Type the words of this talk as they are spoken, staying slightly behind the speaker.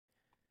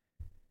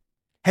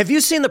Have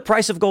you seen the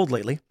price of gold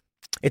lately?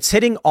 It's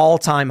hitting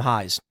all-time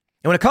highs.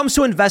 And when it comes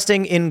to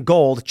investing in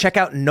gold, check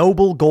out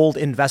Noble Gold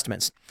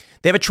Investments.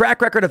 They have a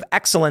track record of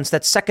excellence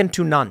that's second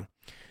to none.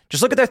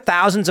 Just look at their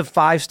thousands of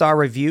five-star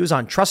reviews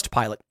on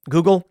Trustpilot,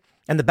 Google,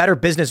 and the Better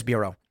Business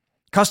Bureau.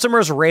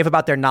 Customers rave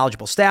about their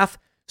knowledgeable staff,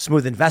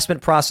 smooth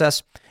investment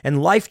process,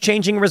 and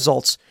life-changing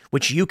results,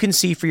 which you can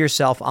see for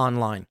yourself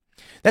online.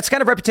 That's the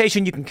kind of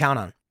reputation you can count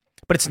on.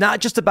 But it's not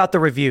just about the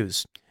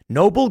reviews.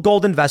 Noble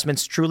Gold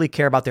Investments truly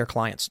care about their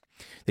clients.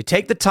 They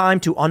take the time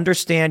to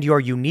understand your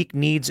unique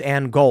needs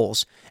and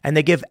goals, and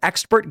they give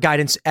expert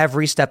guidance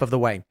every step of the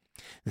way.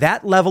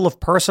 That level of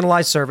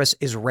personalized service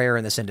is rare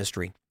in this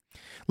industry.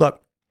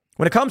 Look,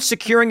 when it comes to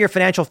securing your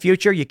financial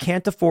future, you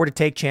can't afford to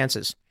take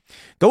chances.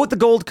 Go with the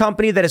gold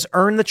company that has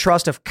earned the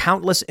trust of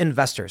countless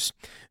investors.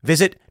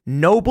 Visit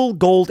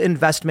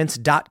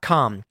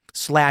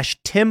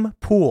noblegoldinvestments.com/Tim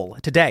Pool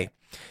today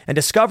and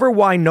discover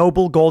why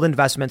Noble Gold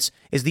Investments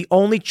is the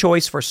only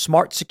choice for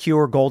smart,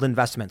 secure gold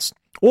investments.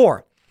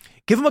 Or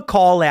give them a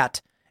call at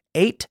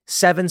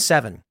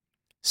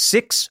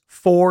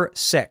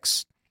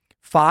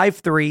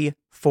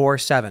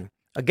 877-646-5347.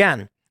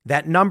 Again,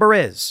 that number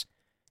is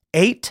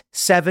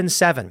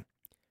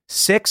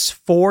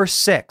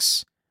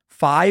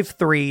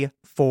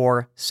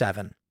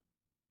 877-646-5347.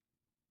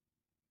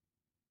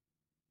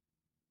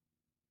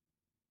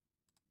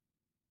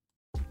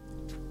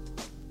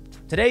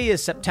 Today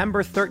is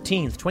September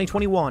 13th,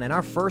 2021, and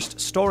our first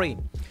story.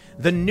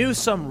 The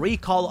Newsom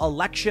recall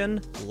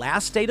election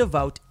last day to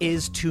vote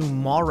is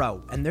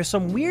tomorrow, and there's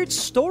some weird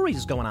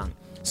stories going on.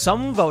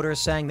 Some voters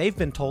saying they've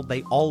been told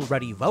they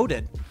already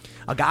voted.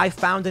 A guy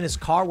found in his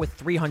car with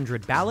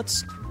 300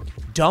 ballots.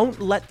 Don't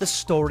let the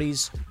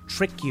stories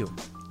trick you.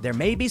 There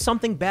may be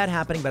something bad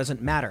happening, but it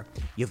doesn't matter.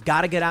 You've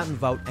got to get out and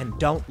vote, and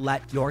don't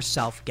let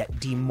yourself get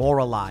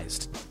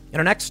demoralized. In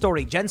our next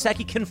story, Jen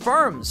Psaki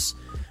confirms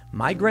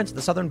migrants at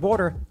the southern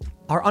border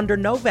are under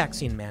no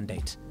vaccine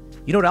mandate.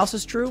 You know what else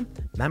is true?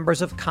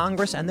 Members of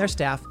Congress and their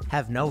staff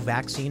have no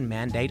vaccine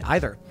mandate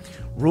either.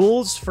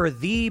 Rules for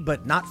thee,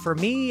 but not for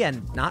me,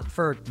 and not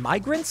for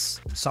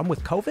migrants, some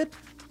with COVID?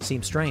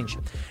 Seems strange.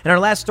 In our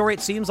last story,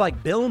 it seems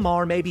like Bill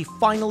Maher may be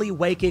finally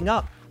waking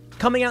up,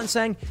 coming out and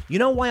saying, you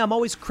know why I'm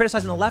always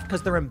criticizing the left?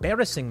 Because they're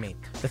embarrassing me.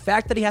 The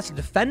fact that he has to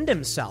defend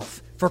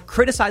himself for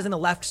criticizing the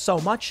left so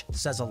much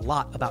says a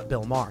lot about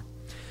Bill Maher.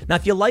 Now,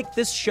 if you like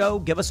this show,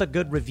 give us a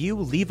good review,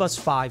 leave us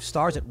 5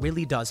 stars. It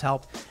really does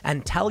help.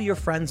 And tell your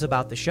friends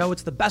about the show.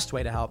 It's the best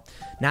way to help.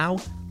 Now,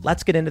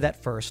 let's get into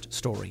that first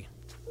story.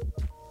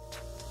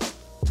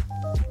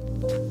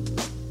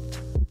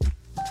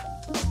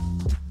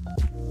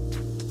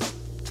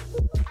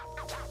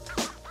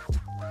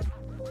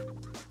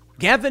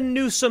 Gavin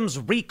Newsom's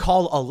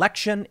recall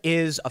election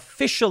is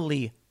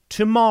officially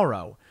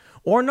tomorrow.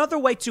 Or another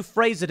way to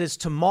phrase it is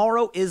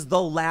tomorrow is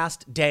the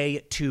last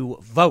day to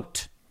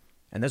vote.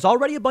 And there's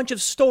already a bunch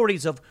of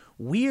stories of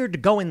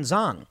weird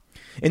goings-on.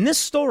 In this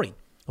story,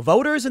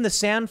 voters in the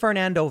San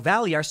Fernando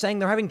Valley are saying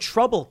they're having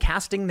trouble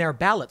casting their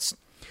ballots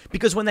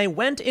because when they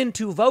went in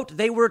to vote,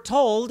 they were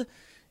told,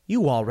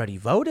 you already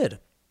voted,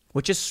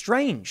 which is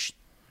strange.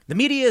 The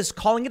media is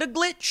calling it a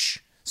glitch,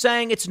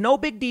 saying it's no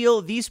big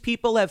deal. These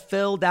people have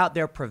filled out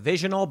their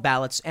provisional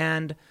ballots.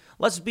 And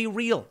let's be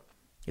real.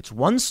 It's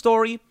one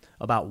story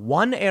about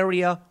one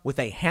area with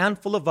a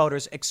handful of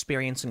voters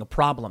experiencing a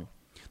problem.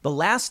 The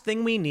last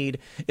thing we need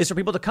is for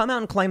people to come out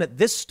and claim that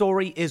this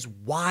story is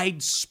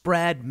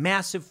widespread,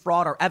 massive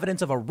fraud or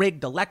evidence of a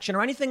rigged election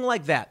or anything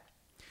like that.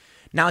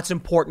 Now, it's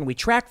important we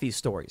track these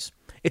stories.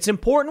 It's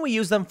important we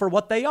use them for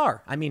what they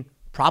are. I mean,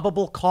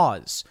 probable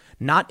cause,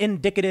 not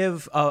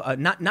indicative,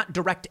 not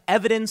direct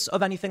evidence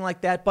of anything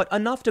like that, but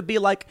enough to be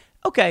like,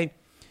 okay,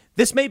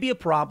 this may be a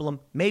problem,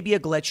 maybe a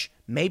glitch,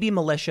 maybe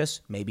malicious,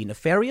 maybe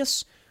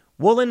nefarious.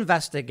 We'll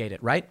investigate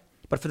it, right?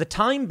 But for the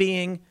time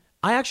being,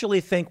 I actually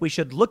think we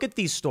should look at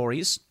these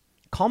stories,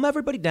 calm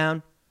everybody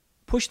down,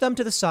 push them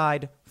to the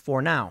side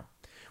for now.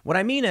 What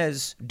I mean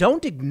is,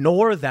 don't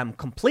ignore them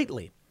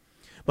completely,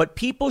 but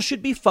people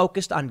should be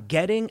focused on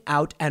getting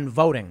out and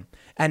voting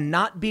and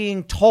not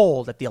being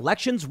told that the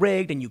election's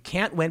rigged and you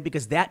can't win,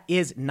 because that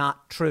is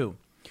not true.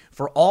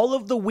 For all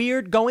of the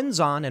weird goings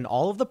on and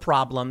all of the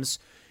problems,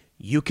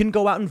 you can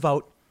go out and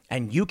vote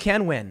and you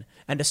can win.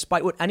 And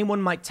despite what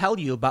anyone might tell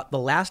you about the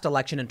last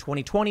election in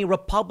 2020,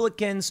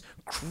 Republicans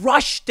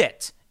crushed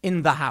it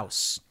in the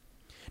House.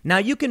 Now,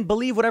 you can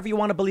believe whatever you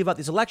want to believe about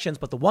these elections,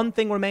 but the one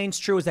thing remains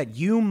true is that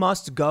you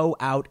must go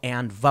out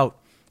and vote.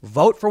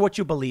 Vote for what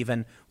you believe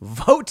in.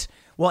 Vote.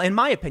 Well, in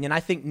my opinion, I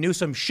think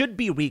Newsom should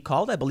be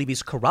recalled. I believe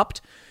he's corrupt.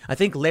 I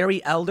think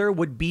Larry Elder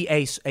would be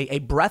a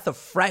breath of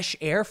fresh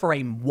air for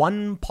a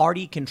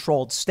one-party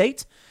controlled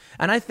state.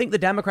 And I think the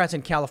Democrats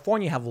in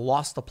California have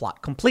lost the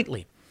plot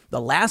completely. The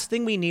last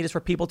thing we need is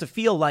for people to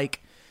feel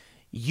like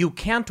you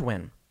can't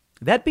win.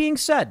 That being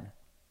said,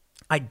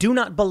 I do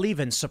not believe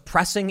in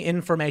suppressing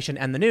information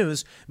and the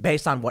news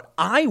based on what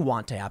I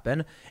want to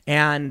happen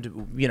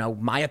and,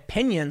 my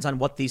opinions on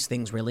what these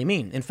things really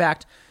mean. In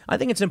fact, I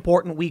think it's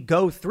important we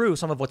go through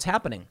some of what's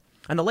happening.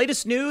 And the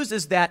latest news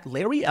is that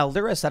Larry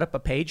Elder has set up a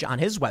page on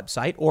his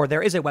website, or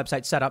there is a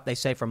website set up, they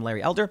say, from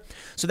Larry Elder,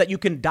 so that you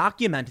can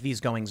document these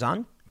goings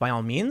on. By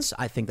all means,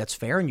 I think that's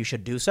fair and you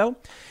should do so.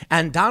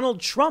 And Donald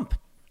Trump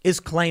is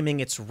claiming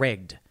it's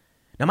rigged.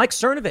 Now, Mike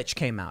Cernovich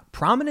came out,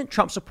 prominent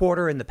Trump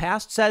supporter in the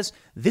past, says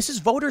this is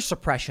voter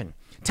suppression.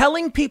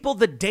 Telling people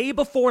the day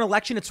before an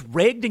election it's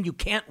rigged and you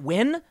can't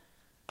win.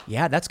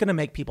 Yeah, that's going to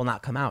make people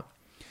not come out.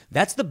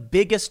 That's the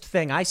biggest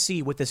thing I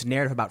see with this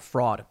narrative about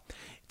fraud.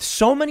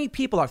 So many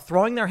people are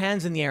throwing their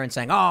hands in the air and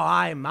saying, oh,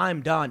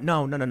 I'm done.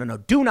 No.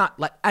 Do not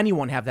let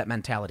anyone have that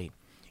mentality.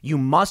 You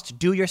must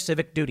do your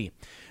civic duty.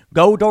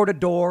 Go door to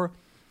door.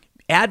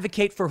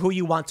 Advocate for who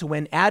you want to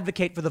win.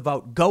 Advocate for the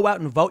vote. Go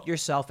out and vote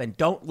yourself, and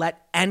don't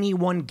let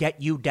anyone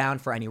get you down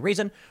for any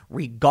reason,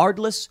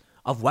 regardless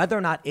of whether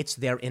or not it's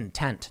their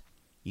intent.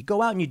 You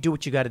go out and you do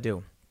what you got to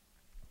do.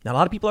 Now, a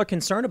lot of people are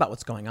concerned about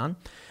what's going on,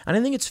 and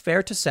I think it's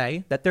fair to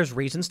say that there's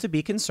reasons to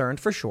be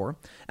concerned for sure.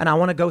 And I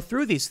want to go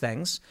through these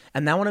things,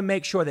 and I want to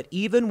make sure that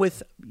even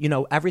with,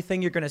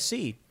 everything you're going to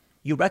see,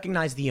 you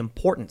recognize the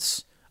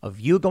importance of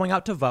you going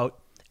out to vote.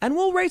 And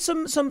we'll raise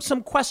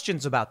some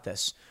questions about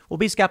this. We'll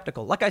be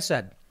skeptical. Like I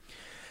said,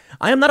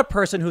 I am not a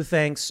person who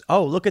thinks,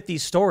 oh, look at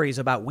these stories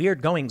about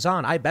weird goings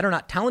on. I better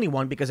not tell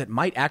anyone because it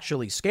might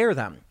actually scare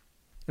them.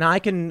 Now, I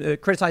can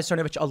criticize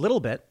Cernovich a little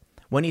bit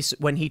when he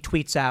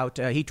tweets out,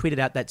 he tweeted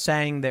out that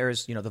saying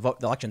there's, the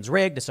election's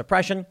rigged, the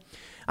suppression.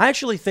 I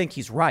actually think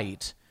he's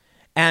right.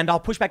 And I'll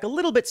push back a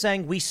little bit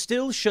saying we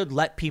still should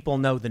let people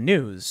know the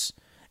news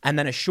and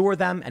then assure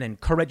them and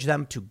encourage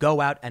them to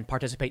go out and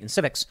participate in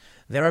civics.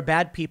 There are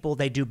bad people.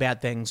 They do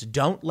bad things.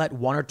 Don't let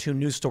one or two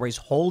news stories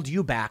hold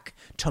you back.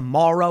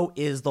 Tomorrow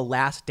is the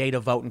last day to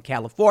vote in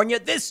California.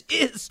 This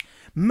is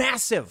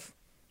massive.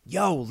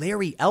 Yo,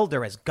 Larry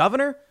Elder as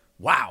governor?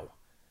 Wow,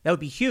 that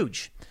would be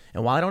huge.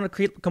 And while I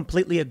don't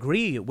completely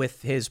agree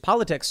with his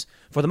politics,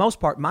 for the most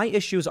part, my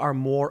issues are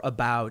more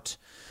about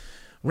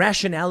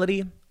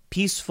rationality,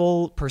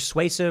 peaceful,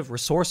 persuasive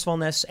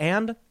resourcefulness,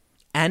 and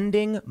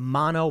ending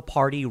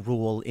mono-party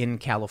rule in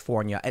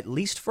California, at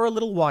least for a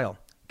little while.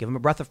 Give them a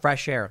breath of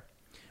fresh air.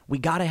 We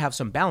got to have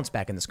some balance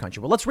back in this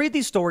country. Well, let's read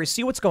these stories,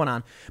 see what's going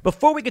on.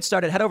 Before we get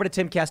started, head over to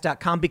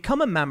timcast.com,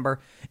 become a member,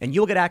 and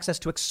you'll get access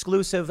to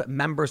exclusive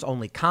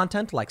members-only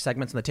content, like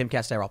segments in the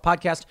Timcast IRL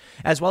podcast,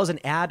 as well as an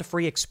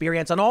ad-free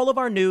experience on all of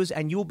our news,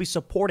 and you will be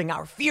supporting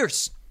our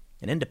fierce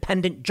and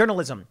independent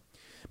journalism.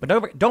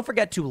 But don't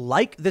forget to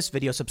like this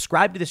video,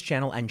 subscribe to this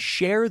channel, and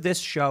share this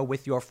show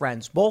with your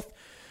friends, both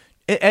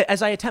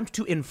as I attempt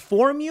to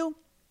inform you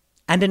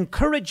and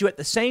encourage you at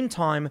the same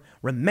time,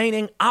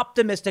 remaining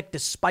optimistic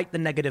despite the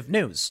negative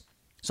news.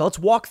 So let's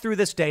walk through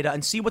this data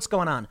and see what's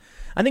going on.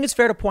 I think it's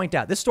fair to point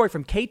out this story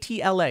from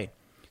KTLA.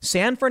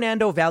 San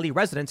Fernando Valley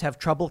residents have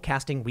trouble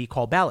casting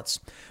recall ballots.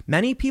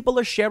 Many people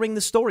are sharing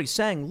the story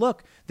saying,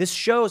 look, this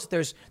shows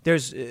that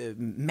there's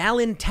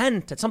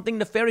malintent, that something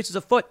nefarious is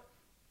afoot.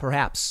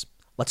 Perhaps.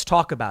 Let's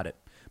talk about it.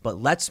 But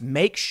let's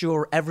make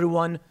sure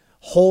everyone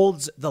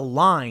holds the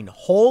line,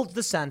 holds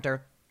the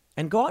center,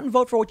 and go out and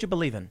vote for what you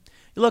believe in.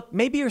 Look,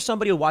 maybe you're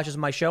somebody who watches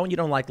my show and you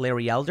don't like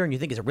Larry Elder and you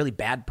think he's a really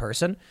bad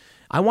person.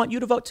 I want you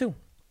to vote too.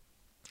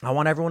 I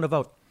want everyone to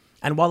vote.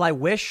 And while I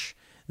wish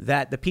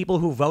that the people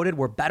who voted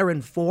were better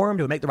informed,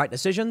 who would make the right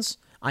decisions,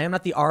 I am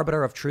not the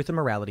arbiter of truth and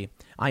morality.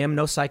 I am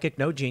no psychic,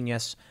 no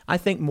genius. I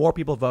think more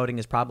people voting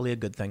is probably a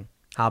good thing.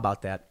 How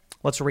about that?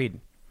 Let's read.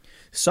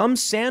 Some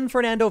San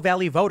Fernando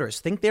Valley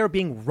voters think they are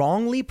being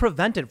wrongly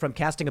prevented from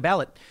casting a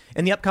ballot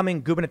in the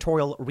upcoming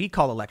gubernatorial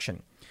recall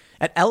election.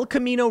 At El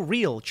Camino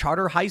Real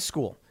Charter High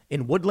School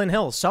in Woodland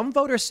Hills, some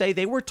voters say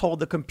they were told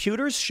the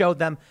computers showed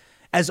them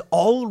as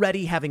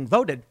already having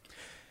voted,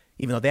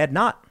 even though they had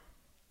not.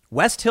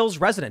 West Hills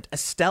resident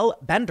Estelle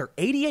Bender,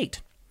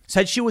 88,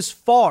 said she was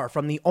far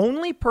from the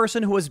only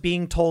person who was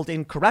being told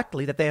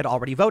incorrectly that they had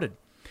already voted.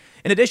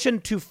 In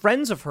addition to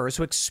friends of hers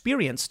who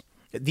experienced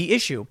the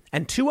issue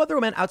and two other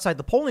men outside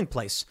the polling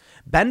place,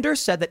 Bender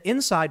said that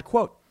inside,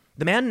 quote,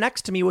 the man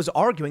next to me was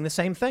arguing the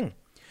same thing.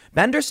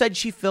 Bender said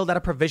she filled out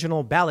a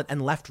provisional ballot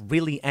and left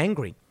really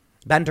angry.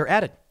 Bender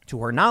added,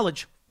 to her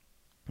knowledge,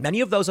 many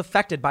of those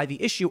affected by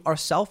the issue are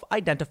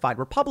self-identified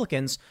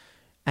Republicans,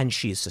 and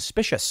she's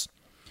suspicious.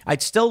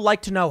 I'd still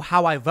like to know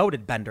how I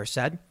voted, Bender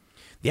said.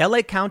 The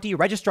LA County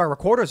Registrar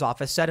Recorder's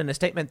Office said in a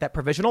statement that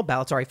provisional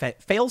ballots are a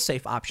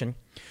fail-safe option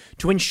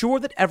to ensure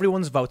that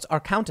everyone's votes are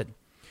counted.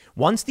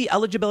 Once the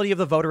eligibility of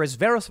the voter is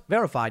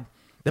verified,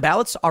 the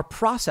ballots are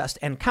processed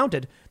and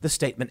counted, the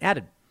statement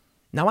added.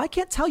 Now, I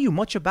can't tell you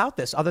much about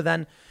this other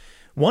than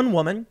one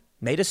woman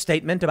made a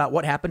statement about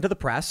what happened to the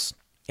press,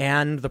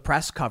 and the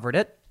press covered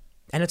it,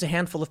 and it's a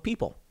handful of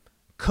people.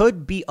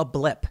 Could be a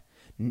blip.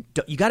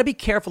 You got to be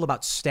careful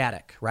about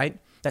static, right?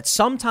 That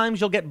sometimes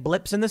you'll get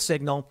blips in the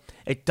signal.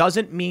 It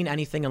doesn't mean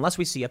anything unless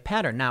we see a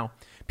pattern. Now,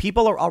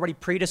 people are already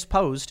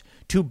predisposed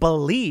to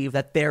believe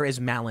that there is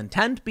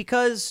malintent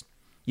because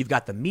you've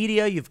got the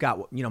media, you've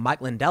got,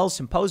 Mike Lindell's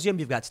symposium,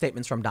 you've got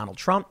statements from Donald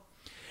Trump.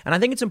 And I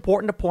think it's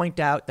important to point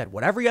out that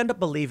whatever you end up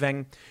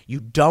believing, you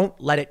don't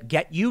let it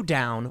get you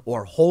down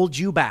or hold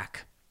you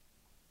back.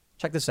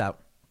 Check this out.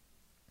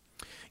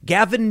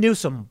 Gavin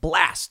Newsom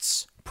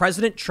blasts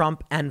President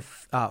Trump and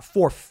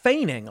for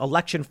feigning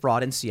election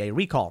fraud and CA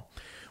recall.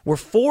 We're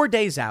 4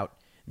 days out.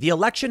 The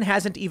election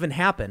hasn't even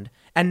happened,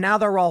 and now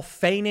they're all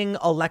feigning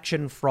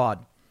election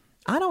fraud.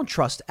 I don't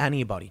trust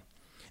anybody.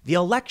 The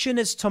election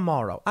is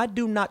tomorrow. I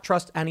do not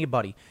trust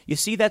anybody. You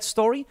see that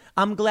story?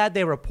 I'm glad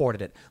they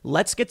reported it.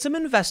 Let's get some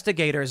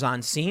investigators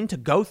on scene to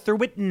go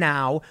through it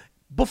now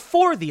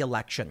before the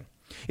election.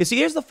 You see,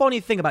 here's the funny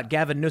thing about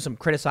Gavin Newsom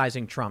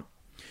criticizing Trump.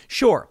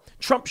 Sure,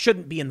 Trump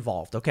shouldn't be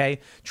involved, okay?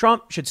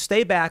 Trump should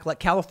stay back, let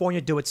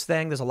California do its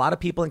thing. There's a lot of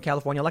people in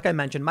California, like I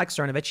mentioned, Mike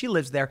Cernovich, he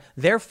lives there.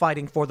 They're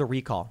fighting for the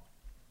recall.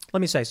 Let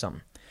me say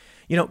something.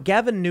 You know,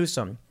 Gavin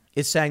Newsom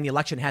is saying the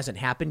election hasn't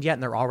happened yet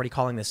and they're already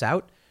calling this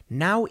out.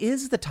 Now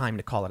is the time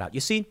to call it out.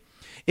 You see,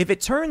 if it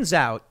turns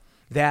out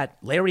that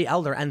Larry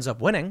Elder ends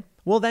up winning,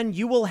 well, then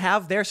you will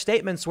have their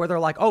statements where they're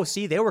like, oh,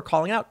 see, they were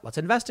calling out. Let's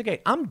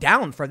investigate. I'm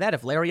down for that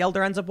if Larry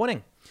Elder ends up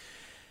winning.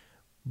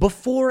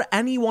 Before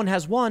anyone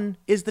has won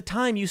is the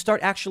time you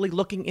start actually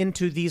looking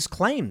into these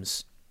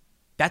claims.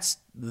 That's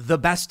the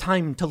best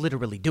time to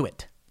literally do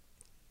it.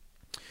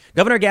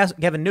 Governor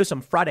Gavin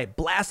Newsom Friday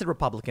blasted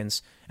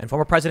Republicans and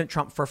former President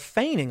Trump for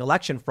feigning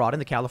election fraud in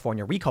the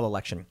California recall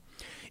election.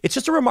 It's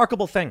just a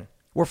remarkable thing.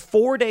 We're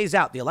 4 days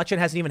out. The election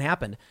hasn't even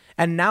happened.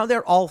 And now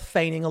they're all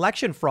feigning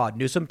election fraud,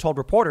 Newsom told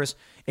reporters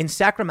in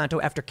Sacramento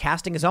after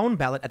casting his own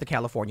ballot at the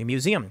California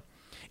Museum.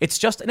 It's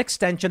just an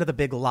extension of the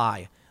big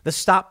lie, the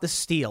stop the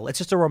steal. It's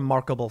just a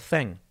remarkable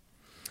thing.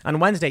 On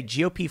Wednesday,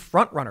 GOP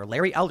frontrunner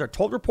Larry Elder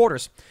told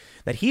reporters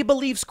that he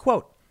believes,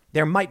 quote,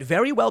 there might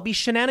very well be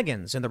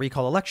shenanigans in the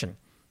recall election,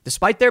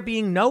 despite there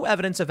being no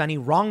evidence of any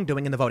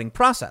wrongdoing in the voting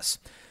process.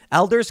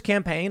 Elder's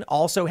campaign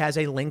also has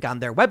a link on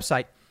their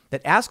website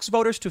that asks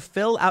voters to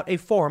fill out a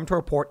form to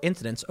report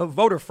incidents of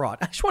voter fraud.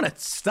 I just want to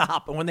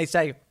stop. And when they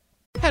say,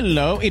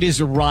 hello, it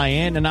is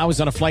Ryan, and I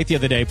was on a flight the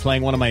other day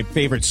playing one of my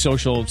favorite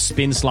social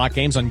spin slot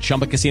games on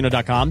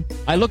ChumbaCasino.com.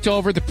 I looked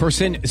over at the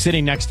person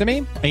sitting next to me,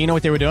 and you know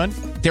what they were doing?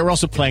 They were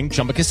also playing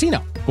Chumba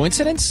Casino.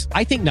 Coincidence?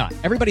 I think not.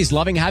 Everybody's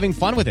loving having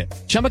fun with it.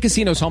 Chumba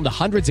Casino is home to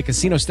hundreds of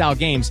casino-style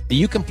games that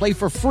you can play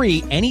for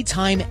free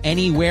anytime,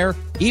 anywhere,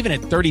 even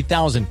at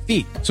 30,000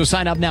 feet. So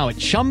sign up now at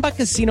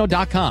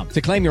ChumbaCasino.com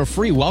to claim your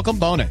free welcome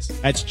bonus.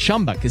 That's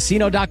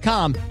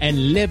ChumbaCasino.com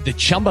and live the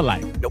Chumba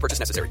life. No purchase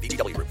necessary.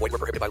 VGW. Void where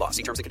prohibited by law.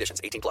 See terms and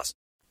conditions. 18+.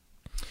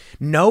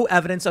 no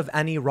evidence of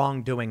any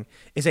wrongdoing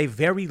is a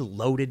very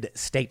loaded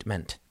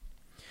statement.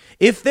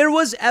 If there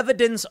was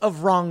evidence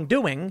of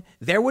wrongdoing,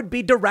 there would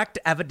be direct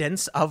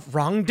evidence of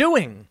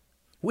wrongdoing.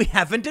 We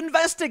haven't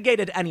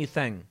investigated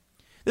anything.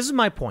 This is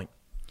my point.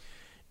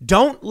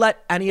 Don't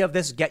let any of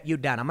this get you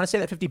down. I'm going to say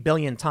that 50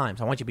 billion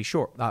times. I want you to be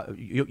sure.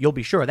 You'll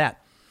be sure of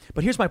that.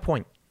 But here's my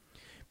point.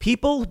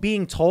 People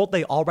being told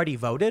they already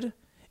voted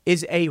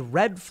is a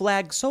red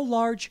flag so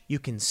large you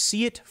can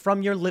see it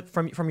from your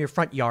from your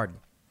front yard.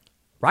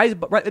 Right,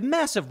 a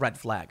massive red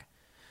flag.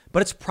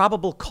 But it's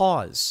probable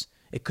cause.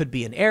 It could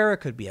be an error, it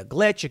could be a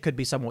glitch, it could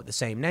be someone with the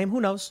same name, who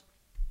knows?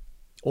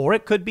 Or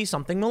it could be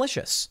something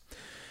malicious.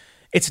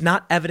 It's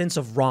not evidence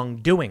of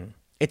wrongdoing.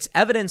 It's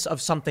evidence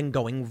of something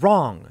going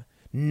wrong.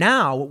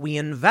 Now we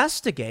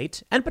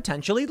investigate and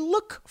potentially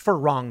look for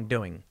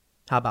wrongdoing.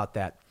 How about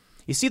that?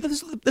 You see,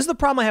 this is the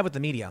problem I have with the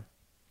media.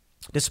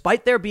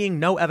 Despite there being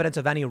no evidence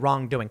of any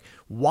wrongdoing,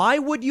 why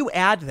would you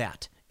add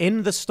that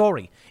in the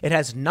story? It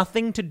has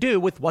nothing to do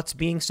with what's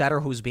being said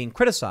or who's being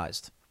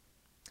criticized.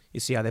 You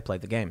see how they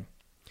played the game.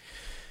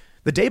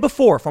 The day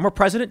before, former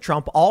President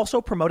Trump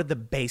also promoted the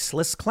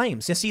baseless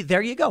claims. You see,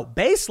 there you go.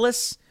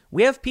 Baseless.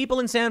 We have people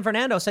in San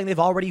Fernando saying they've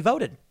already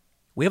voted.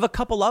 We have a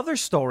couple other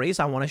stories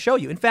I want to show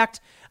you. In fact,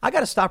 I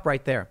got to stop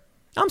right there.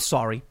 I'm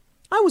sorry.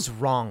 I was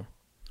wrong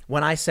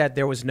when I said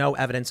there was no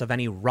evidence of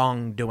any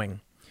wrongdoing.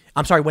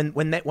 I'm sorry,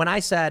 when I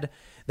said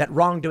that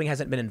wrongdoing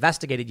hasn't been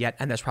investigated yet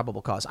and there's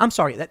probable cause. I'm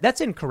sorry,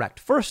 that's incorrect.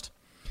 First,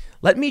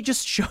 let me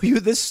just show you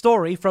this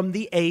story from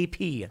the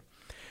AP.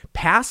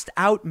 Passed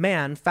out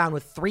man found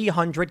with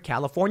 300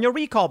 California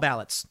recall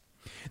ballots.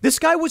 This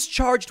guy was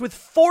charged with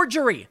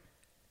forgery.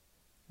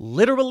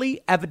 Literally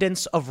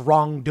evidence of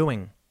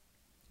wrongdoing.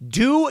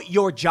 Do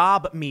your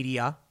job,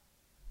 media.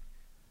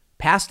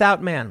 Passed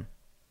out man.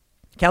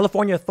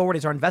 California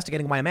authorities are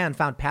investigating why a man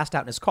found passed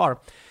out in his car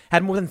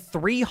had more than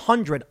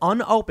 300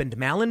 unopened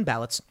mail-in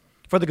ballots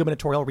for the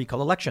gubernatorial recall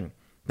election.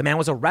 The man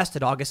was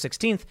arrested August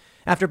 16th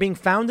after being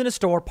found in a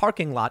store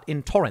parking lot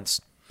in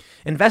Torrance.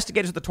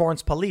 Investigators at the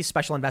Torrance Police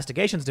Special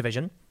Investigations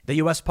Division, the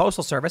U.S.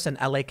 Postal Service, and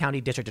L.A. County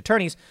District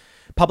Attorney's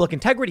Public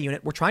Integrity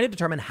Unit were trying to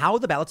determine how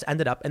the ballots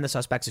ended up in the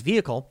suspect's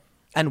vehicle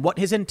and what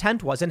his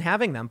intent was in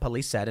having them,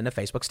 police said in a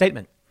Facebook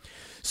statement.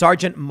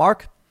 Sergeant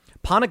Mark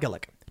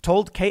Ponagilic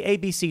told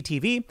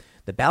KABC-TV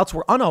the ballots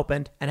were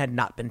unopened and had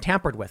not been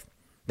tampered with.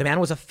 The man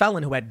was a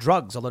felon who had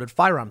drugs, a loaded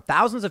firearm,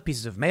 thousands of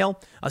pieces of mail,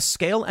 a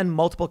scale, and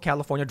multiple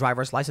California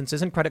driver's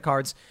licenses and credit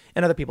cards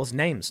and other people's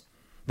names.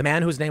 The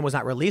man, whose name was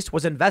not released,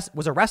 was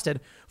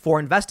arrested for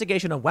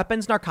investigation of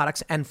weapons,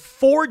 narcotics, and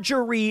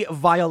forgery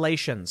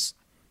violations.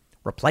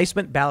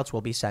 Replacement ballots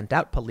will be sent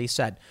out, police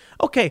said.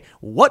 Okay,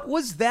 what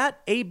was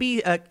that,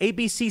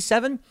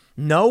 ABC7?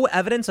 No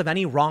evidence of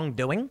any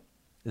wrongdoing?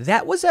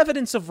 That was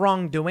evidence of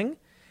wrongdoing.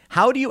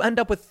 How do you end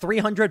up with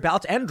 300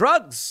 ballots and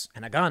drugs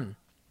and a gun?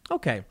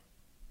 Okay.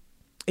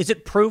 Is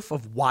it proof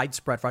of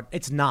widespread fraud?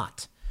 It's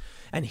not.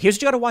 And here's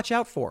what you got to watch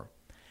out for.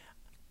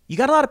 You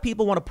got a lot of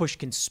people want to push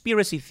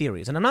conspiracy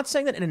theories. And I'm not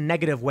saying that in a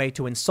negative way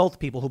to insult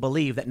people who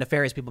believe that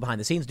nefarious people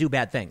behind the scenes do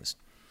bad things.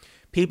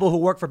 People who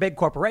work for big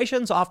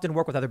corporations often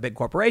work with other big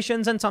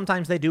corporations, and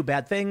sometimes they do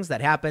bad things.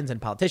 That happens,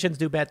 and politicians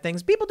do bad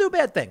things. People do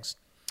bad things.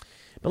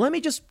 But let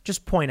me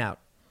just point out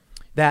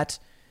that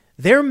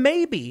there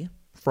may be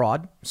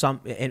fraud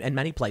in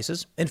many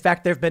places. In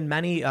fact, there have been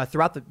many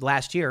throughout the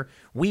last year.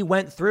 We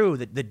went through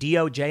the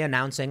DOJ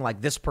announcing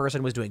like this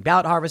person was doing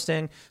ballot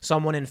harvesting.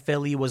 Someone in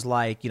Philly was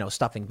like,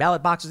 stuffing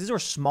ballot boxes. These are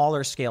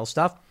smaller scale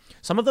stuff.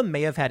 Some of them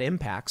may have had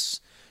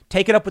impacts.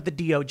 Take it up with the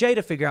DOJ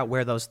to figure out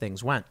where those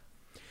things went.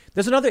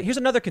 Here's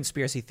another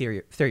conspiracy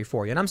theory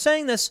for you. And I'm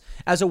saying this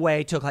as a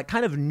way to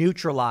kind of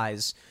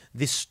neutralize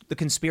the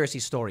conspiracy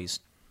stories.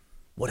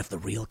 What if the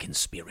real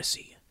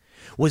conspiracy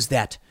was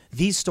that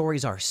these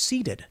stories are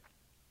seeded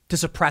to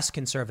suppress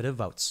conservative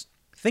votes?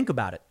 Think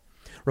about it.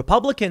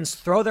 Republicans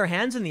throw their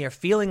hands in the air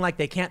feeling like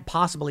they can't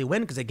possibly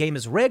win because the game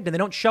is rigged and they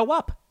don't show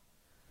up.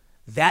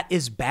 That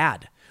is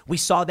bad. We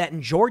saw that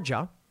in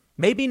Georgia,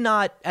 maybe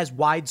not as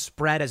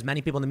widespread as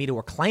many people in the media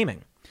were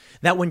claiming.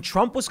 That when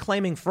Trump was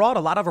claiming fraud,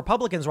 a lot of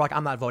Republicans were like,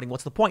 I'm not voting.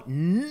 What's the point?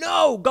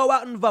 No, go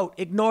out and vote.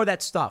 Ignore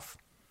that stuff.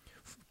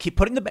 Keep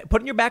put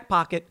in your back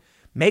pocket.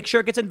 Make sure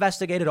it gets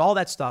investigated, all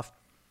that stuff.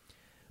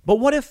 But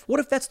what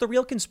if that's the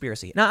real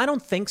conspiracy? Now, I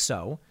don't think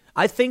so.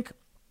 I think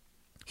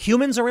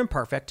humans are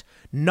imperfect.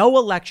 No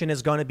election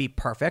is going to be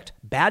perfect.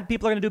 Bad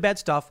people are going to do bad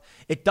stuff.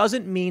 It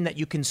doesn't mean that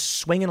you can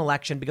swing an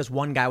election because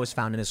one guy was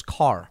found in his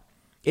car.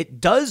 It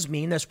does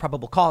mean there's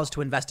probable cause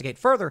to investigate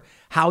further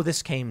how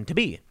this came to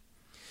be.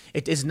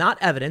 It is not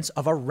evidence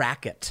of a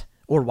racket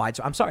or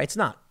widespread. I'm sorry, it's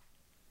not.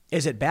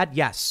 Is it bad?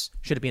 Yes.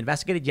 Should it be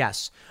investigated?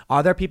 Yes.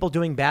 Are there people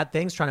doing bad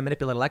things, trying to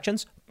manipulate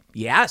elections?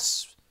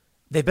 Yes.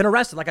 They've been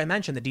arrested, like I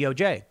mentioned, the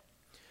DOJ.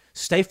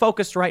 Stay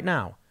focused right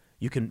now.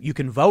 You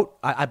can vote.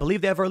 I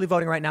believe they have early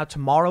voting right now.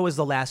 Tomorrow is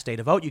the last day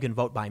to vote. You can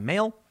vote by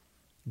mail.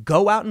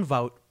 Go out and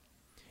vote.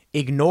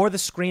 Ignore the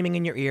screaming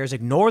in your ears.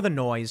 Ignore the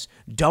noise.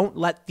 Don't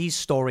let these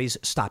stories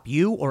stop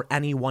you or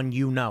anyone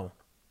you know.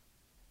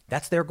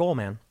 That's their goal,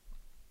 man.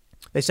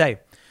 They say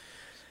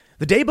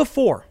the day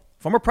before,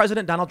 former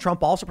President Donald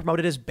Trump also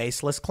promoted his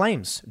baseless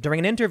claims. During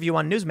an interview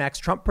on Newsmax,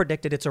 Trump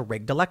predicted it's a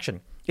rigged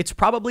election. It's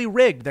probably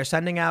rigged. They're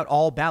sending out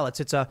all ballots.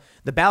 The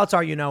ballots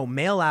are,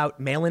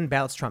 mail-in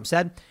ballots, Trump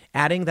said,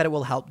 adding that it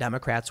will help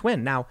Democrats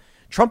win. Now,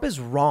 Trump is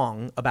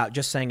wrong about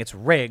just saying it's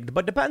rigged,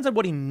 but depends on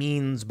what he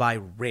means by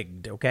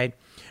rigged, okay?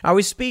 Are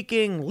we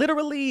speaking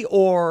literally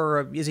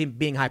or is he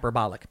being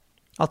hyperbolic?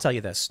 I'll tell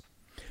you this.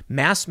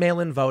 Mass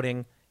mail-in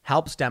voting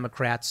helps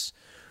Democrats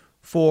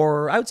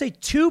for, I would say,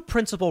 two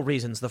principal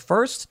reasons. The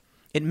first,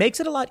 it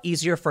makes it a lot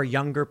easier for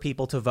younger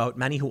people to vote,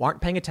 many who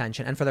aren't paying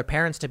attention, and for their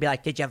parents to be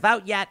like, did you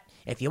vote yet?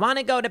 If you want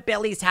to go to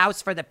Billy's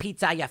house for the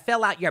pizza, you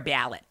fill out your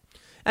ballot.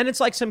 And it's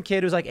like some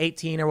kid who's like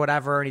 18 or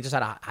whatever, and he just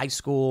out of high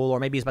school,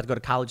 or maybe he's about to go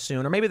to college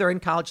soon, or maybe they're in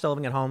college still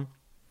living at home.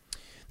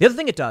 The other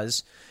thing it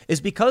does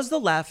is because the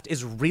left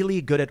is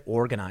really good at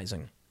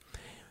organizing.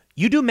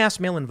 You do mass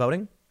mail-in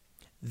voting,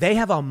 they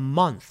have a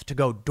month to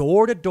go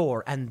door to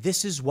door, and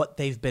this is what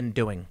they've been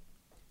doing.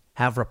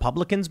 Have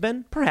Republicans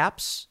been?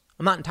 Perhaps.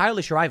 I'm not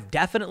entirely sure. I've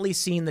definitely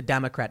seen the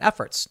Democrat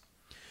efforts.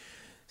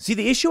 See,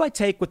 the issue I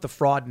take with the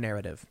fraud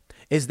narrative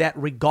is that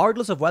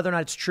regardless of whether or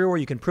not it's true or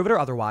you can prove it or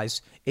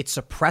otherwise, it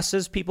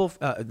suppresses people,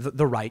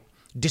 the right,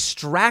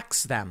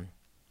 distracts them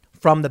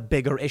from the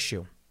bigger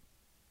issue.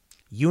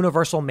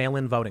 Universal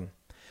mail-in voting.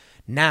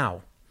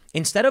 Now,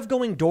 instead of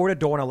going door to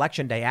door on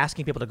election day,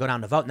 asking people to go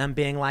down to vote and them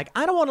being like,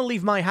 I don't want to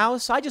leave my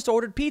house. I just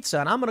ordered pizza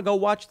and I'm going to go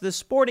watch this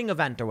sporting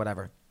event or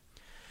whatever.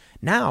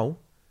 Now,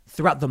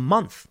 throughout the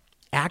month,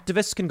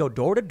 activists can go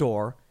door to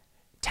door,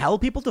 tell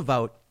people to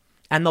vote,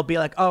 and they'll be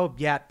like, oh,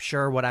 yeah,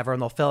 sure, whatever.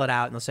 And they'll fill it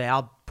out and they'll say,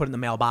 I'll put it in the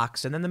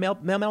mailbox. And then the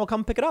mailman will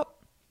come pick it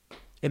up.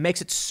 It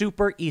makes it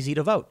super easy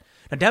to vote.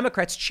 Now,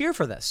 Democrats cheer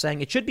for this,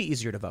 saying it should be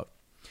easier to vote.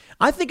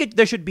 I think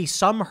there should be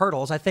some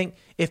hurdles. I think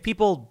if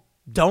people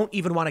don't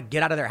even want to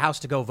get out of their house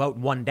to go vote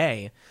one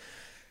day,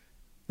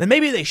 then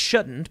maybe they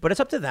shouldn't, but it's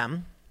up to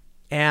them.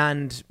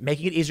 And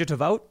making it easier to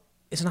vote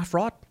is not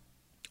fraud.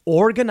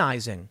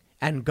 Organizing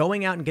and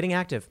going out and getting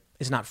active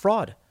is not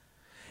fraud.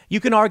 You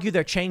can argue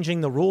they're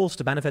changing the rules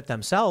to benefit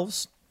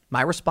themselves.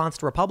 My response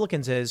to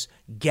Republicans is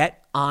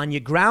get on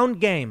your ground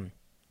game.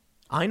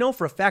 I know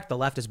for a fact the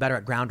left is better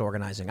at ground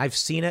organizing. I've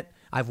seen it.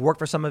 I've worked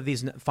for some of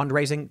these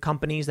fundraising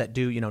companies that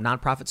do,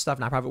 nonprofit stuff,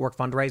 nonprofit work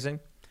fundraising.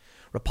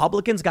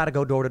 Republicans got to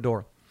go door to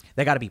door.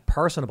 They got to be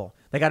personable.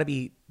 They got to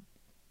be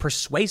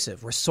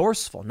persuasive,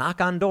 resourceful,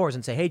 knock on doors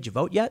and say, hey, did you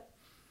vote yet?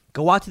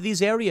 Go out to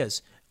these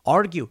areas,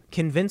 argue,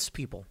 convince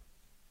people.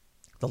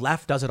 The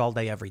left does it all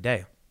day, every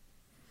day.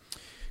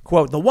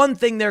 Quote, the one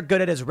thing they're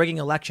good at is rigging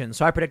elections.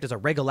 So I predict it's a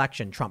rig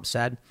election, Trump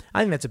said.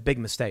 I think that's a big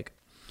mistake.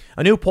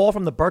 A new poll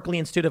from the Berkeley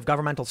Institute of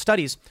Governmental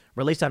Studies,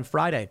 released on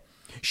Friday,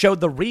 showed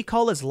the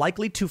recall is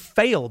likely to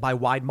fail by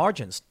wide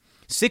margins.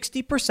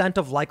 60%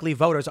 of likely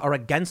voters are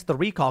against the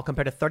recall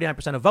compared to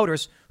 39% of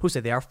voters who say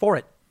they are for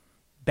it.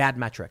 Bad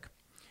metric.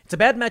 It's a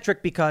bad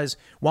metric because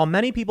while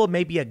many people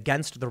may be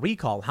against the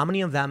recall, how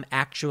many of them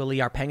actually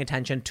are paying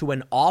attention to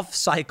an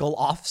off-cycle,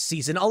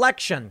 off-season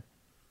election?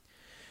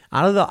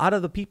 Out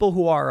of the people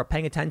who are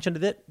paying attention to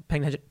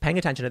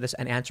this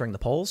and answering the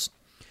polls,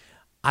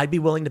 I'd be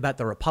willing to bet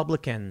the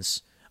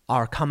Republicans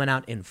are coming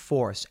out in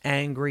force,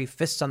 angry,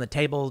 fists on the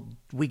table.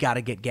 We got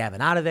to get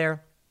Gavin out of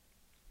there.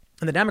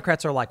 And the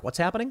Democrats are like, what's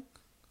happening?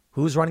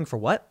 Who's running for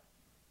what?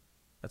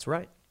 That's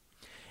right.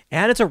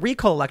 And it's a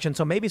recall election,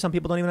 so maybe some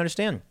people don't even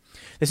understand.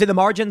 They say the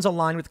margins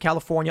align with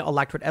California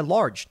electorate at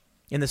large.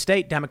 In the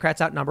state,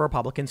 Democrats outnumber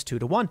Republicans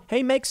 2-1.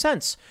 Hey, makes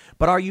sense.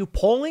 But are you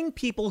polling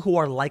people who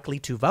are likely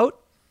to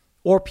vote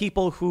or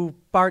people who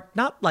are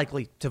not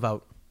likely to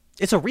vote?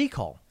 It's a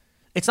recall.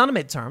 It's not a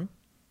midterm.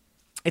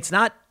 It's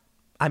not.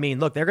 I mean,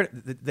 look,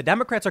 the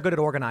Democrats are good at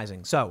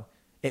organizing, so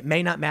it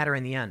may not matter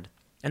in the end.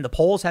 And the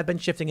polls have been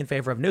shifting in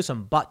favor of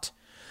Newsom, but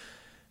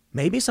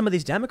maybe some of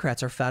these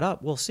Democrats are fed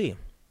up. We'll see.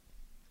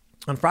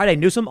 On Friday,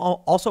 Newsom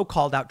also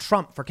called out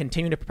Trump for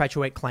continuing to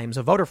perpetuate claims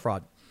of voter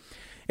fraud.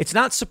 It's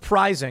not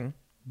surprising,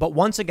 but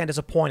once again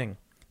disappointing,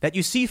 that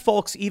you see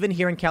folks even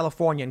here in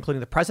California, including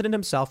the president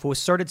himself, who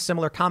asserted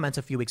similar comments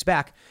a few weeks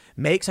back,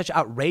 make such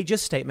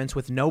outrageous statements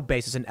with no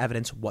basis in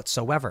evidence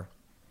whatsoever.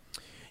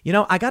 You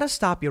know, I got to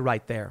stop you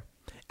right there.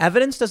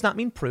 Evidence does not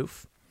mean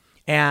proof,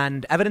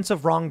 and evidence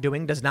of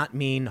wrongdoing does not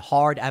mean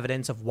hard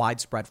evidence of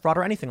widespread fraud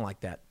or anything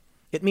like that.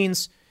 It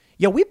means,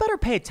 yeah, we better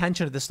pay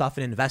attention to this stuff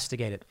and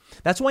investigate it.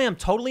 That's why I'm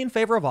totally in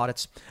favor of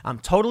audits. I'm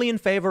totally in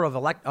favor of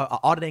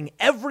auditing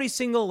every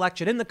single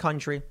election in the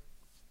country.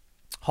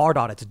 Hard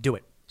audits, do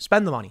it.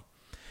 Spend the money.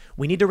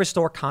 We need to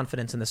restore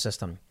confidence in the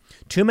system.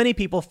 Too many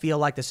people feel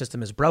like the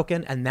system is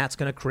broken, and that's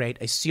going to create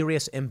a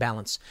serious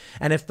imbalance.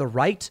 And if the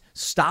right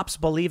stops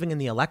believing in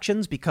the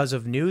elections because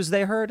of news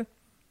they heard,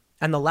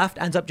 and the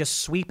left ends up just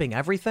sweeping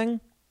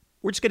everything,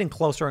 we're just getting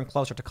closer and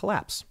closer to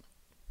collapse.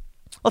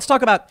 Let's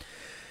talk about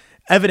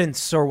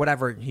evidence or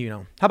whatever,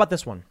 How about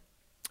this one?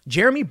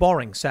 Jeremy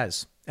Boring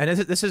says, and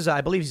this is,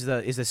 I believe, is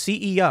the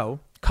CEO,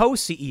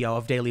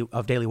 co-CEO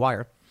of Daily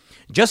Wire.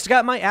 Just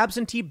got my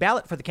absentee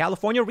ballot for the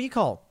California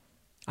recall.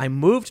 I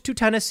moved to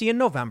Tennessee in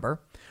November,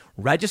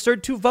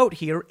 registered to vote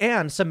here,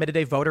 and submitted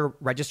a voter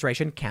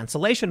registration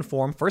cancellation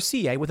form for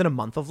CA within a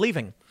month of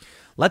leaving.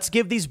 Let's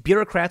give these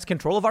bureaucrats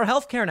control of our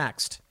health care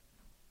next.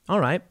 All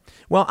right.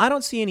 Well, I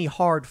don't see any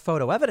hard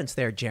photo evidence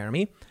there,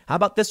 Jeremy. How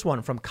about this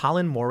one from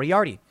Colin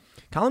Moriarty?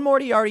 Colin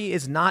Moriarty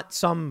is not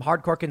some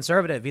hardcore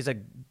conservative. He's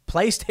a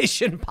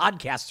PlayStation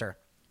podcaster.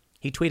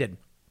 He tweeted,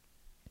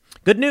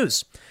 "Good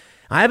news.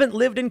 I haven't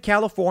lived in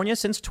California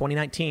since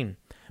 2019,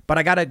 but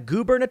I got a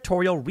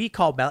gubernatorial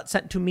recall ballot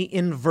sent to me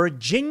in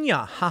Virginia.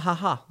 Ha ha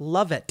ha.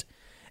 Love it."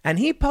 And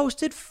he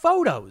posted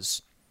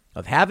photos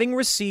of having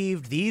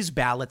received these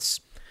ballots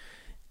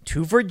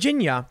to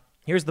Virginia.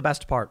 Here's the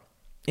best part.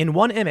 In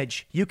one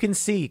image, you can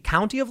see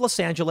County of Los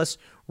Angeles,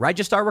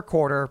 Registrar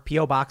Recorder,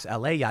 P.O. Box,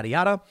 L.A., yada,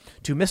 yada,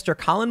 to Mr.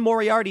 Colin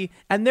Moriarty,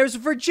 and there's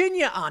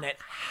Virginia on it.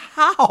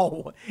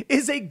 How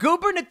is a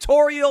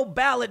gubernatorial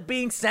ballot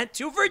being sent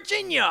to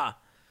Virginia?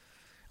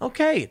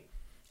 Okay,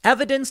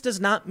 evidence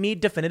does not mean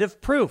definitive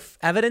proof.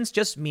 Evidence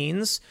just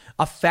means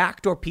a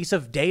fact or piece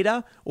of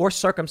data or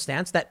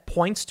circumstance that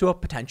points to a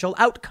potential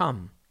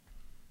outcome.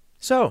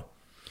 So,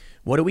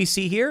 what do we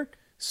see here?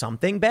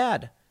 Something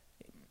bad.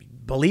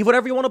 Believe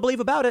whatever you want to believe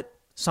about it.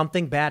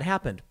 Something bad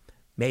happened.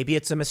 Maybe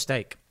it's a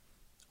mistake,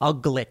 a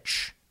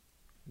glitch,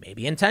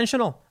 maybe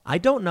intentional. I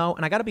don't know.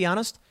 And I got to be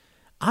honest,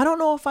 I don't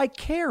know if I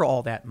care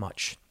all that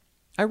much.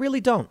 I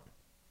really don't.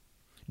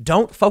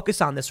 Don't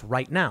focus on this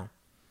right now.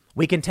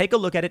 We can take a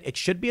look at it. It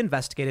should be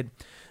investigated.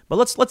 But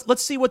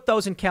let's see what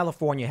those in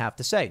California have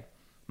to say.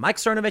 Mike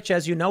Cernovich,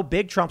 as you know,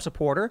 big Trump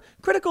supporter,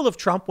 critical of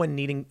Trump when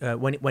he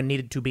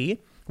needed to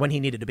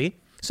be,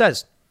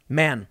 says,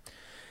 "Man,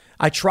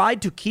 I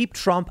tried to keep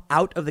Trump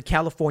out of the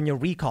California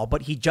recall,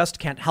 but he just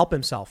can't help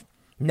himself.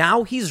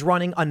 Now he's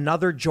running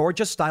another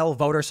Georgia-style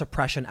voter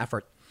suppression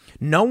effort.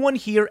 No one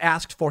here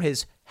asked for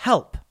his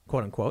help,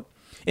 quote unquote.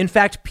 In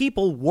fact,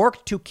 people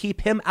worked to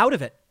keep him out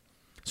of it."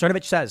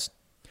 Cernovich says,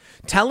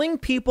 "Telling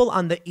people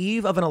on the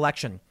eve of an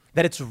election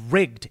that it's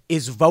rigged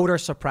is voter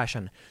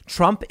suppression.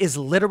 Trump is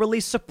literally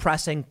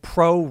suppressing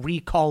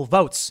pro-recall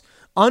votes.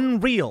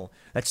 Unreal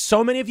that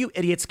so many of you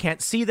idiots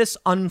can't see this.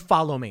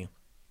 Unfollow me."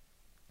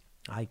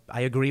 I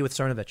agree with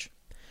Cernovich.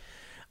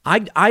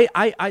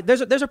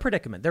 There's a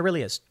predicament. There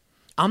really is.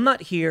 I'm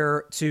not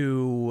here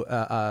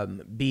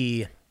to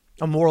be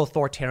a moral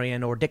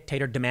authoritarian or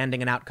dictator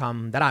demanding an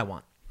outcome that I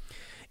want.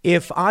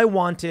 If I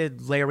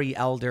wanted Larry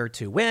Elder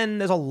to win,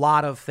 there's a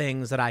lot of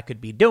things that I could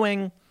be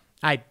doing.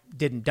 I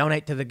didn't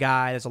donate to the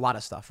guy. There's a lot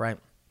of stuff, right?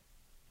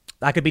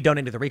 I could be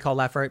donating to the recall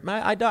effort.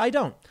 I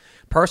don't.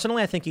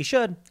 Personally, I think he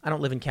should. I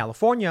don't live in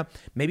California.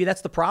 Maybe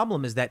that's the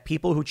problem, is that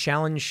people who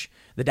challenge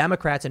the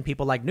Democrats and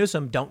people like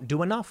Newsom don't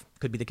do enough.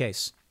 Could be the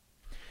case.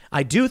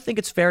 I do think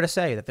it's fair to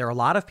say that there are a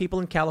lot of people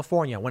in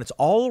California, when it's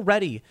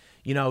already,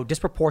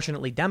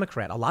 disproportionately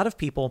Democrat, a lot of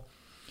people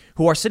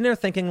who are sitting there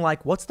thinking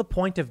like, what's the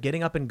point of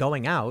getting up and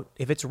going out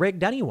if it's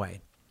rigged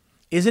anyway?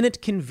 Isn't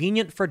it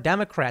convenient for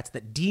Democrats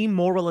that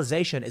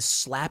demoralization is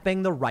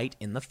slapping the right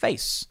in the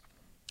face?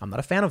 I'm not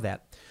a fan of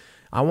that.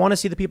 I want to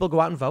see the people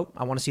go out and vote.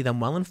 I want to see them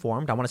well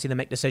informed. I want to see them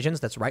make decisions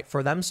that's right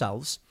for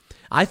themselves.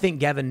 I think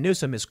Gavin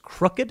Newsom is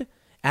crooked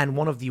and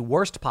one of the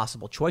worst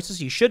possible choices.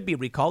 He should be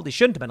recalled. He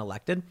shouldn't have been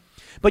elected.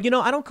 But,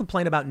 I don't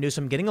complain about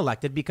Newsom getting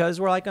elected because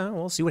we're like,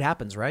 we'll see what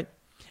happens, right?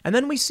 And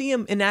then we see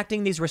him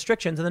enacting these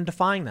restrictions and then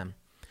defying them.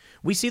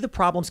 We see the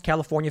problems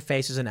California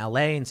faces in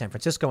L.A. and San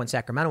Francisco and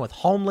Sacramento with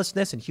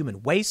homelessness and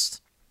human waste.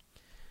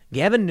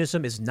 Gavin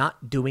Newsom is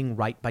not doing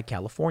right by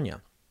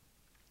California.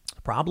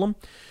 Problem?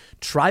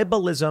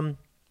 Tribalism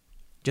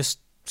just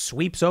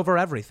sweeps over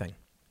everything.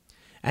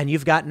 And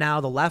you've got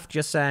now the left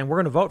just saying we're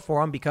going to vote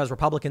for him because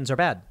Republicans are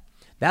bad.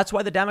 That's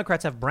why the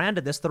Democrats have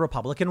branded this the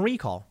Republican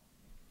recall,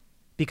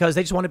 because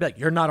they just want to be like,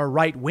 you're not a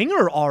right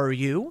winger, are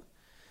you?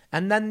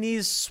 And then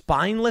these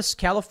spineless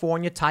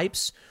California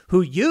types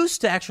who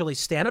used to actually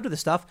stand up to this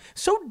stuff,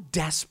 so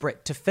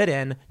desperate to fit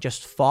in,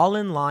 just fall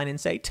in line and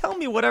say, tell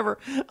me whatever.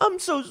 I'm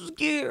so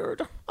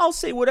scared. I'll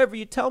say whatever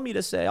you tell me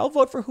to say. I'll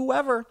vote for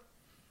whoever.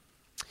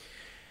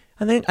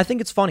 I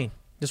think it's funny.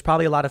 There's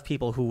probably a lot of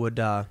people who would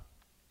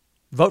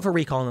vote for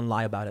recall and then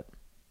lie about it.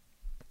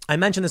 I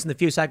mentioned this in the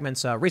few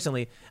segments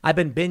recently. I've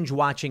been binge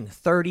watching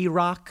 30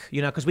 Rock,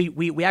 because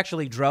we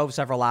actually drove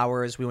several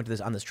hours. We went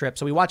to on this trip.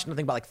 So we watched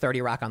nothing but like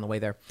 30 Rock on the way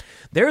there.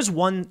 There's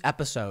one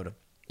episode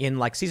in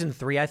like season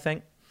 3, I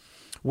think,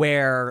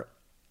 where,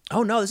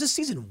 oh no, this is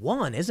season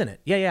 1, isn't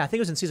it? Yeah. I think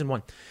it was in season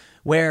 1,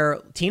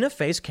 where Tina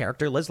Fey's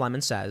character, Liz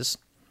Lemon, says,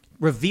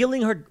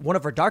 revealing one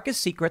of her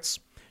darkest secrets,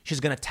 she's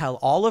going to tell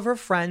all of her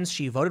friends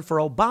she voted for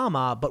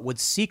Obama, but would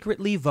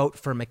secretly vote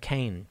for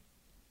McCain.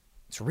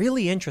 It's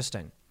really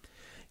interesting.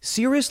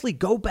 Seriously,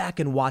 go back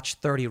and watch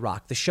 30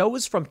 Rock. The show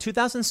is from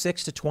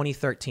 2006 to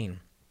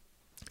 2013.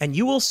 And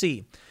you will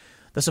see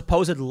the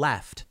supposed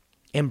left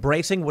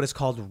embracing what is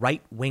called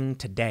right wing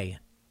today.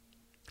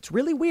 It's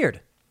really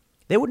weird.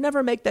 They would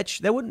never make that.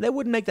 They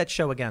wouldn't make that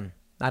show again.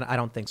 I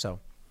don't think so.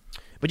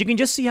 But you can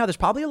just see how there's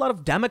probably a lot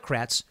of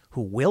Democrats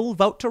who will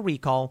vote to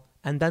recall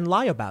and then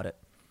lie about it.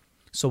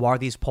 So are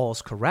these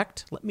polls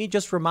correct? Let me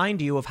just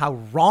remind you of how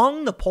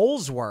wrong the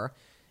polls were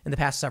in the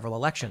past several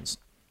elections.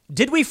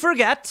 Did we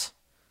forget?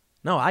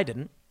 No, I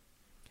didn't.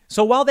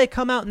 So while they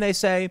come out and they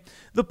say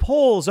the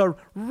polls are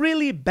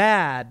really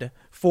bad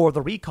for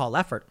the recall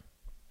effort,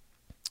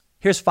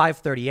 here's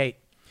 538.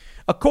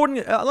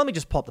 Let me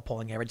just pull up the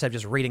polling average. I'm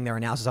just reading their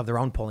analysis of their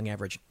own polling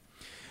average.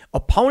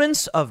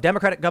 Opponents of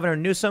Democratic Governor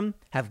Newsom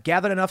have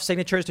gathered enough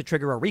signatures to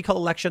trigger a recall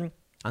election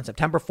on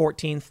September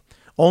 14th,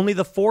 only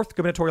the 4th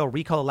gubernatorial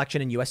recall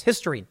election in U.S.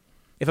 history.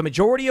 If a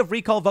majority of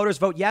recall voters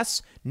vote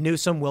yes,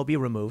 Newsom will be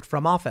removed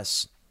from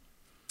office.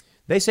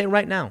 They say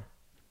right now,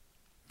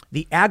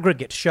 the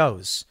aggregate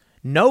shows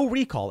no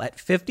recall at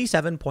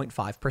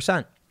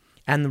 57.5%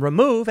 and the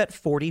remove at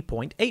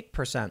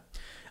 40.8%.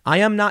 I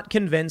am not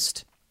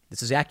convinced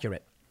this is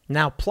accurate.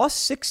 Now, plus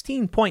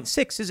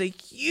 16.6 is a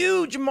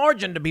huge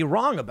margin to be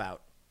wrong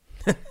about.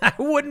 I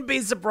wouldn't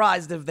be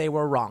surprised if they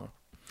were wrong,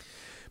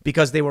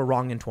 because they were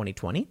wrong in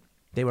 2020.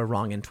 They were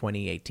wrong in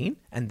 2018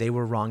 and they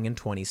were wrong in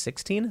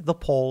 2016. The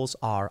polls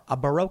are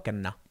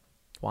broken.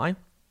 Why?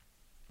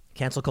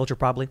 Cancel culture,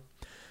 probably.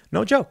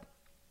 No joke.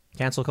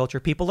 Cancel culture.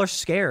 People are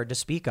scared to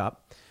speak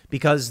up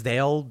because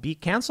they'll be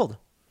canceled.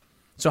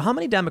 So how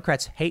many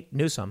Democrats hate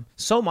Newsom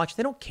so much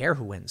they don't care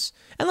who wins?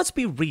 And let's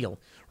be real.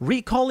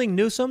 Recalling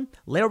Newsom,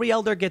 Larry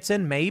Elder gets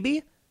in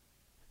maybe,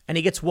 and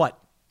he gets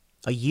what?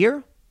 A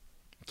year?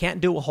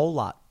 Can't do a whole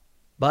lot.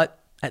 But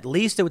at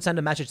least it would send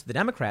a message to the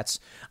Democrats.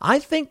 I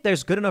think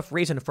there's good enough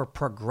reason for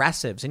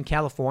progressives in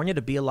California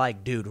to be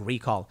like, dude,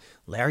 recall.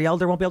 Larry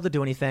Elder won't be able to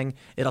do anything.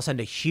 It'll send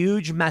a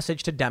huge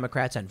message to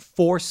Democrats and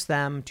force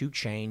them to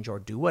change or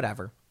do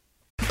whatever.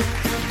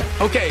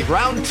 Okay,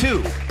 round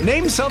 2.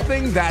 Name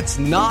something that's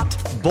not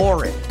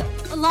boring.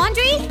 A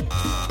laundry?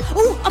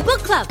 Ooh, a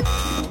book club.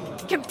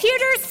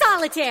 Computer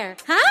solitaire,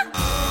 huh?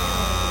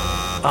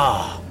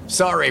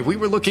 Sorry, we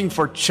were looking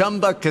for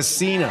Chumba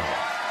Casino.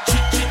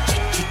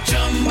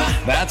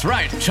 That's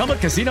right.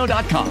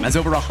 ChumbaCasino.com has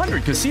over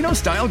 100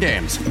 casino-style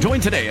games.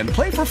 Join today and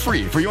play for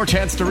free for your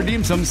chance to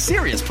redeem some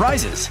serious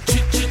prizes.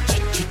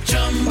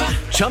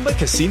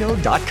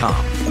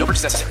 ChumbaCasino.com. No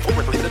purchase necessary. Void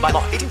where prohibited by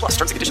law. 18 plus.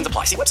 Terms and conditions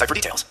apply. See website for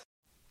details.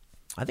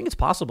 I think it's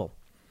possible.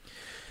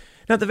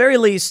 Now, at the very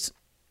least,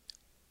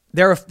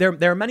 there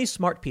are many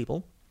smart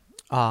people,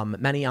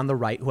 many on the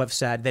right, who have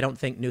said they don't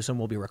think Newsom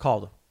will be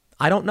recalled.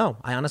 I don't know.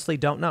 I honestly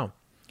don't know.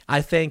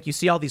 I think you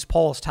see all these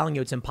polls telling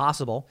you it's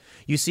impossible.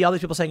 You see all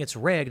these people saying it's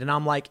rigged. And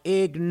I'm like,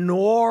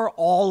 ignore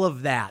all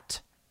of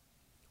that.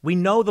 We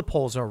know the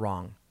polls are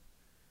wrong.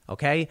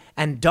 OK,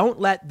 and don't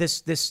let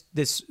this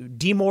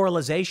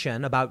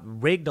demoralization about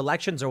rigged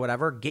elections or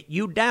whatever get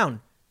you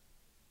down.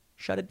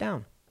 Shut it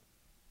down.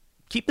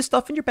 Keep the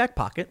stuff in your back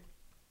pocket.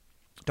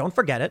 Don't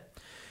forget it.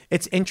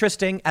 It's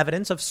interesting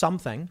evidence of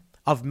something,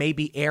 of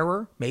maybe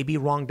error, maybe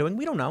wrongdoing.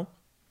 We don't know.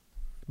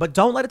 But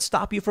don't let it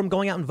stop you from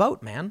going out and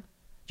vote, man.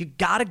 You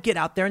got to get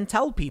out there and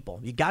tell people.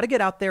 You got to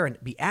get out there and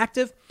be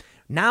active.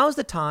 Now's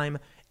the time.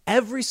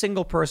 Every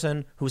single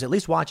person who's at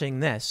least watching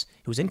this,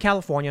 who's in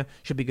California,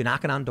 should be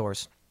knocking on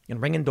doors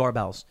and ringing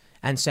doorbells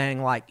and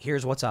saying, like,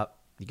 here's what's up.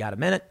 You got a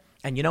minute?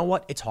 And you know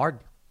what? It's hard.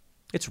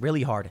 It's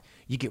really hard.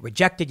 You get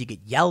rejected. You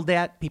get yelled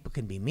at. People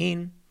can be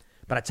mean.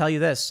 But I tell you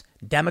this,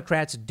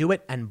 Democrats do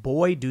it, and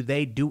boy, do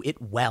they do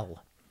it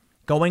well.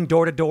 Going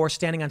door to door,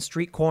 standing on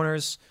street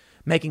corners,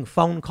 making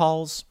phone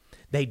calls.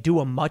 They do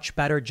a much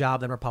better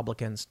job than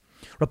Republicans.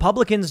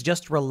 Republicans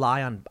just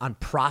rely on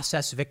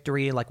process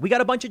victory. Like, we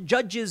got a bunch of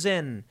judges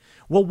in.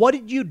 Well, what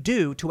did you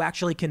do to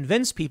actually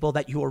convince people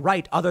that you were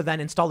right other than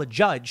install a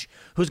judge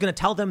who's going to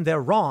tell them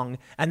they're wrong?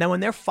 And then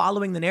when they're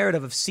following the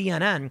narrative of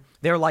CNN,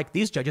 they're like,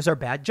 these judges are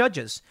bad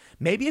judges.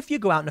 Maybe if you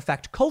go out and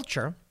affect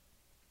culture,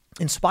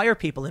 inspire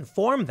people,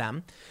 inform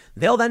them,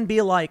 they'll then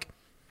be like,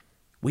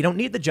 we don't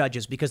need the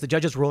judges because the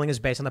judge's ruling is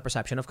based on the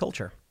perception of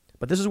culture.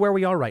 But this is where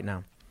we are right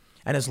now.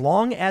 And as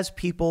long as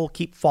people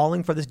keep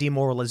falling for this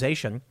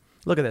demoralization,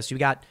 look at this. You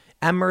got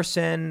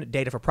Emerson,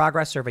 Data for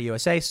Progress, Survey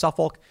USA,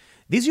 Suffolk.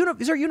 These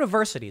are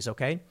universities,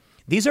 okay?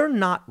 These are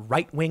not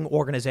right-wing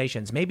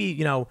organizations.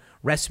 Maybe,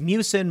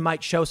 Rasmussen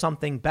might show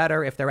something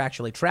better if they're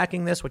actually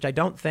tracking this, which I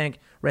don't think.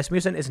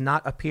 Rasmussen is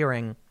not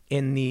appearing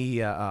in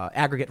the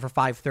aggregate for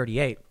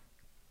 538.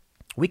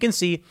 We can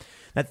see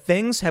that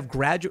things have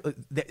gradually,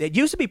 it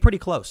used to be pretty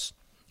close.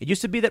 It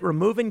used to be that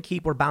remove and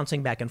keep were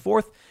bouncing back and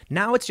forth.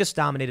 Now it's just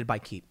dominated by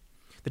keep.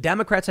 The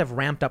Democrats have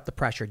ramped up the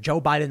pressure. Joe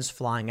Biden's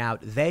flying out.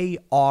 They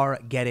are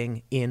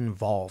getting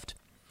involved.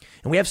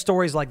 And we have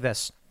stories like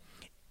this.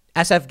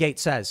 SF Gate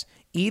says,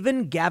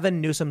 even Gavin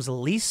Newsom's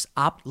least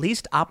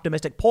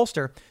optimistic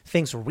pollster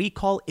thinks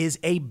recall is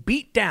a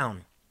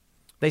beatdown.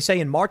 They say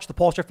in March, the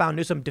pollster found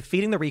Newsom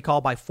defeating the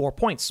recall by 4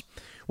 points,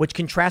 which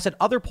contrasted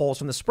other polls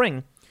from the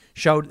spring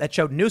showed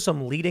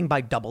Newsom leading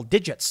by double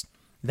digits.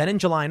 Then in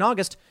July and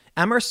August,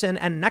 Emerson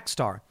and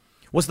Nexstar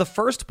was the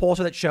first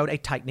pollster that showed a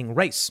tightening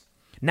race.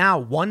 Now,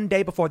 one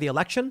day before the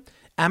election,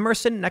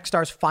 Emerson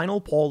Nexstar's final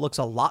poll looks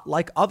a lot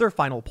like other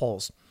final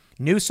polls.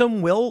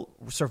 Newsom will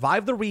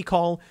survive the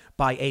recall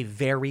by a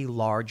very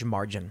large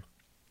margin.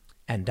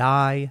 And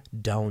I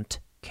don't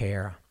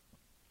care.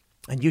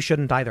 And you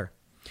shouldn't either.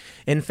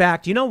 In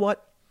fact, you know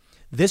what?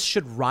 This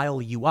should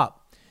rile you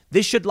up.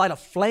 This should light a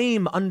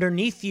flame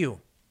underneath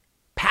you.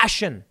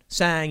 Passion,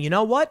 saying, you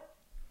know what?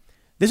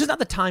 This is not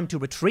the time to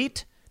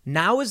retreat.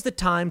 Now is the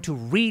time to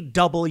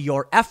redouble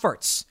your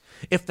efforts.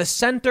 If the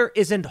center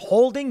isn't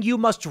holding, you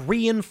must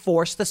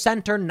reinforce the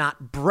center,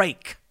 not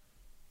break.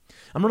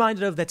 I'm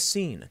reminded of that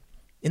scene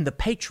in The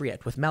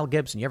Patriot with Mel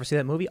Gibson. You ever see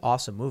that movie?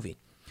 Awesome movie.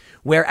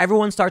 Where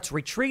everyone starts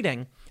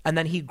retreating and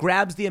then he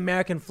grabs the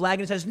American flag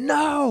and says,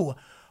 no,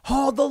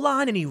 hold the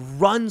line. And he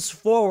runs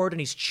forward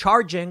and he's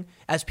charging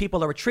as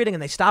people are retreating,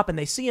 and they stop and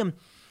they see him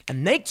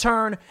and they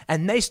turn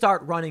and they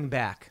start running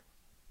back.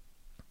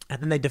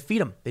 And then they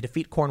defeat him. They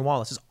defeat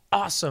Cornwallis. This is an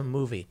awesome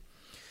movie.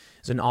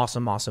 It's an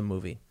awesome, awesome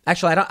movie.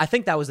 Actually, I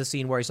think that was the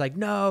scene where he's like,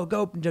 no,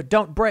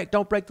 don't break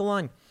the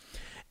line.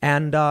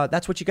 And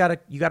that's what you gotta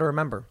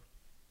remember.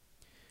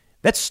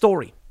 That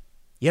story.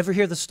 You ever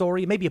hear the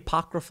story, maybe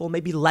apocryphal,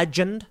 maybe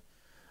legend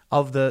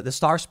of the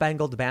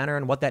Star-Spangled Banner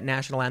and what that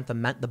national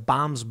anthem meant? The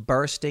bombs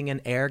bursting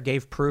in air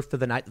gave proof through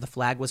the night that the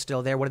flag was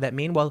still there. What did that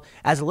mean? Well,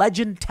 as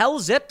legend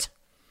tells it,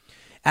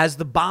 as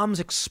the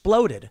bombs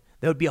exploded,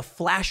 there would be a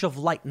flash of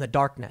light in the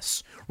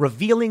darkness,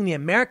 revealing the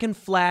American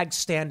flag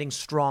standing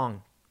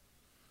strong.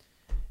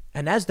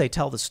 And as they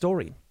tell the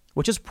story,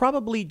 which is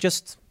probably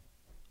just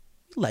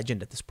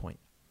legend at this point,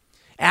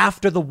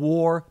 after the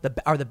war the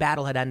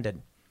battle had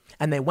ended,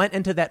 and they went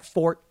into that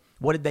fort,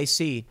 what did they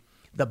see?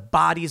 The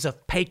bodies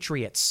of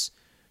patriots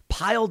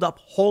piled up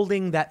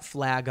holding that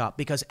flag up,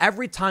 because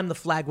every time the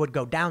flag would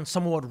go down,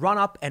 someone would run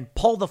up and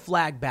pull the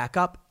flag back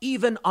up,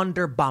 even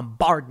under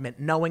bombardment,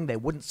 knowing they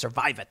wouldn't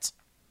survive it.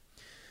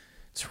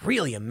 It's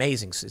really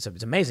amazing. It's an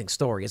amazing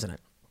story, isn't it?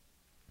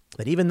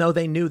 That even though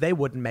they knew they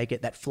wouldn't make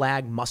it, that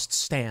flag must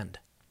stand.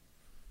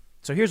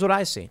 So here's what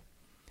I see.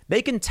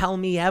 They can tell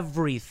me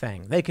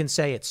everything. They can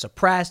say it's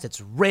suppressed,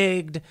 it's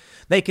rigged.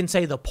 They can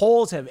say the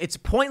polls it's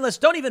pointless,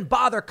 don't even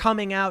bother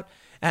coming out.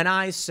 And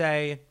I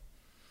say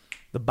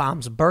the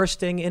bombs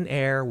bursting in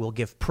air will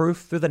give proof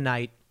through the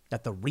night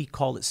that the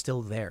recall is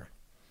still there.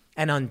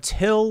 And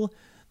until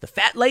the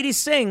fat lady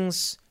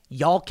sings,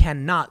 y'all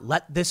cannot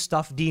let this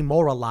stuff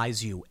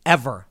demoralize you,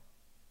 ever.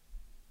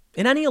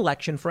 In any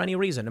election, for any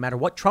reason, no matter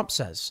what Trump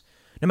says,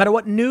 no matter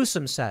what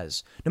Newsom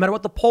says, no matter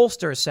what the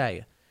pollsters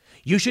say,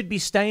 you should be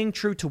staying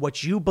true to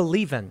what you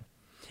believe in.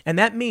 And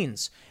that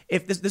means,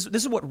 if this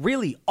is what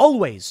really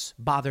always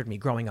bothered me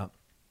growing up.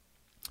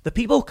 The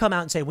people who come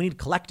out and say we need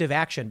collective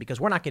action because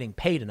we're not getting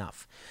paid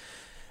enough.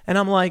 And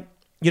I'm like,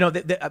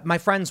 my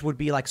friends would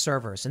be like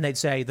servers, and they'd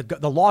say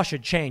the law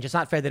should change. It's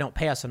not fair they don't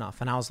pay us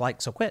enough. And I was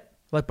like, so quit.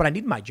 Like, but I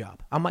need my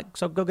job. I'm like,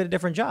 so go get a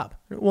different job.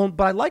 Well,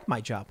 but I like my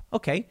job.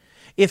 Okay.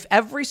 If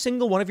every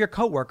single one of your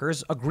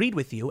coworkers agreed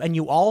with you and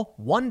you all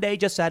one day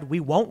just said we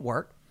won't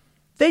work,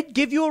 they'd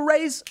give you a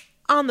raise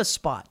on the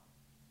spot.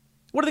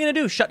 What are they going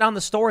to do? Shut down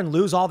the store and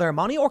lose all their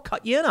money or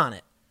cut you in on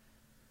it?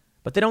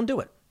 But they don't do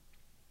it.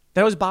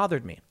 That always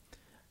bothered me.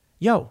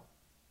 Yo,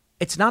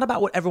 it's not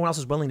about what everyone else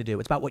is willing to do.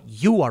 It's about what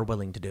you are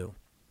willing to do.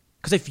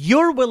 Because if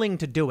you're willing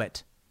to do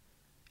it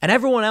and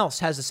everyone else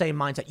has the same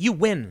mindset, you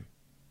win.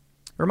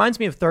 It reminds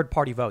me of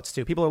third-party votes,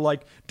 too. People are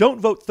like,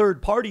 don't vote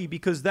third party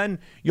because then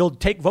you'll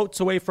take votes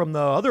away from the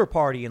other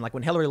party. And like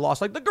when Hillary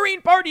lost, like the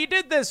Green Party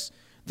did this.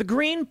 The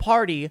Green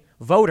Party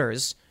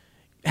voters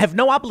have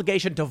no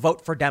obligation to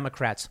vote for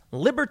Democrats.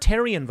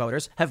 Libertarian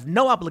voters have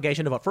no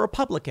obligation to vote for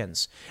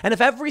Republicans. And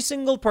if every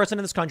single person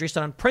in this country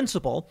stood on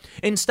principle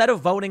instead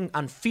of voting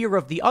on fear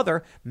of the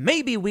other,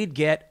 maybe we'd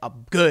get a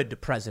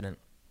good president.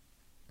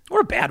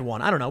 Or a bad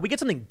one. I don't know. We get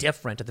something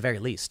different at the very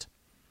least.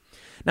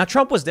 Now,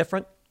 Trump was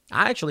different.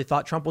 I actually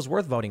thought Trump was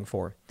worth voting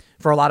for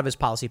a lot of his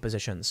policy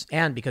positions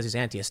and because he's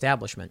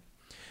anti-establishment.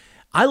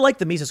 I like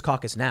the Mises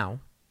Caucus now.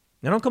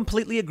 I don't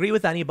completely agree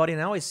with anybody,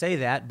 and I always say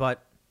that,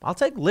 but I'll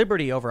take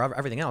liberty over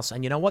everything else.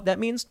 And you know what that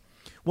means?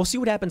 We'll see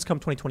what happens come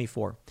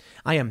 2024.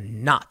 I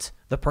am not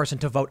the person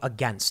to vote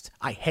against.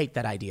 I hate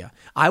that idea.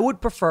 I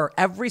would prefer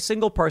every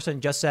single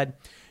person just said,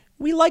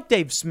 we like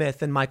Dave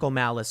Smith and Michael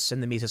Malice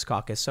in the Mises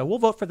Caucus, so we'll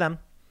vote for them.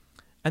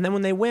 And then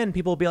when they win,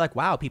 people will be like,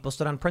 wow, people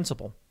stood on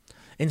principle.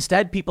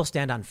 Instead, people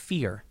stand on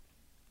fear.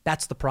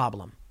 That's the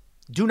problem.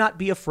 Do not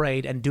be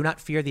afraid and do not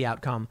fear the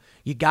outcome.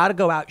 You got to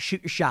go out,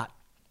 shoot your shot.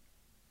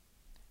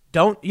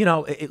 Don't,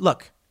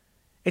 look,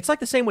 it's like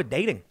the same with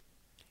dating.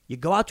 You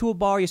go out to a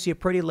bar, you see a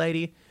pretty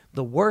lady.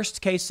 The worst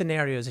case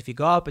scenario is if you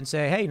go up and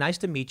say, hey, nice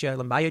to meet you,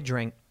 let me buy you a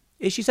drink.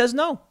 If she says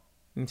no,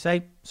 you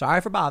say,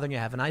 sorry for bothering you,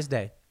 have a nice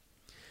day.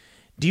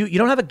 You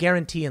don't have a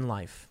guarantee in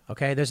life,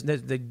 okay?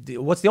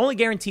 What's the only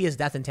guarantee is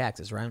death and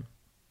taxes, right?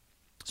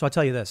 So I'll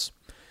tell you this.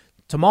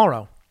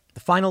 Tomorrow, the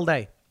final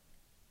day,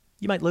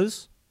 you might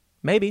lose.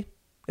 Maybe.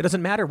 It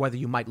doesn't matter whether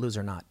you might lose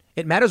or not.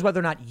 It matters whether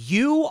or not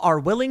you are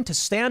willing to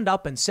stand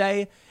up and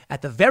say,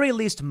 at the very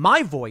least,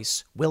 my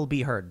voice will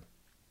be heard.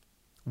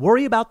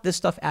 Worry about this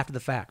stuff after the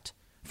fact.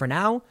 For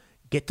now,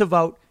 get to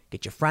vote.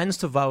 Get your friends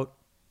to vote.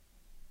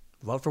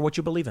 Vote for what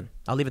you believe in.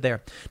 I'll leave it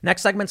there.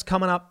 Next segment's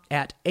coming up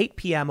at 8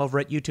 p.m. over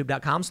at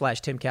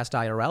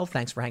youtube.com/TimCastIRL.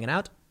 Thanks for hanging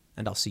out,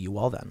 and I'll see you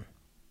all then.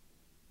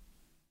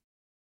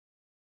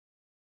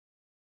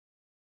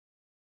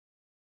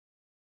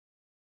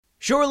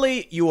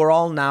 Surely you are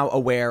all now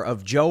aware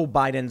of Joe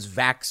Biden's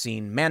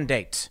vaccine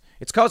mandate.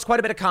 It's caused quite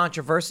a bit of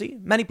controversy.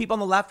 Many people on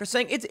the left are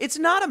saying it's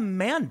not a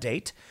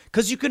mandate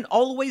because you can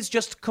always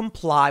just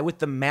comply with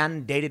the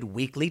mandated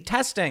weekly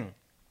testing.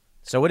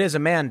 So it is a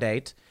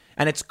mandate,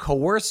 and it's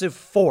coercive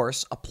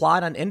force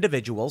applied on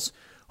individuals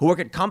who work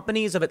at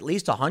companies of at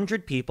least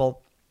 100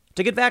 people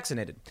to get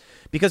vaccinated.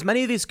 Because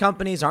many of these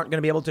companies aren't going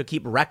to be able to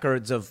keep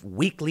records of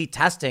weekly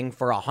testing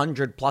for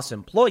 100 plus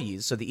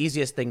employees. So the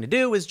easiest thing to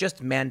do is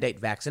just mandate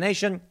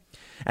vaccination.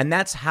 And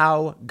that's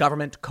how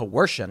government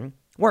coercion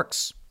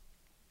works.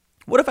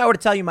 What if I were to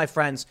tell you, my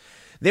friends,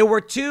 there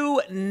were two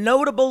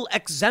notable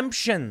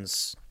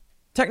exemptions,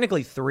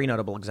 technically three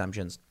notable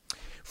exemptions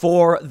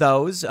for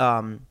those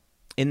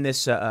in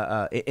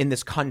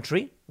this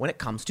country when it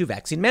comes to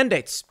vaccine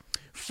mandates.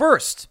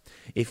 First,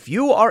 if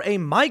you are a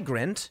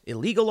migrant,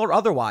 illegal or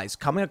otherwise,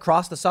 coming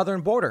across the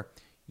southern border,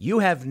 you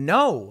have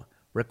no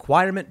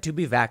requirement to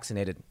be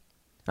vaccinated.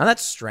 Now,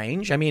 that's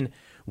strange. I mean,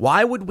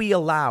 why would we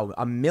allow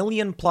 1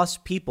 million plus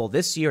people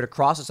this year to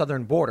cross the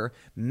southern border,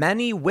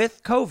 many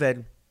with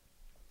COVID,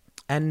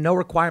 and no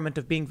requirement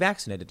of being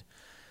vaccinated?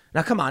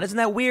 Now, come on, isn't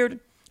that weird?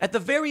 At the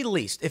very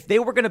least, if they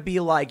were going to be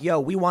like, yo,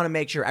 we want to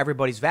make sure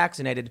everybody's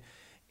vaccinated.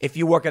 If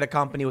you work at a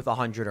company with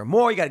 100 or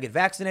more, you got to get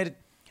vaccinated.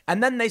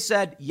 And then they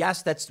said,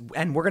 yes,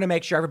 and we're going to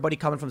make sure everybody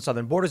coming from the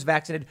southern border is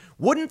vaccinated.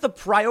 Wouldn't the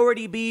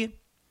priority be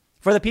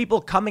for the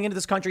people coming into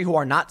this country who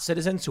are not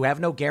citizens, who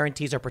have no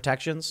guarantees or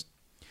protections?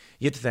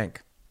 You'd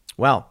think.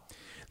 Well,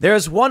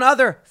 there's one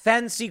other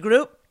fancy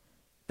group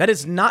that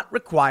is not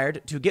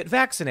required to get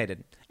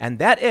vaccinated, and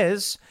that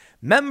is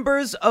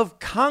members of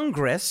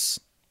Congress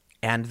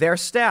and their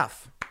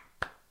staff.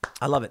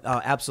 I love it.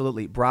 Oh,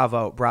 absolutely.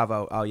 Bravo.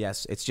 Bravo. Oh,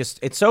 yes.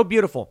 It's so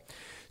beautiful.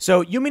 So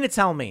you mean to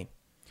tell me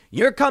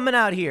you're coming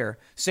out here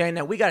saying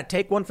that we got to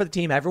take one for the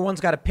team.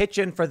 Everyone's got to pitch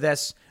in for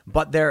this,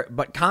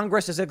 but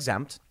Congress is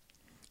exempt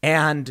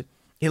and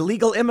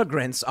illegal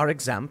immigrants are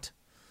exempt.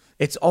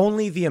 It's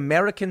only the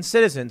American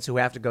citizens who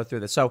have to go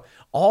through this. So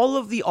all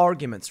of the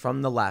arguments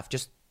from the left,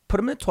 just put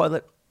them in the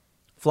toilet,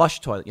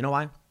 flush toilet. You know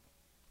why?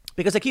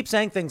 Because they keep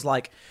saying things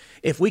like,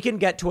 if we can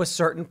get to a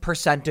certain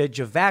percentage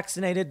of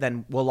vaccinated,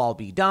 then we'll all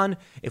be done.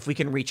 If we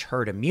can reach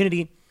herd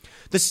immunity.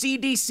 The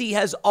CDC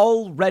has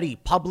already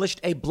published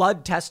a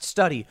blood test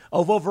study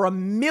of over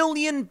 1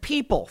 million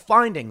people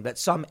finding that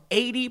some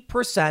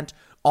 80%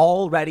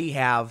 already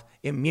have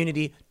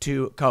immunity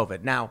to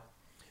COVID. Now,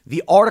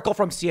 the article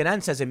from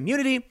CNN says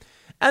immunity,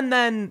 and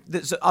then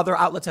other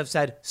outlets have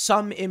said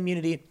some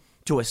immunity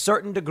to a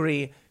certain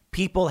degree.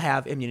 People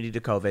have immunity to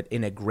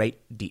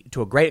COVID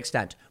to a great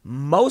extent,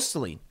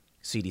 mostly,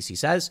 CDC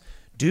says,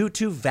 due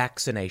to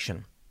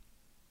vaccination.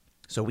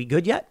 So we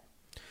good yet?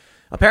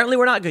 Apparently,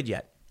 we're not good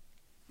yet.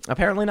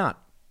 Apparently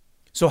not.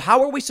 So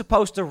how are we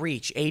supposed to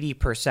reach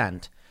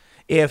 80%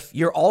 if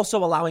you're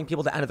also allowing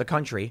people to enter the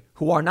country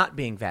who are not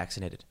being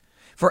vaccinated?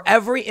 For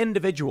every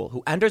individual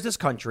who enters this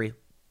country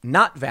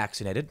not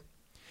vaccinated,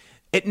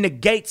 it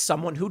negates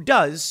someone who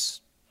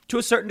does to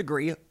a certain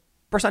degree,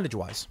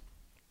 percentage-wise.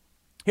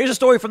 Here's a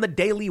story from the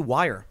Daily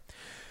Wire.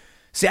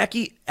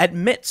 Psaki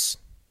admits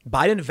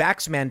Biden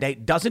vax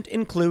mandate doesn't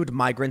include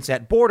migrants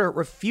at border,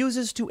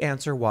 refuses to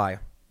answer why.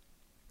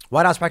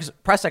 White House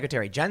Press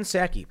Secretary Jen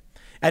Psaki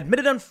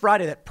admitted on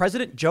Friday that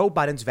President Joe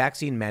Biden's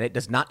vaccine mandate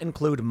does not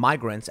include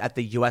migrants at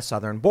the U.S.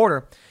 southern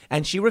border,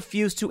 and she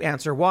refused to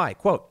answer why.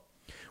 Quote,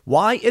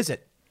 why is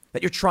it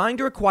that you're trying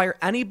to require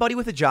anybody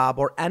with a job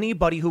or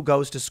anybody who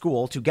goes to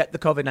school to get the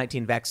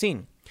COVID-19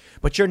 vaccine,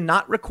 but you're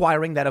not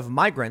requiring that of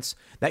migrants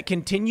that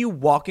continue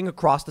walking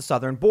across the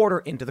southern border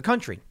into the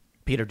country?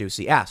 Peter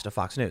Doocy asked of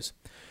Fox News.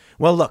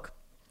 Well, look,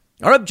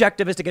 our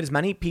objective is to get as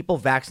many people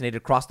vaccinated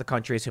across the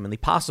country as humanly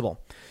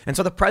possible. And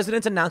so the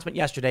president's announcement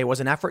yesterday was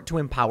an effort to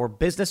empower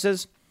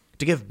businesses,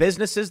 to give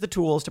businesses the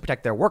tools to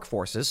protect their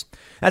workforces.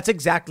 That's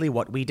exactly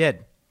what we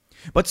did.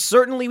 But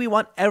certainly we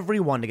want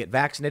everyone to get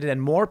vaccinated,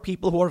 and more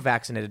people who are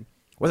vaccinated,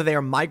 whether they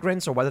are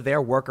migrants or whether they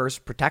are workers,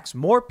 protects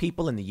more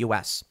people in the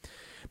U.S.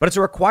 But it's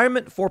a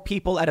requirement for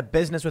people at a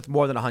business with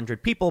more than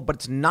 100 people, but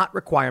it's not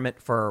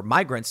requirement for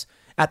migrants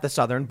at the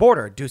southern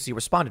border. Doocy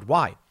responded,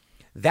 why?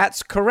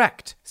 That's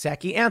correct,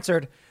 Psaki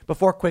answered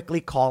before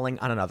quickly calling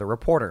on another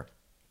reporter.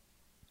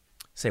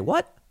 Say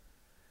what?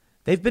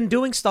 They've been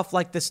doing stuff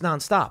like this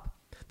nonstop.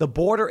 The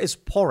border is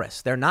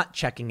porous. They're not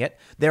checking it.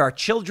 There are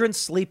children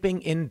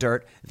sleeping in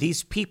dirt.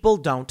 These people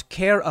don't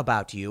care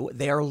about you.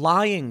 They are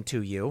lying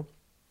to you.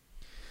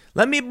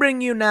 Let me bring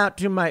you now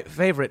to my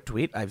favorite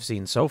tweet I've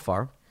seen so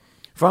far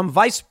from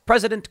Vice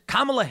President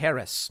Kamala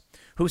Harris,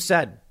 who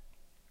said,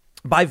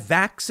 by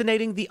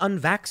vaccinating the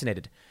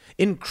unvaccinated,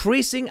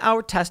 increasing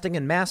our testing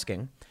and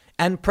masking,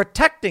 and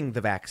protecting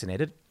the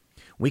vaccinated,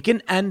 we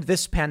can end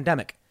this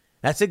pandemic.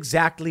 That's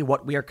exactly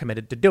what we are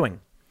committed to doing.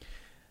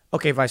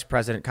 Okay, Vice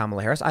President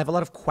Kamala Harris, I have a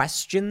lot of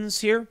questions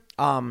here.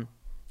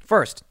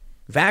 First,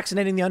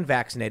 vaccinating the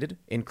unvaccinated,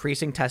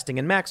 increasing testing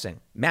and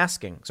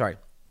masking. Sorry.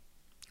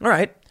 All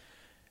right.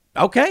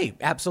 Okay,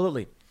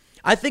 absolutely.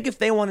 I think if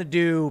they want to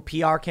do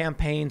PR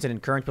campaigns and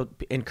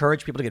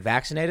encourage people to get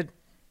vaccinated,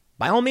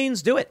 by all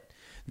means, do it.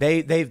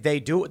 They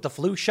do it with the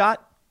flu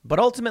shot, but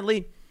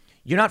ultimately,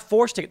 you're not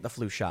forced to get the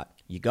flu shot.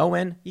 You go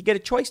in, you get a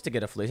choice to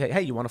get a flu.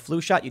 Hey, you want a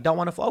flu shot? You don't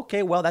want a flu?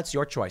 Okay, well, that's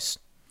your choice.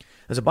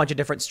 There's a bunch of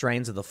different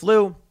strains of the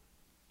flu,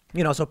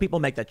 so people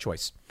make that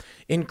choice.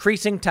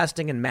 Increasing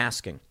testing and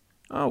masking.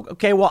 Oh,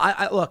 okay, well,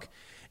 I look,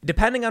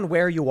 depending on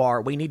where you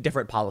are, we need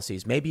different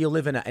policies. Maybe you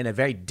live in a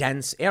very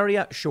dense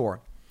area,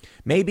 sure.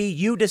 Maybe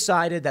you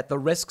decided that the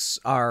risks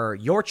are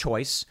your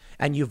choice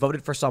and you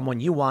voted for someone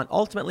you want.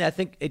 Ultimately, I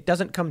think it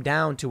doesn't come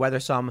down to whether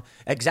some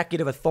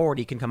executive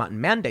authority can come out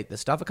and mandate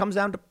this stuff. It comes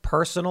down to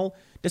personal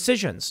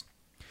decisions.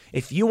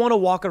 If you want to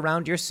walk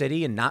around your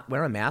city and not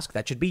wear a mask,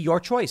 that should be your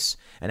choice.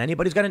 And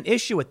anybody who's got an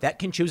issue with that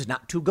can choose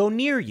not to go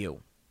near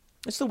you.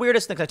 It's the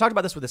weirdest thing. I talked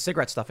about this with the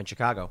cigarette stuff in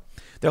Chicago.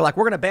 They're like,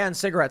 we're going to ban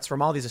cigarettes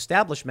from all these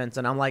establishments.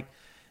 And I'm like,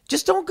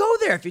 just don't go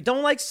there if you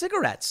don't like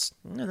cigarettes.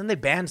 And then they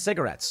banned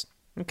cigarettes.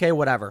 Okay,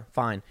 whatever.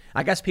 Fine.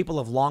 I guess people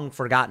have long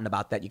forgotten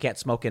about that. You can't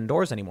smoke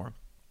indoors anymore.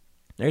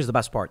 Here's the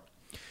best part.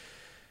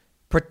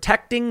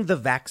 Protecting the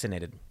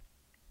vaccinated.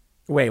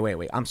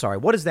 Wait. I'm sorry.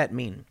 What does that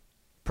mean?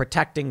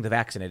 Protecting the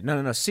vaccinated.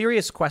 No.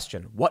 Serious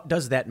question. What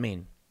does that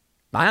mean?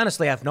 I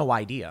honestly have no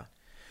idea.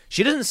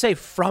 She doesn't say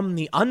from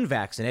the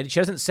unvaccinated. She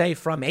doesn't say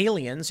from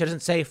aliens. She doesn't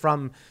say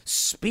from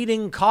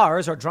speeding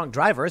cars or drunk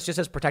drivers. She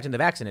says protecting the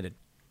vaccinated.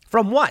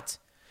 From what?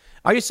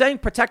 Are you saying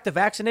protect the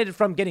vaccinated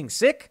from getting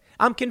sick?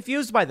 I'm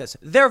confused by this.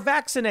 They're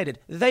vaccinated.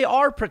 They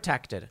are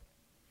protected.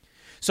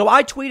 So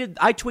I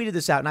tweeted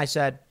this out and I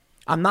said,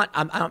 I'm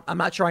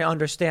not sure I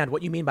understand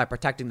what you mean by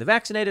protecting the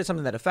vaccinated,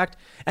 something to that effect.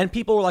 And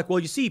people were like, well,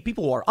 you see,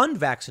 people who are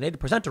unvaccinated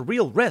present a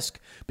real risk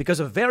because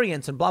of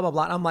variants and blah, blah,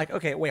 blah. And I'm like,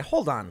 okay, wait,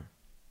 hold on.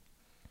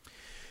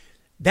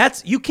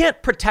 You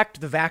can't protect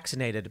the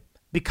vaccinated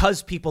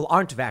because people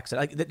aren't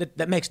vaccinated.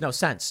 That makes no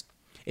sense.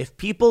 If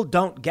people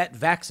don't get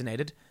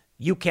vaccinated,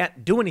 you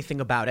can't do anything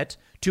about it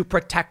to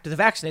protect the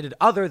vaccinated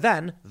other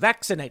than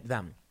vaccinate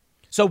them.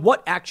 So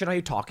what action are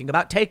you talking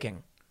about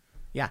taking?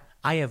 Yeah,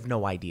 I have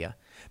no idea.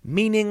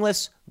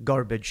 Meaningless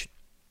garbage.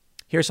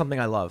 Here's something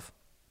I love.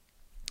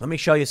 Let me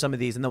show you some of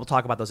these and then we'll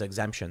talk about those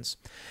exemptions.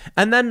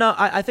 And then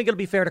I think it'll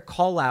be fair to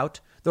call out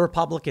the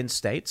Republican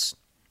states,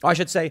 or I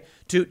should say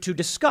to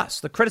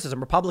discuss the criticism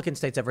Republican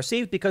states have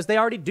received because they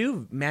already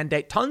do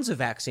mandate tons of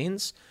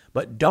vaccines,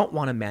 but don't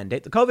want to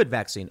mandate the COVID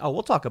vaccine. Oh,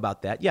 we'll talk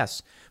about that.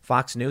 Yes.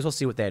 Fox News. We'll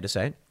see what they had to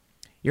say.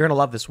 You're going to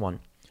love this one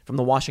from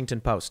the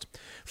Washington Post.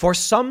 For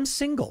some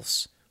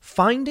singles,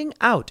 finding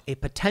out a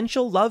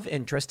potential love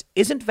interest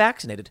isn't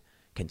vaccinated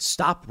can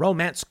stop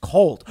romance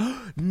cold.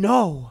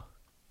 No.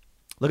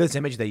 Look at this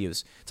image they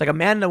use. It's like a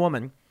man and a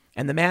woman,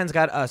 and the man's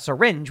got a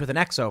syringe with an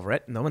X over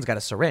it, and the woman's got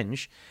a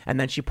syringe, and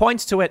then she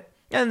points to it,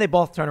 and they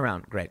both turn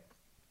around. Great.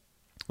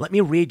 Let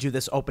me read you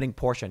this opening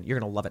portion. You're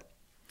going to love it.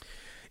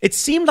 It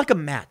seemed like a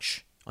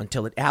match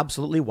until it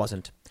absolutely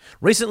wasn't.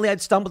 Recently,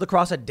 I'd stumbled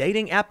across a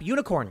dating app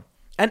unicorn,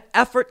 an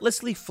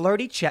effortlessly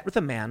flirty chat with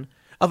a man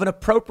of an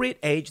appropriate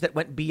age that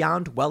went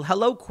beyond, well,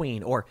 hello,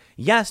 queen, or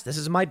yes, this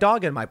is my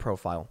dog in my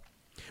profile.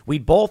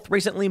 We'd both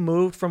recently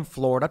moved from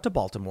Florida to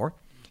Baltimore.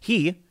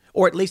 He,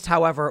 whoever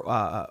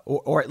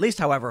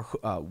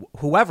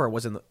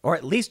was in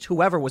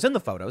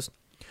the photos,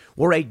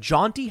 wore a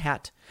jaunty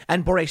hat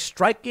and bore a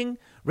striking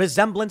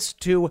resemblance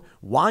to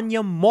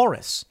Wanya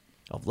Morris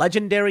of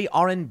legendary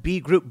R&B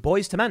group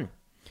Boyz II Men.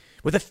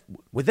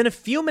 Within a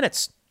few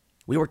minutes,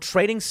 we were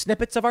trading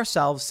snippets of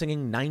ourselves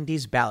singing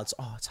 90s ballads.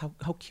 Oh, it's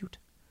how cute.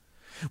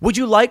 Would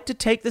you like to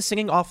take the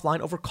singing offline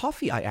over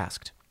coffee? I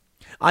asked.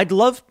 I'd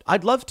love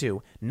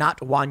to, not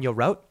Wanya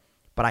wrote,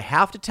 but I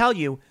have to tell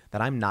you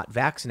that I'm not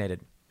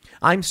vaccinated.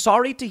 I'm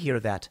sorry to hear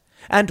that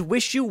and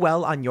wish you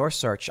well on your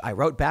search, I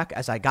wrote back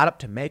as I got up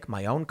to make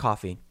my own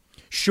coffee.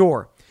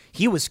 Sure,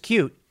 he was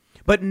cute,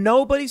 but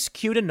nobody's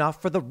cute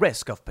enough for the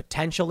risk of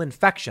potential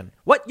infection.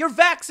 What? You're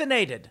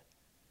vaccinated?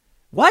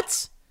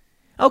 What?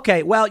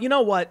 Okay, well, you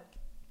know what?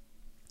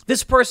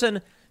 This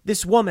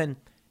woman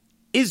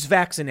is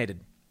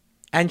vaccinated.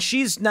 And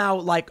she's now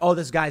like, oh,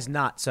 this guy's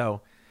not.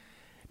 So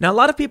now a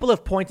lot of people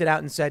have pointed out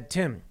and said,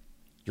 Tim,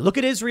 you look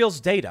at Israel's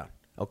data,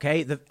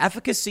 okay? The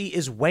efficacy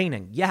is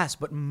waning. Yes,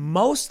 but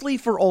mostly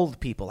for old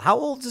people. How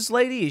old is this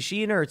lady? Is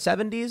she in her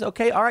 70s?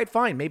 Okay, all right,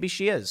 fine. Maybe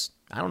she is.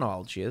 I don't know how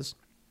old she is.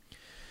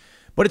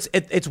 But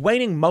it's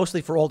waning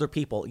mostly for older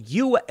people.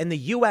 In the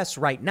U.S.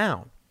 right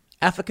now,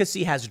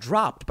 efficacy has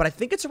dropped, but I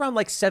think it's around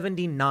like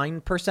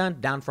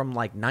 79%, down from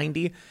like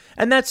 90.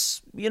 And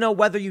that's,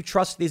 whether you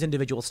trust these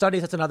individual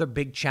studies, that's another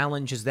big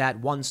challenge, is that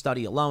one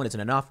study alone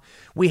isn't enough.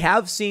 We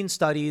have seen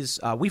studies,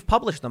 we've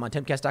published them on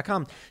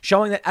timcast.com,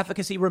 showing that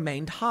efficacy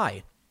remained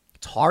high.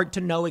 It's hard to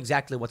know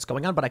exactly what's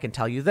going on, but I can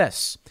tell you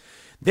this.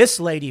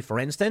 This lady, for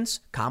instance,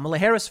 Kamala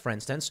Harris, for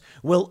instance,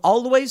 will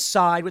always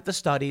side with the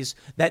studies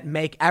that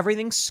make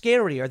everything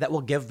scarier, that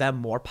will give them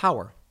more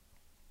power.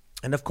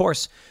 And of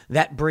course,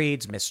 that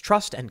breeds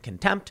mistrust and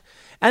contempt,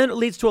 and it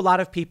leads to a lot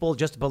of people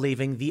just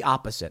believing the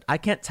opposite. I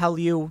can't tell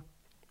you.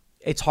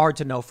 It's hard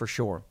to know for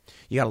sure.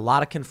 You got a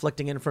lot of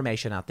conflicting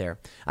information out there.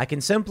 I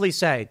can simply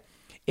say,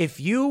 if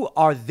you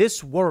are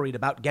this worried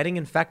about getting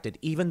infected,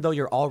 even though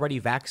you're already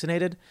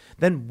vaccinated,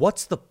 then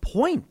what's the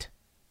point?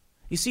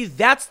 You see,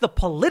 that's the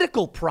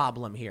political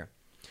problem here.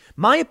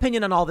 My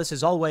opinion on all this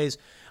is always,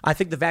 I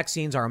think the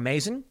vaccines are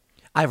amazing.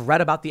 I've read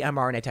about the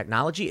mRNA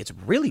technology. It's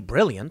really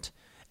brilliant.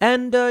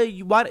 And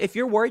if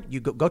you're worried, you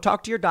go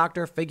talk to your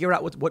doctor, figure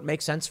out what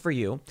makes sense for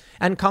you,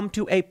 and come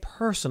to a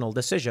personal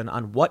decision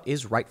on what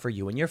is right for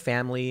you and your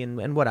family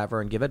and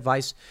whatever, and give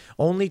advice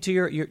only to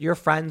your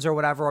friends or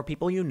whatever, or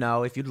people you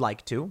know, if you'd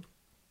like to.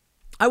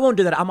 I won't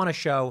do that. I'm on a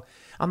show.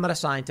 I'm not a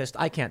scientist.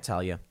 I can't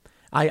tell you.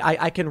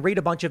 I can read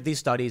a bunch of these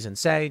studies and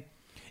say,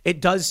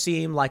 it does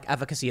seem like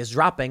efficacy is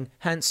dropping.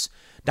 Hence,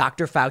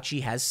 Dr.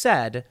 Fauci has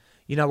said,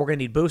 we're going to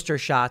need booster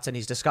shots. And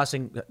he's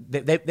discussing,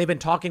 they've been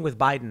talking with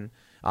Biden.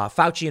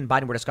 Fauci and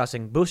Biden were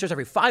discussing boosters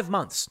every 5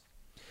 months.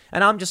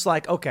 And I'm just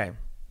like, okay,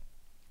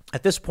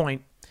 at this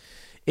point,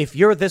 if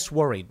you're this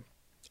worried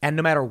and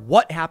no matter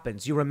what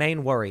happens, you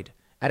remain worried,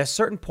 at a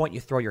certain point, you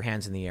throw your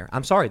hands in the air.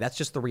 I'm sorry. That's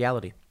just the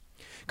reality.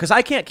 Because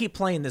I can't keep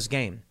playing this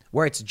game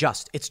where it's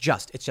just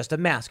a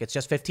mask. It's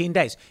just 15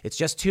 days. It's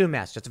just 2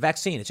 masks. It's a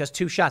vaccine. It's just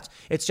 2 shots.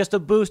 It's just a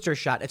booster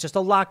shot. It's just a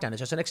lockdown. It's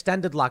just an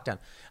extended lockdown.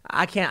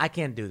 I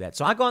can't do that.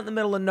 So I go out in the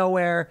middle of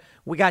nowhere.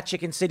 We got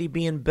Chicken City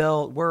being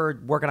built.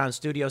 We're working on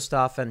studio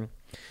stuff. And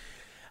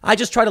I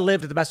just try to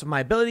live to the best of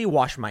my ability,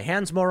 wash my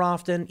hands more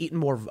often, eating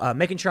more,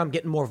 making sure I'm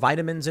getting more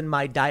vitamins in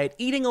my diet,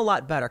 eating a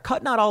lot better,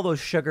 cutting out all those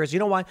sugars. You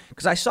know why?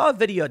 Because I saw a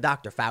video of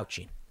Dr.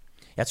 Fauci.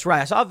 That's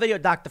right. I saw a video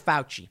of Dr.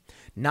 Fauci.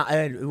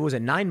 It was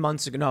 9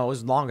 months ago. No, it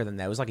was longer than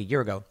that. It was like a year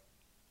ago.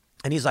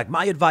 And he's like,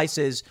 my advice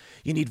is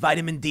you need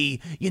vitamin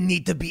D. You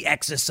need to be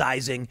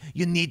exercising.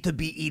 You need to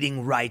be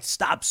eating right.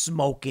 Stop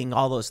smoking,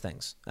 all those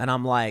things. And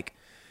I'm like,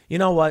 you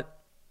know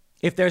what?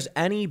 If there's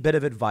any bit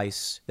of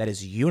advice that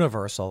is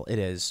universal, it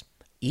is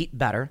eat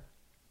better,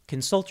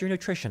 consult your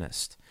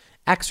nutritionist,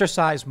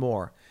 exercise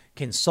more,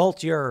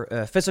 consult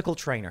your physical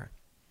trainer,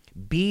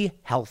 be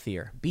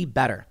healthier, be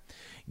better.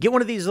 Get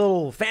one of these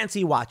little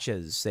fancy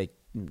watches. They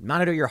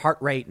monitor your heart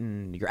rate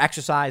and your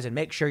exercise and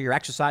make sure you're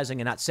exercising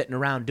and not sitting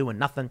around doing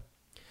nothing.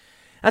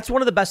 That's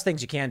one of the best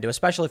things you can do,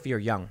 especially if you're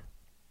young.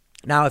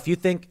 Now, if you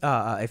think,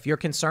 if you're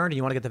concerned and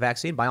you want to get the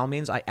vaccine, by all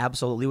means, I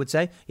absolutely would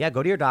say, yeah,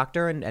 go to your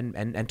doctor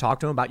and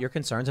talk to him about your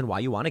concerns and why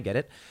you want to get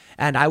it.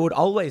 And I would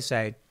always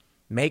say,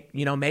 make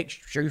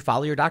sure you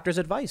follow your doctor's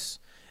advice.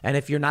 And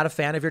if you're not a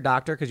fan of your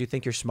doctor because you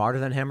think you're smarter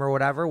than him or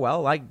whatever,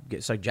 well, I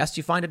suggest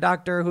you find a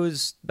doctor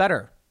who's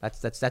better. That's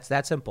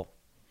that simple.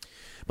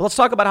 But let's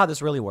talk about how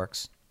this really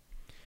works.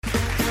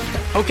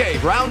 Okay,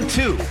 round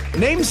 2.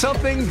 Name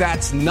something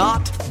that's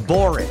not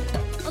boring.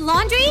 A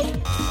laundry?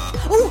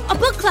 Ooh, a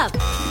book club.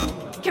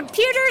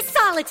 Computer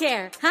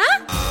solitaire,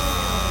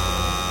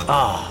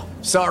 huh?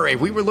 Sorry,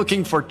 we were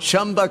looking for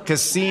Chumba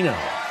Casino.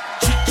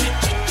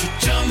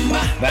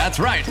 That's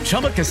right.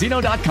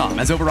 ChumbaCasino.com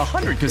has over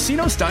 100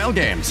 casino-style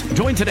games.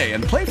 Join today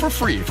and play for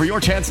free for your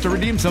chance to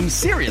redeem some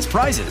serious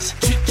prizes.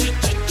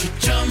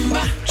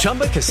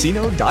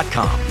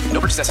 ChumbaCasino.com. No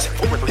purchase necessary.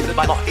 Void where prohibited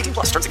by law. 18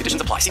 plus terms and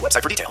conditions apply. See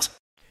website for details.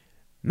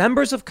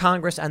 Members of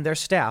Congress and their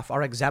staff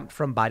are exempt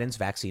from Biden's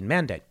vaccine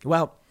mandate.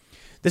 Well,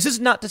 this is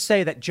not to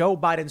say that Joe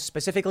Biden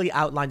specifically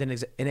outlined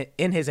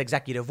in his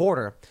executive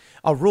order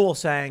a rule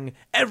saying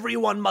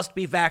everyone must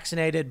be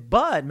vaccinated,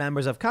 but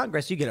members of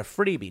Congress, you get a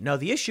freebie. No,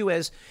 the issue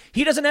is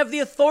he doesn't have the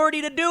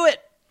authority to do it.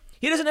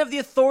 He doesn't have the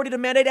authority to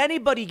mandate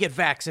anybody get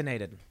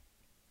vaccinated,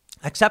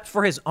 except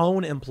for his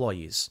own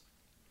employees.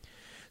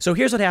 So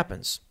here's what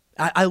happens.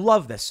 I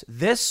love this.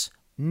 This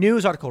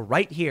news article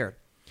right here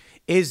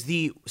is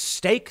the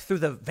stake through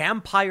the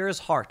vampire's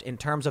heart in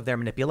terms of their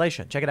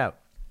manipulation. Check it out.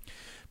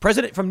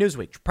 President from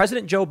Newsweek,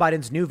 President Joe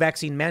Biden's new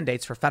vaccine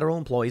mandates for federal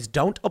employees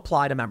don't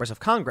apply to members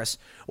of Congress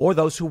or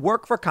those who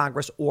work for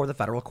Congress or the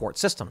federal court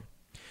system.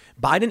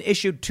 Biden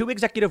issued 2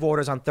 executive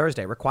orders on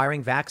Thursday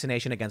requiring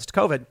vaccination against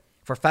COVID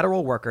for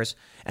federal workers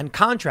and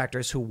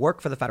contractors who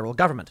work for the federal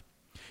government.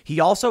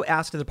 He also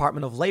asked the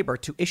Department of Labor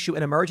to issue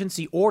an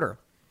emergency order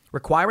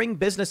requiring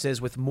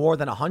businesses with more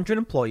than 100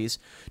 employees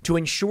to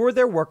ensure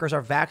their workers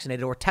are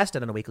vaccinated or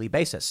tested on a weekly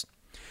basis.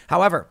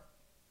 However,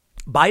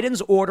 Biden's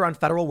order on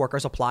federal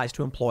workers applies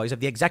to employees of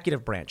the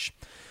executive branch.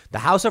 The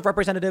House of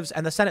Representatives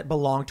and the Senate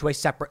belong to a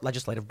separate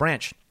legislative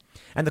branch,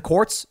 and the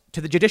courts to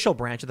the judicial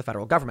branch of the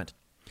federal government.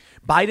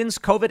 Biden's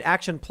COVID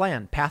action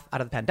plan, Path Out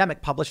of the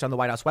Pandemic, published on the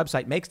White House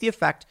website, makes the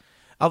effect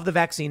of the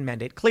vaccine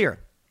mandate clear.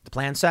 The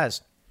plan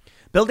says,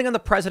 building on the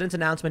president's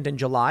announcement in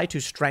July to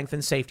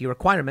strengthen safety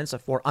requirements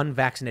for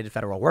unvaccinated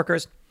federal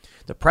workers,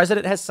 the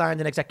president has signed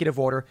an executive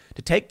order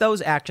to take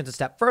those actions a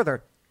step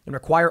further and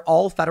require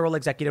all federal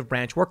executive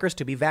branch workers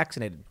to be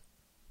vaccinated.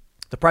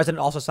 The president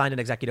also signed an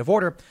executive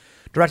order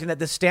directing that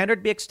this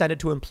standard be extended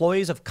to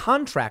employees of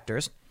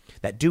contractors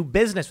that do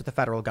business with the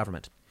federal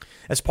government.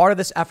 As part of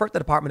this effort, the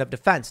Department of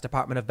Defense,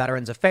 Department of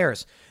Veterans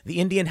Affairs,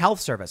 the Indian Health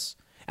Service,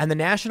 and the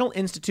National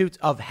Institutes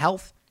of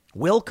Health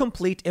will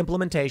complete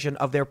implementation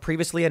of their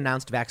previously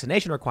announced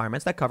vaccination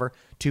requirements that cover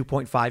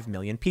 2.5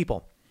 million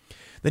people.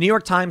 The New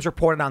York Times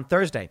reported on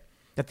Thursday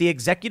that the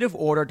executive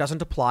order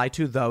doesn't apply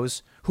to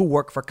those who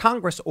work for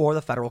Congress or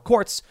the federal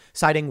courts,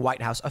 citing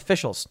White House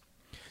officials.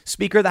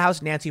 Speaker of the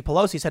House Nancy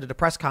Pelosi said at a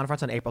press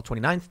conference on April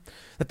 29th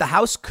that the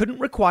House couldn't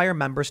require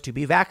members to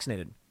be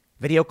vaccinated.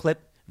 Video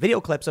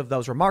clips of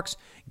those remarks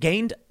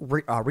gained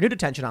renewed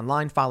attention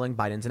online following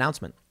Biden's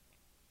announcement.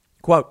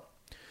 Quote,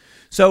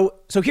 so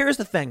here's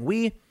the thing.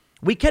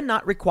 We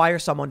cannot require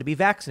someone to be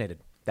vaccinated.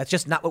 That's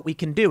just not what we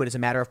can do. It is a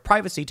matter of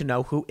privacy to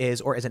know who is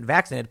or isn't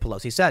vaccinated,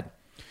 Pelosi said.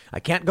 I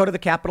can't go to the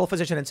Capitol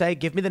physician and say,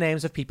 give me the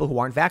names of people who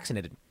aren't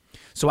vaccinated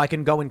so I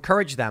can go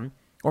encourage them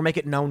or make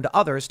it known to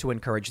others to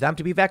encourage them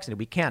to be vaccinated.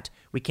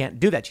 We can't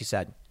do that, she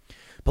said.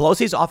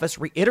 Pelosi's office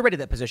reiterated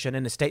that position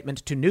in a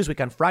statement to Newsweek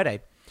on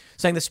Friday,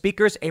 saying the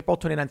speaker's April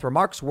 29th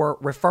remarks were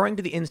referring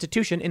to the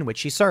institution in which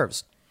she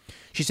serves.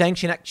 She's saying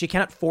she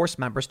cannot force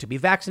members to be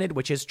vaccinated,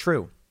 which is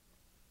true.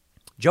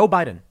 Joe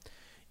Biden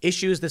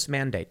issues this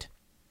mandate.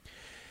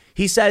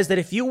 He says that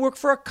if you work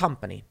for a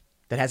company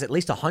that has at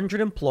least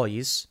 100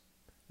 employees,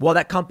 well,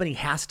 that company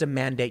has to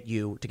mandate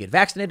you to get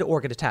vaccinated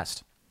or get a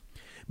test.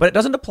 But it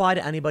doesn't apply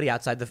to anybody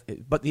outside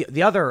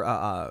the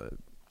other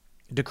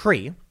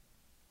decree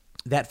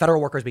that federal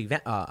workers be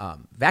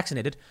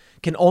vaccinated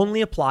can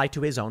only apply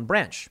to his own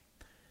branch,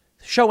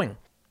 showing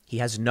he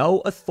has no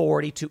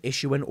authority to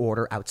issue an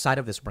order outside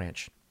of this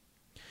branch.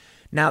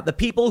 Now, the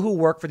people who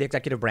work for the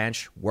executive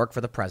branch work for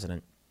the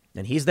president,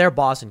 and he's their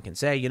boss and can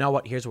say, you know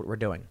what, here's what we're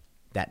doing.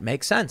 That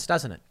makes sense,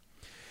 doesn't it?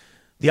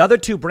 The other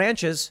 2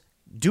 branches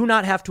do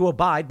not have to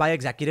abide by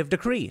executive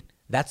decree.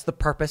 That's the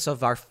purpose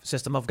of our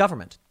system of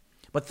government.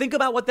 But think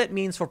about what that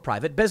means for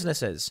private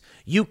businesses.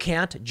 You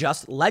can't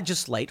just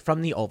legislate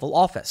from the Oval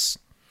Office.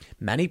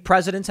 Many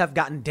presidents have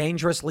gotten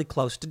dangerously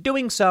close to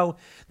doing so.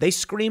 They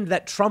screamed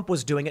that Trump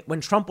was doing it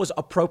when Trump was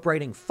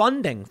appropriating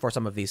funding for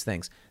some of these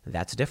things.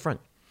 That's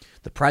different.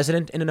 The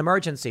president in an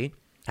emergency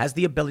has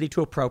the ability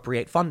to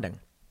appropriate funding.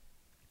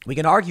 We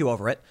can argue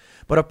over it,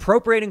 but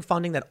appropriating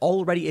funding that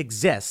already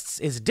exists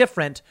is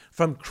different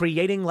from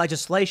creating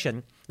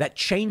legislation that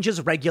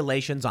changes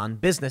regulations on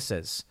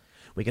businesses.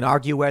 We can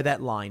argue where that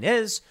line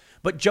is,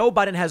 but Joe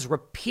Biden has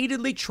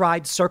repeatedly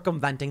tried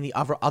circumventing the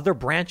other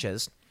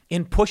branches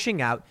in pushing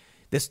out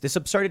this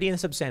absurdity and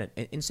this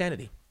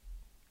insanity.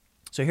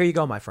 So here you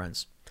go, my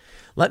friends.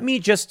 Let me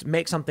just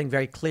make something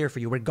very clear for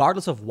you,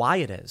 regardless of why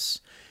it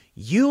is.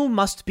 You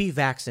must be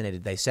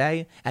vaccinated, they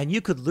say, and you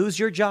could lose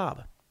your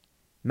job.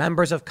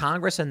 Members of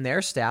Congress and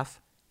their staff,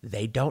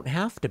 they don't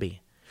have to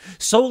be.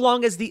 So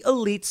long as the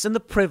elites and the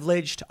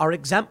privileged are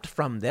exempt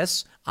from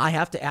this, I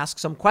have to ask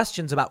some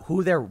questions about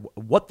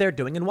what they're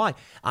doing and why.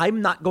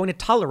 I'm not going to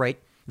tolerate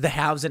the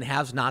haves and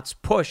have-nots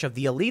push of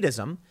the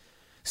elitism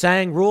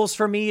saying rules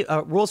for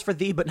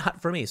thee, but not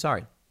for me.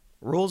 Sorry.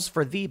 Rules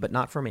for thee, but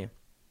not for me.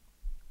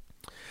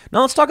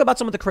 Now let's talk about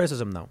some of the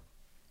criticism, though.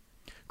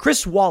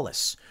 Chris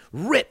Wallace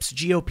rips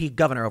GOP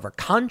governor over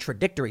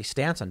contradictory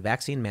stance on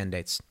vaccine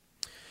mandates.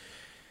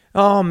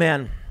 Oh,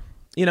 man.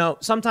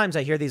 Sometimes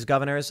I hear these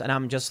governors and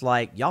I'm just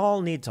like,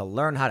 y'all need to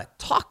learn how to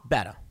talk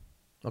better.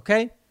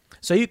 Okay?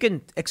 So you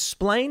can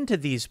explain to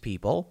these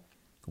people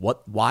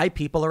why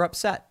people are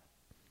upset.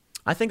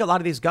 I think a lot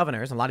of these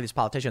governors and a lot of these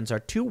politicians are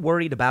too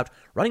worried about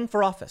running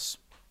for office.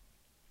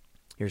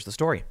 Here's the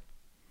story.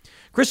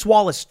 Chris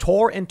Wallace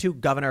tore into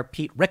Governor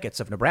Pete Ricketts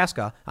of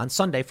Nebraska on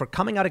Sunday for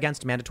coming out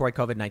against mandatory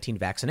COVID-19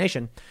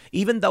 vaccination,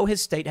 even though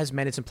his state has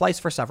mandates in place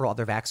for several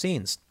other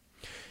vaccines.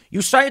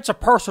 You say it's a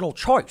personal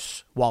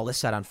choice, Wallace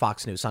said on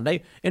Fox News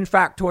Sunday. In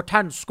fact, to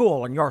attend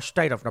school in your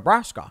state of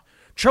Nebraska,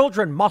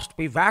 children must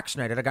be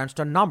vaccinated against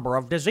a number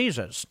of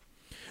diseases.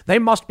 They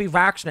must be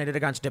vaccinated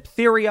against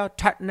diphtheria,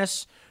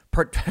 tetanus,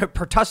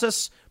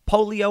 pertussis,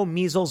 polio,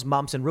 measles,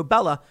 mumps, and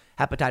rubella,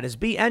 hepatitis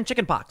B, and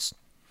chickenpox.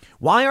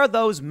 Why are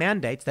those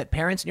mandates that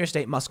parents in your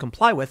state must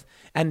comply with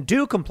and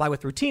do comply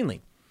with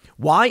routinely?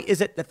 Why is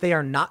it that they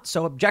are not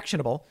so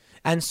objectionable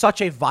and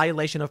such a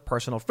violation of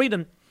personal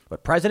freedom,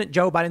 but President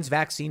Joe Biden's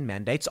vaccine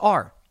mandates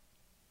are?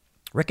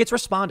 Ricketts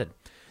responded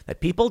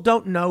that people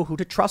don't know who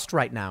to trust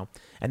right now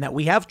and that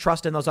we have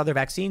trust in those other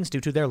vaccines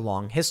due to their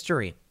long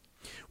history.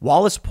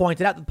 Wallace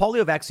pointed out that the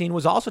polio vaccine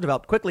was also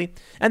developed quickly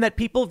and that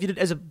people viewed it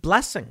as a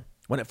blessing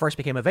when it first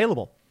became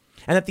available,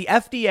 and that the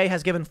FDA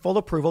has given full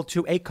approval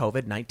to a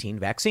COVID-19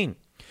 vaccine.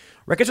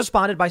 Ricketts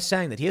responded by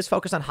saying that he is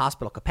focused on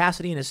hospital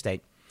capacity in his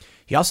state.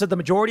 He also said the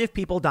majority of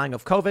people dying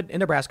of COVID in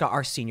Nebraska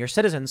are senior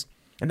citizens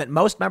and that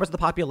most members of the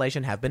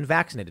population have been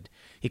vaccinated.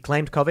 He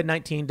claimed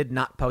COVID-19 did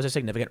not pose a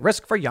significant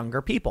risk for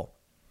younger people.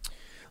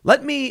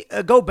 Let me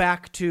go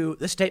back to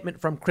the statement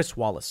from Chris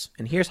Wallace,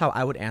 and here's how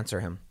I would answer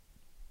him.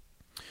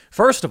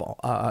 First of all,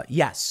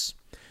 yes,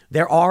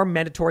 there are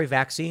mandatory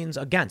vaccines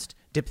against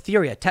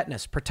diphtheria,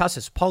 tetanus,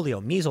 pertussis,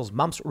 polio, measles,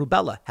 mumps,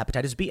 rubella,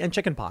 hepatitis B, and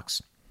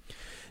chickenpox.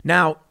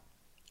 Now,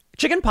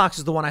 chickenpox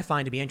is the one I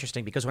find to be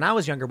interesting because when I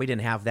was younger, we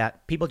didn't have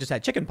that. People just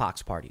had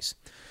chickenpox parties.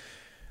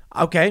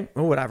 Okay,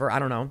 whatever. I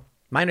don't know.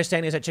 My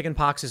understanding is that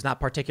chickenpox is not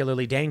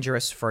particularly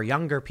dangerous for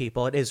younger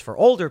people. It is for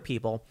older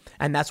people.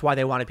 And that's why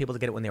they wanted people to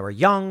get it when they were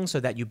young so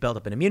that you build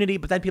up an immunity.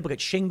 But then people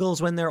get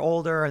shingles when they're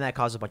older and that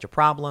causes a bunch of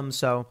problems.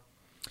 So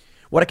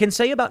what I can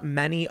say about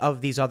many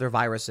of these other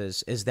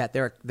viruses is that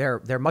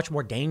they're much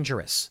more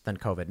dangerous than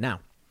COVID.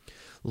 Now,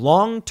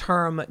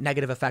 long-term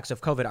negative effects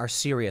of COVID are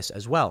serious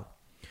as well.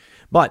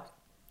 But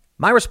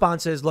my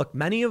response is, look,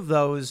 many of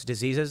those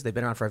diseases, they've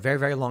been around for a very,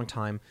 very long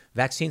time.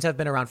 Vaccines have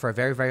been around for a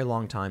very, very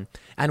long time.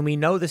 And we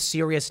know the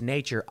serious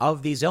nature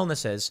of these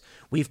illnesses.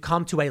 We've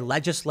come to a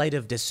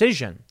legislative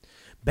decision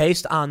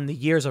based on the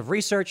years of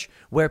research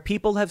where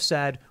people have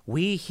said,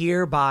 we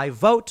hereby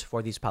vote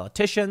for these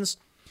politicians.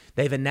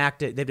 They've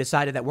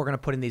decided that we're going to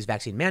put in these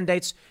vaccine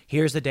mandates.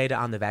 Here's the data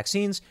on the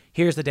vaccines.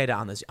 Here's the data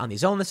on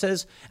these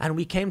illnesses. And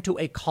we came to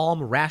a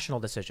calm, rational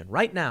decision.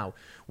 Right now,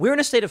 we're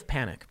in a state of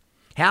panic.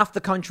 Half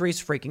the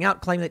country's freaking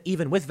out, claiming that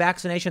even with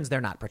vaccinations, they're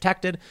not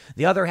protected.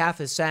 The other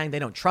half is saying they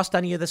don't trust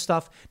any of this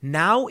stuff.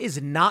 Now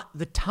is not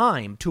the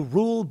time to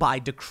rule by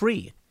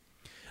decree.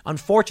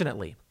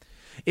 Unfortunately,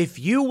 if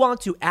you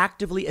want to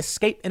actively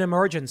escape an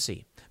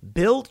emergency,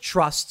 build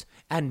trust,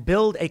 and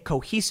build a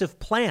cohesive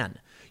plan,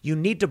 you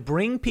need to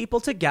bring people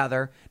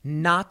together,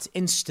 not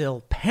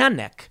instill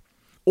panic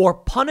or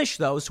punish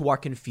those who are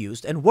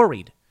confused and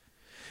worried.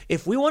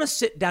 If we want to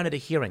sit down at a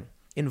hearing,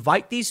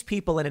 invite these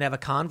people in and have a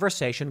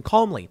conversation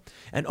calmly,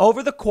 and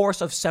over the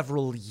course of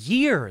several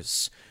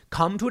years,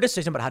 come to a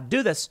decision about how to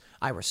do this,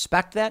 I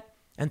respect that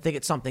and think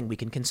it's something we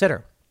can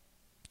consider.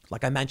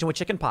 Like I mentioned with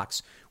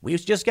chickenpox, we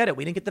used to just get it.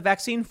 We didn't get the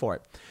vaccine for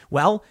it.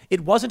 Well,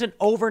 it wasn't an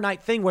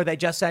overnight thing where they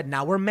just said,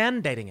 now we're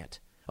mandating it.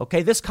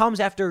 Okay, this comes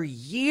after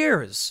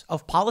years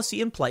of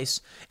policy in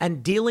place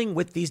and dealing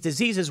with these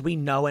diseases we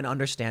know and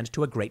understand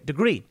to a great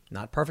degree.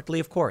 Not perfectly,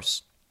 of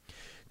course.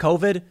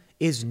 COVID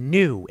is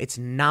new. It's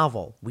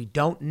novel. We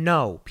don't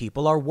know.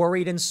 People are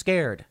worried and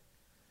scared,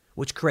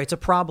 which creates a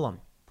problem.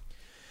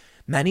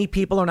 Many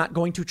people are not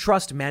going to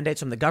trust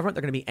mandates from the government.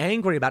 They're going to be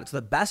angry about it. So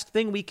the best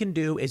thing we can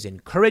do is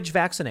encourage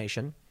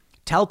vaccination,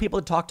 tell people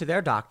to talk to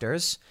their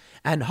doctors,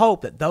 and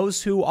hope that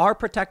those who are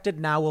protected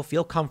now will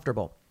feel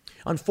comfortable.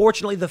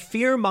 Unfortunately, the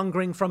fear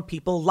mongering from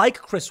people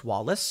like Chris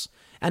Wallace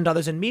and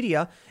others in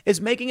media is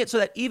making it so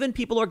that even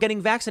people who are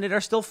getting vaccinated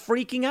are still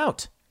freaking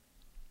out.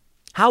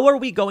 How are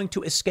we going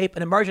to escape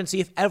an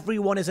emergency if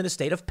everyone is in a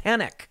state of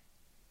panic?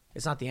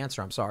 It's not the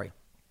answer. I'm sorry.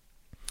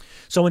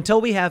 So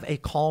until we have a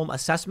calm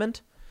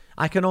assessment,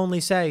 I can only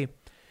say,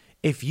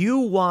 if you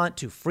want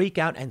to freak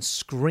out and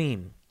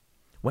scream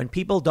when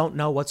people don't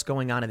know what's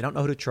going on and they don't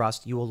know who to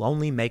trust, you will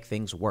only make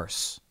things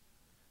worse.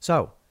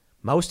 So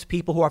most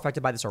people who are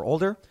affected by this are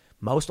older.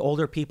 Most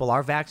older people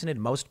are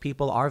vaccinated. Most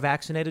people are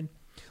vaccinated.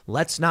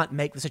 Let's not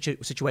make the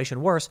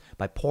situation worse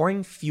by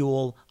pouring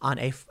fuel on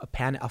a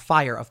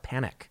fire of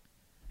panic.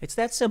 It's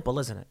that simple,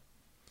 isn't it?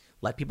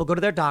 Let people go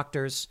to their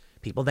doctors,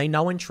 people they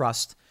know and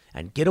trust,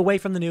 and get away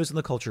from the news and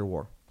the culture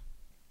war.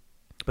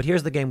 But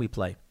here's the game we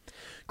play.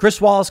 Chris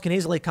Wallace can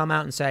easily come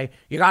out and say,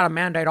 you got to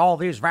mandate all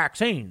these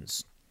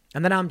vaccines.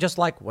 And then I'm just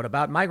like, what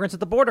about migrants at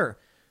the border?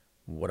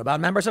 What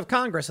about members of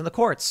Congress and the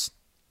courts?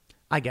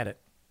 I get it.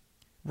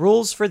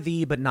 Rules for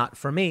thee, but not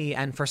for me.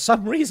 And for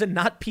some reason,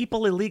 not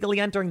people illegally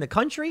entering the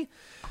country.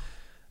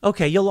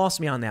 Okay, you lost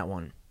me on that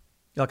one.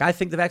 Look, I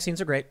think the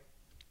vaccines are great.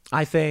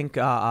 I think,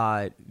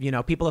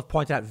 people have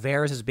pointed out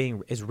VAERS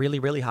is really,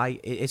 really high.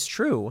 It's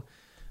true.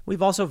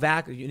 We've also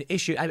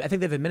issued, I think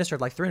they've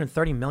administered like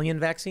 330 million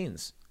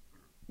vaccines.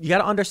 You got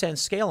to understand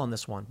scale on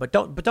this one, but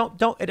don't,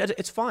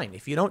 it's fine.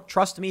 If you don't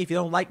trust me, if you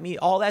don't like me,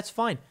 all that's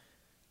fine.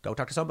 Go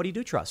talk to somebody you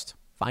do trust.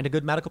 Find a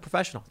good medical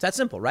professional. It's that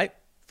simple, right?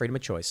 Freedom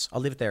of choice.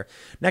 I'll leave it there.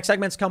 Next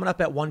segment's coming up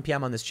at 1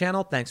 p.m. on this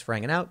channel. Thanks for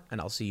hanging out, and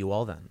I'll see you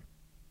all then.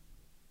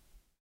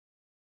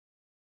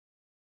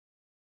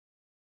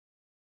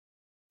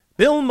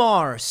 Bill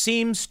Maher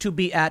seems to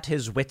be at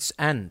his wit's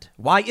end.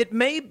 Why, it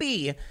may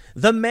be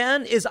the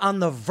man is on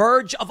the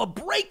verge of a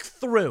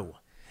breakthrough.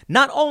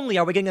 Not only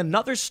are we getting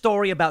another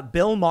story about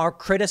Bill Maher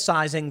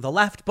criticizing the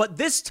left, but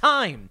this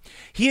time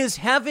he's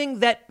going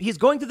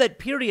through that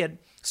period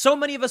so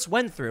many of us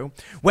went through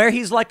where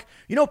he's like,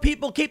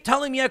 people keep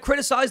telling me I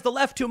criticize the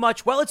left too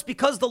much. Well, it's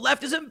because the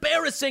left is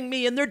embarrassing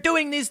me and they're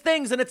doing these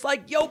things. And it's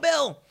like, yo,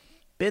 Bill,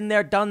 been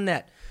there, done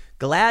that.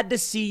 Glad to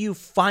see you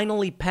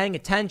finally paying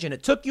attention.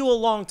 It took you a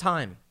long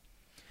time,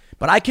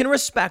 but I can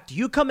respect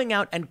you coming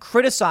out and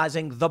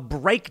criticizing the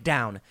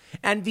breakdown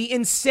and the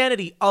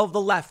insanity of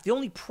the left. The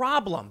only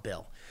problem,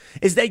 Bill,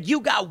 is that you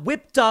got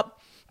whipped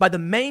up by the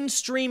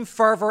mainstream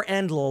fervor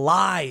and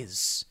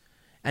lies.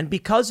 And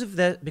because of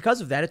that,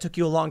 it took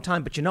you a long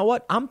time. But you know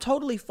what? I'm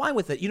totally fine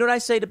with it. You know what I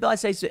say to Bill? I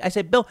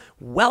say, Bill,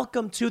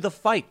 welcome to the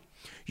fight.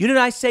 You know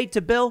what I say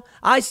to Bill?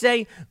 I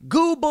say,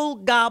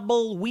 gooble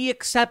gobble, we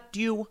accept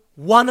you.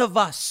 One of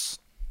us,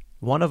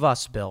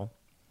 Bill.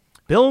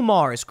 Bill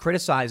Maher is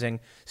criticizing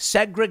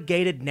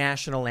segregated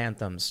national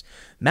anthems.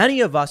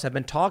 Many of us have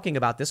been talking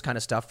about this kind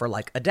of stuff for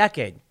like a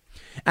decade.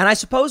 And I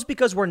suppose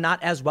because we're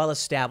not as well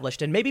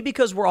established and maybe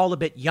because we're all a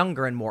bit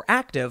younger and more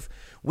active,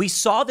 we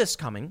saw this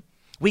coming.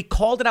 We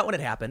called it out when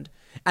it happened.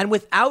 And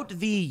without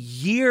the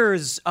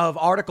years of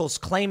articles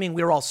claiming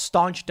we were all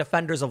staunch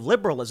defenders of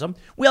liberalism,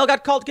 we all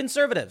got called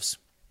conservatives.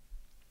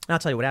 And I'll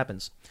tell you what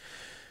happens.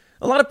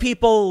 A lot of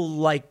people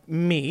like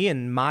me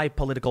in my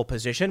political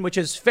position, which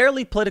is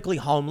fairly politically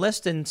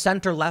homeless and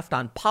center left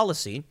on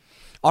policy,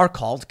 are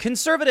called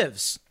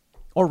conservatives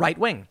or right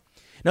wing.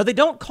 Now, they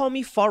don't call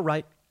me far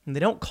right and they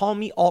don't call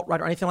me alt right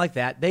or anything like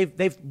that.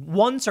 They've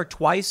once or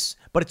twice,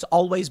 but it's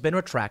always been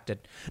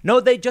retracted.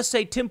 No, they just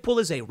say Tim Pool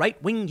is a right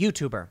wing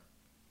YouTuber.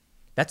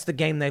 That's the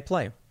game they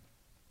play.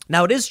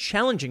 Now, it is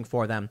challenging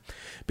for them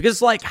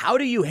because, like, how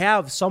do you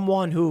have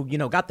someone who,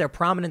 got their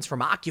prominence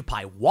from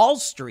Occupy Wall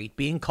Street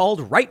being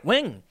called right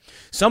wing?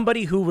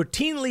 Somebody who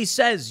routinely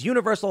says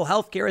universal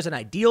health care is an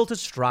ideal to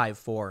strive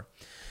for.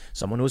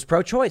 Someone who is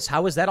pro-choice.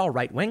 How is that all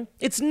right wing?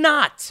 It's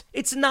not.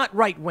 It's not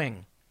right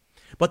wing.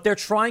 But they're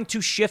trying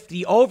to shift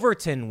the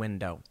Overton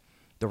window.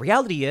 The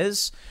reality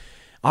is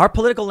our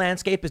political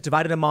landscape is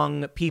divided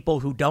among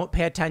people who don't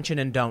pay attention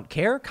and don't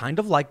care, kind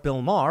of like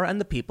Bill Maher,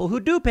 and the people who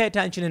do pay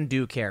attention and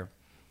do care.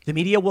 The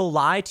media will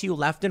lie to you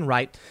left and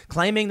right,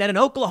 claiming that in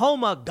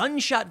Oklahoma,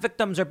 gunshot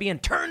victims are being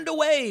turned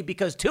away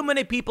because too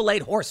many people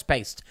ate horse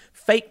paste.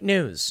 Fake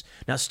news.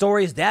 Now,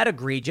 stories that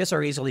egregious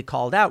are easily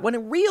called out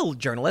when real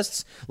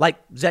journalists, like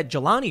Zed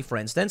Jelani, for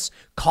instance,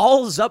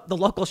 calls up the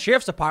local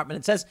sheriff's department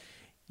and says,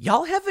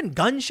 y'all having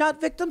gunshot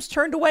victims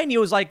turned away? And he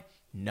was like,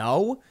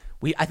 no.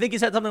 I think he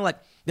said something like,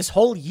 this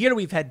whole year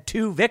we've had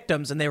 2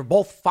 victims and they were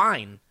both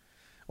fine,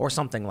 or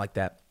something like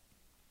that.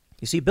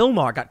 You see, Bill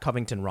Maher got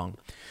Covington wrong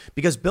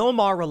because Bill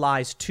Maher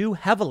relies too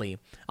heavily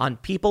on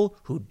people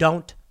who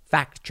don't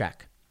fact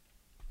check.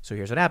 So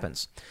here's what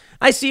happens.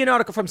 I see an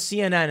article from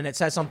CNN and it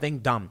says something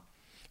dumb.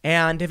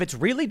 And if it's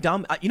really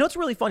dumb, it's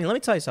really funny. Let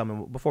me tell you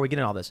something before we get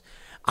into all this.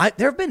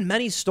 There have been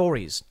many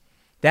stories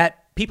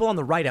that people on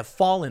the right have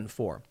fallen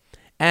for.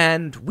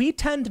 And we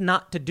tend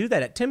not to do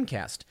that at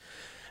Timcast.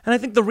 And I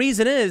think the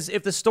reason is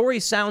if the story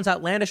sounds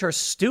outlandish or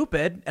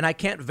stupid and I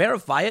can't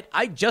verify it,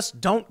 I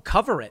just don't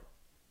cover it.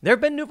 There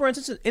have been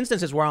numerous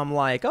instances where I'm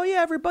like, oh,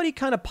 yeah, everybody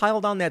kind of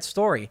piled on that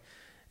story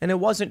and it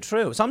wasn't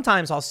true.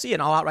 Sometimes I'll see it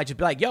and I'll outright just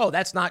be like, yo,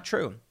 that's not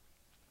true.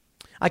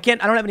 I don't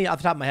have any off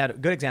the top of my head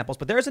good examples,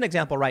 but there's an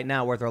example right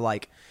now where they're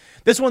like,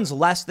 this one's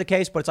less the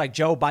case, but it's like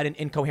Joe Biden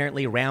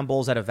incoherently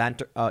rambles at an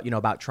event,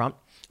 about Trump.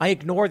 I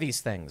ignore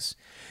these things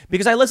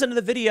because I listen to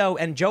the video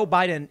and Joe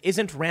Biden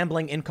isn't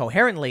rambling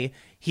incoherently.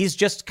 He's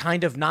just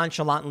kind of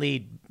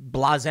nonchalantly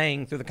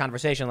blasing through the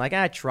conversation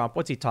like, Trump,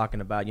 what's he talking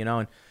about?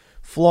 In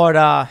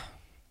Florida,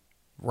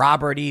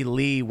 Robert E.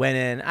 Lee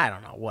winning, I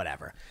don't know,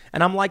 whatever.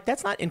 And I'm like,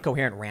 that's not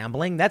incoherent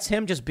rambling. That's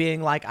him just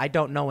being like, I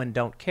don't know and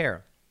don't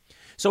care.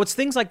 So it's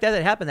things like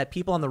that happen that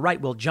people on the right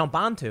will jump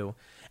onto.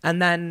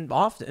 And then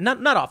often,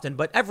 not often,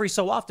 but every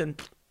so often,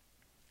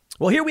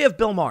 well, here we have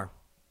Bill Maher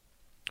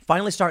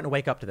finally starting to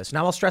wake up to this.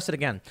 Now, I'll stress it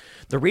again.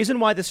 The reason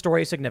why this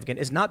story is significant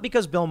is not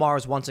because Bill Maher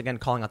is once again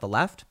calling out the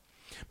left,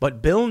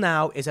 but Bill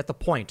now is at the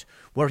point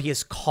where he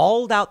has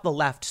called out the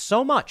left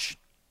so much.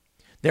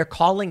 They're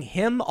calling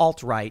him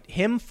alt-right,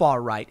 him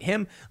far-right,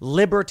 him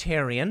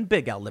libertarian,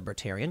 big L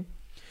libertarian.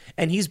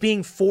 And he's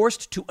being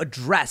forced to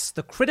address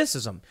the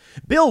criticism.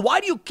 Bill, why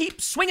do you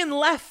keep swinging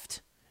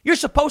left? You're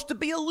supposed to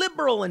be a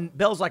liberal. And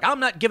Bill's like, I'm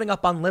not giving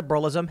up on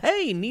liberalism.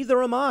 Hey,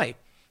 neither am I.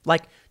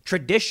 Like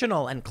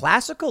traditional and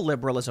classical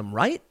liberalism,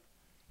 right?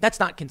 That's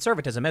not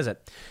conservatism, is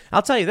it?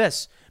 I'll tell you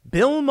this.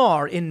 Bill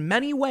Maher, in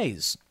many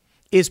ways,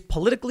 is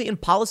politically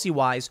and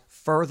policy-wise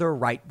further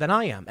right than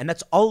I am. And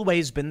that's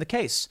always been the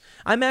case.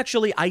 I'm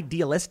actually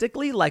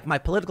idealistically, like my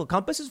political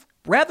compass is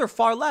rather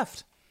far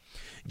left.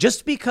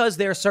 Just because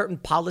there are certain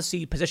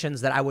policy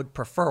positions that I would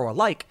prefer or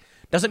like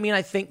doesn't mean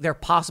I think they're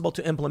possible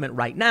to implement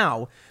right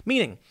now.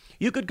 Meaning,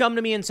 you could come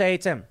to me and say,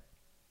 Tim,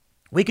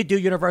 we could do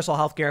universal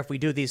health care if we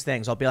do these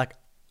things. I'll be like,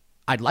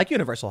 I'd like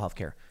universal health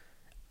care.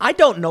 I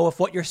don't know if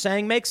what you're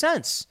saying makes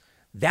sense.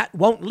 That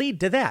won't lead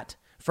to that.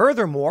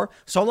 Furthermore,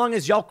 so long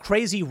as y'all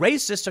crazy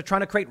racists are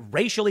trying to create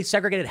racially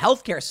segregated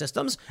healthcare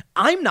systems,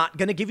 I'm not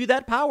going to give you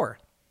that power.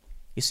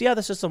 You see how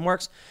the system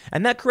works?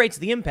 And that creates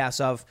the impasse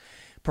of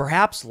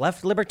perhaps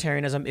left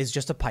libertarianism is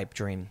just a pipe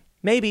dream.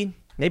 Maybe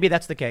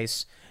that's the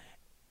case.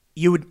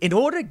 You would, in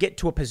order to get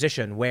to a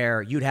position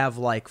where you'd have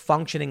like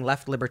functioning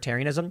left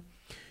libertarianism,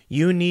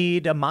 you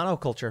need a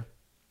monoculture.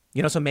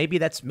 So maybe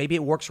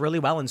it works really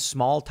well in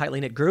small, tightly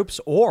knit groups,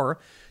 or,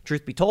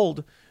 truth be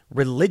told,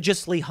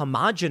 religiously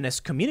homogenous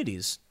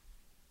communities.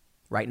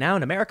 Right now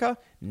in America,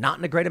 not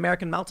in a great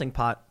American melting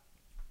pot.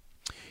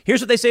 Here's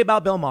what they say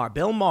about Bill Maher.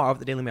 Bill Maher of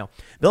the Daily Mail.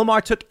 Bill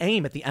Maher took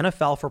aim at the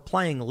NFL for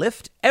playing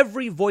Lift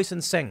Every Voice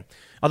and Sing,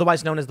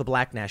 otherwise known as the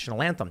Black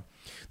National Anthem.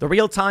 The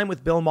Real Time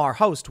with Bill Maher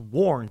host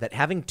warned that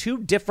having two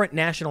different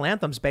national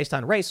anthems based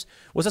on race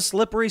was a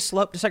slippery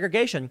slope to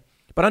segregation,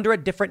 but under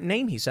a different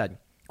name, he said.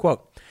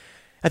 Quote,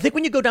 I think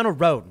when you go down a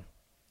road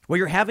where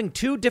you're having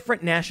two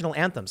different national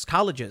anthems,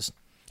 colleges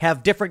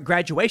have different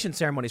graduation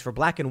ceremonies for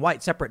black and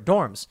white separate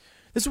dorms.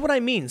 This is what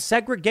I mean.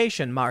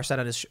 Segregation, Maher said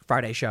on his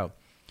Friday show.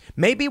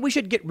 Maybe we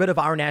should get rid of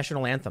our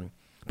national anthem,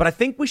 but I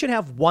think we should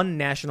have one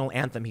national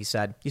anthem, he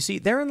said. You see,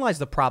 therein lies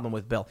the problem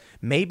with Bill.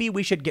 Maybe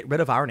we should get rid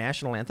of our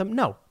national anthem.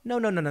 No.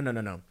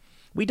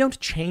 We don't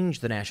change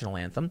the national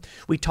anthem.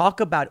 We talk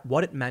about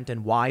what it meant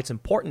and why it's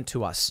important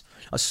to us.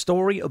 A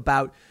story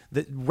about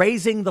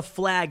raising the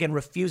flag and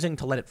refusing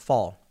to let it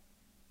fall.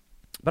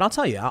 But I'll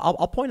tell you,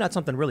 I'll point out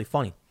something really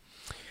funny.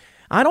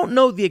 I don't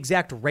know the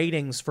exact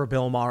ratings for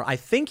Bill Maher. I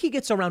think he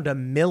gets around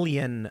 1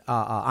 million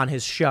on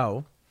his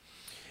show.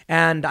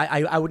 And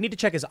I would need to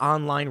check his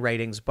online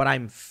ratings, but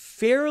I'm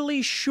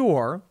fairly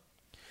sure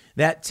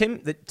that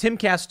the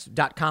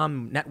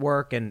Timcast.com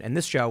network and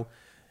this show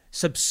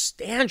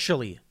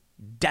substantially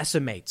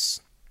decimates,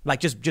 like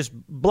just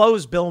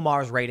blows Bill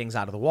Maher's ratings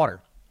out of the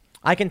water.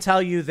 I can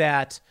tell you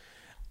that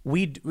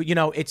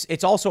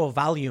it's also a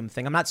volume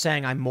thing. I'm not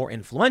saying I'm more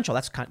influential.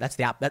 That's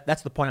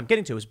the point I'm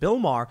getting to. Is Bill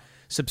Maher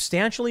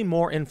substantially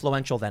more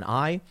influential than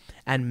I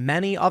and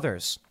many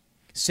others,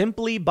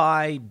 simply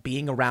by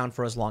being around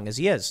for as long as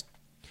he is.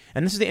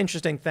 And this is the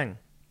interesting thing.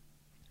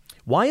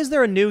 Why is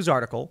there a news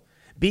article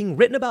being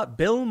written about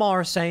Bill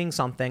Maher saying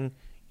something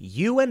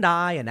you and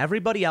I and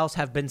everybody else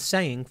have been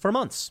saying for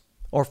months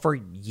or for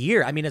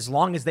years? I mean, as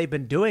long as they've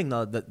been doing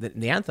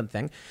the anthem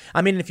thing.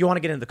 I mean, if you want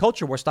to get into the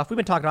culture war stuff, we've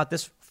been talking about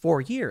this for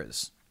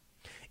years.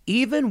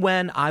 Even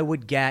when I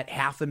would get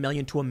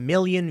 500,000 to 1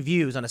 million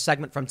views on a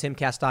segment from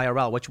Timcast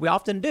IRL, which we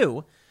often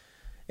do,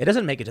 it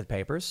doesn't make it to the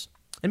papers.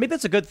 And maybe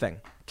that's a good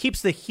thing.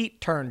 Keeps the heat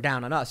turned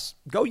down on us.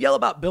 Go yell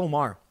about Bill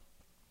Maher.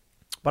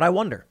 But I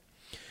wonder,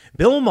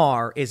 Bill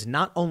Maher is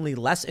not only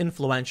less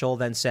influential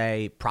than,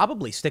 say,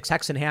 probably Styx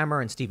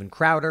Hexenhammer and Steven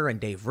Crowder and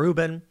Dave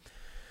Rubin,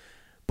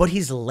 but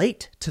he's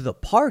late to the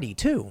party,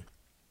 too.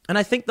 And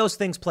I think those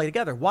things play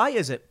together. Why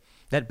is it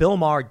that Bill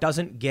Maher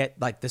doesn't get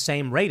like the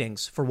same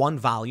ratings for one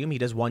volume? He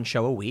does one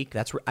show a week.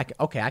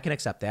 Okay, I can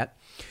accept that.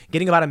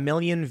 Getting about 1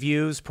 million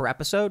views per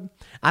episode.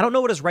 I don't know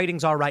what his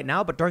ratings are right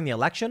now, but during the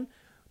election,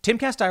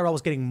 Timcast IRL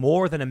was getting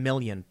more than 1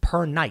 million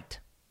per night.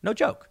 No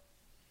joke.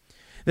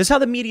 This is how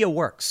the media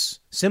works.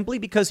 Simply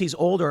because he's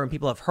older and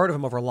people have heard of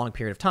him over a long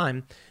period of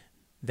time,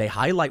 they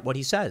highlight what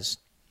he says.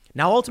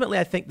 Now, ultimately,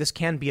 I think this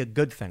can be a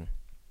good thing.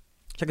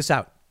 Check this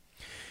out.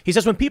 He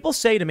says, when people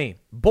say to me,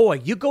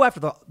 boy, you go after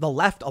the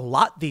left a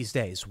lot these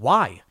days.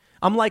 Why?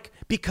 I'm like,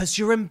 because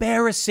you're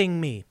embarrassing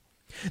me.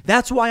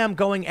 That's why I'm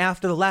going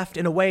after the left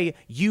in a way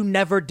you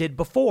never did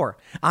before.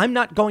 I'm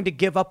not going to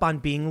give up on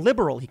being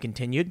liberal, he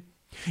continued.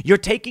 You're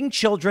taking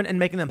children and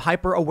making them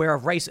hyper aware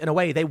of race in a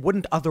way they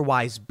wouldn't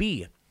otherwise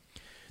be.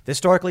 The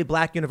historically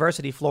black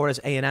university, Florida's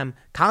A&M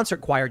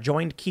concert choir,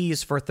 joined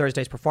keys for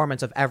Thursday's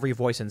performance of Every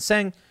Voice and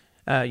Sing,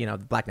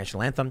 the Black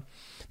National Anthem.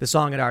 The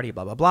song had already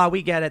blah, blah, blah.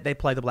 We get it. They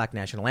play the Black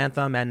National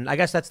Anthem. And I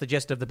guess that's the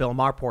gist of the Bill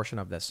Maher portion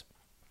of this.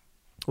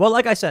 Well,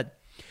 like I said,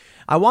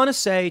 I want to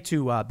say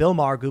to Bill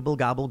Maher, gooble,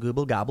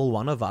 gobble,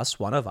 one of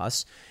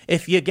us.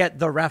 If you get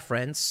the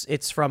reference,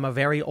 it's from a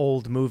very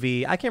old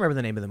movie. I can't remember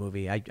the name of the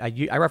movie.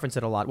 I reference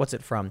it a lot. What's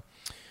it from?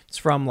 It's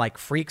from like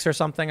Freaks or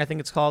something, I think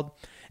it's called.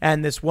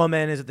 And this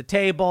woman is at the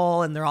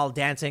table and they're all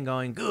dancing,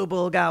 going,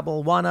 gooble,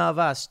 gobble, one of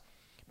us.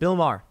 Bill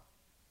Maher,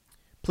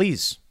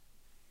 please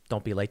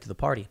don't be late to the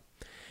party.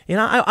 You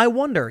know, I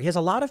wonder, he has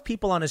a lot of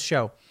people on his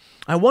show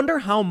I wonder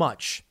how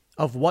much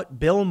of what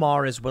Bill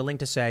Maher is willing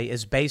to say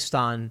is based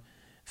on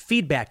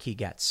feedback he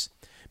gets.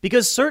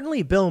 Because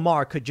certainly Bill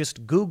Maher could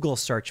just Google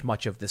search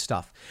much of this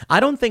stuff. I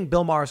don't think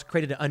Bill Maher has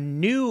created a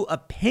new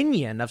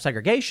opinion of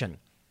segregation.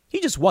 He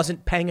just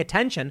wasn't paying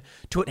attention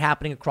to it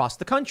happening across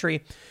the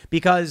country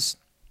because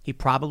he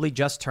probably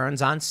just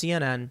turns on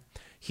CNN,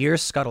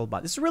 hears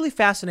scuttlebutt. This is a really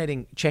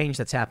fascinating change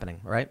that's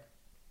happening, right?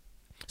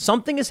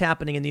 Something is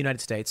happening in the United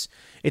States.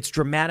 It's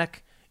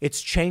dramatic.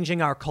 It's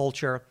changing our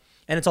culture.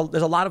 And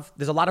there's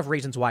a lot of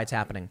reasons why it's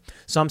happening.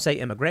 Some say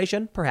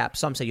immigration, perhaps.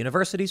 Some say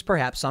universities,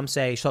 perhaps. Some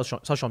say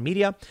social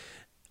media.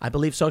 I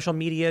believe social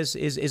media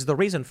is the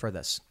reason for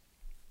this.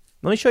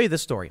 Let me show you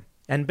this story.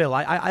 And Bill,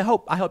 I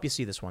hope you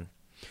see this one.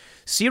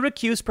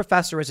 Syracuse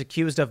professor is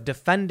accused of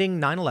defending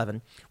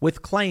 9/11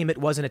 with claim it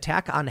was an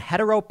attack on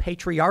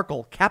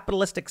heteropatriarchal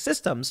capitalistic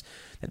systems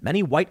that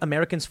many white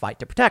Americans fight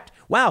to protect.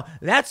 Wow,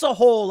 that's a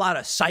whole lot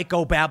of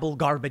psychobabble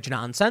garbage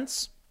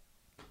nonsense.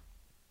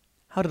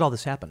 How did all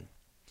this happen?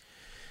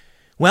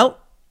 Well,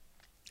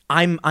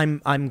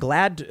 I'm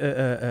glad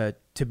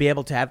to be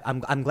able to have.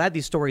 I'm glad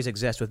these stories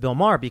exist with Bill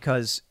Maher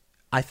because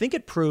I think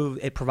it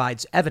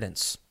provides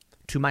evidence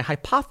to my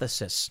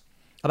hypothesis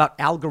about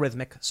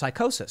algorithmic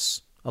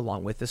psychosis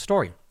along with this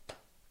story.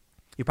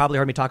 You probably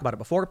heard me talk about it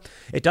before.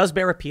 It does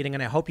bear repeating,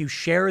 and I hope you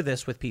share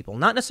this with people.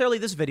 Not necessarily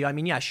this video. I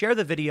mean, yeah, share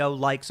the video,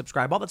 like,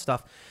 subscribe, all that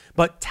stuff,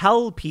 but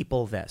tell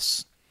people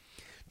this.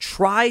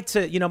 Try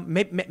to,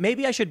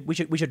 maybe we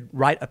should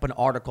write up an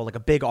article, like a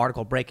big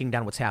article breaking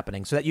down what's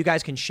happening so that you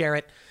guys can share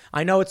it.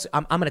 I know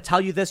I'm going to tell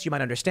you this. You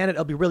might understand it.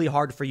 It'll be really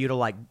hard for you to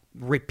like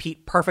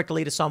repeat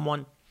perfectly to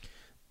someone.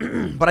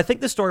 But I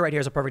think this story right here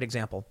is a perfect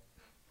example.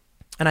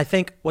 And I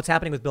think what's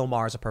happening with Bill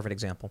Maher is a perfect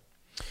example.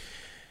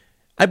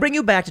 I bring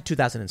you back to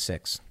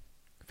 2006.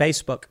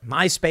 Facebook,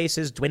 MySpace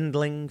is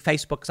dwindling.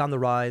 Facebook's on the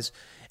rise.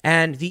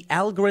 And the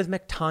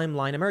algorithmic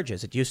timeline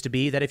emerges. It used to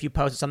be that if you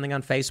posted something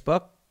on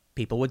Facebook,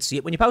 people would see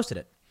it when you posted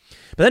it.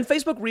 But then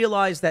Facebook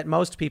realized that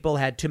most people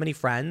had too many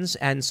friends,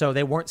 and so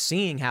they weren't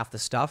seeing half the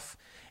stuff.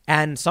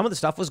 And some of the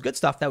stuff was good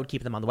stuff that would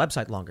keep them on the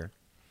website longer.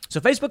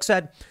 So Facebook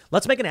said,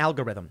 let's make an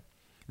algorithm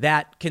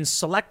that can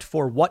select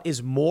for what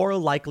is more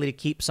likely to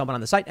keep someone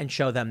on the site and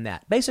show them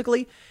that.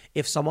 Basically,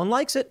 if someone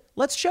likes it,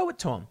 let's show it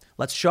to them.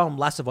 Let's show them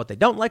less of what they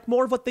don't like,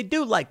 more of what they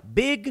do like.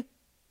 Big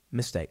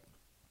mistake.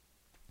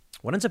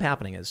 What ends up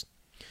happening is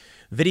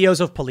videos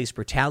of police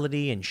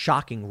brutality and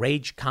shocking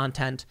rage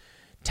content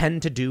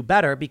tend to do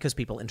better because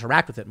people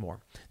interact with it more.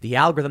 The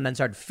algorithm then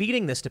started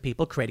feeding this to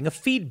people, creating a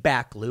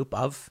feedback loop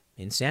of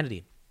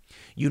insanity.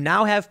 You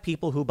now have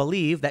people who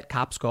believe that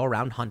cops go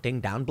around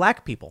hunting down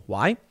black people.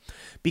 Why?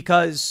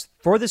 Because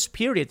for this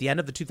period, at the end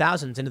of the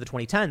 2000s into the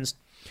 2010s,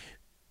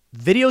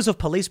 videos of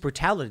police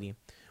brutality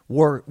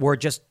were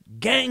just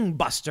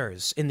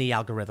gangbusters in the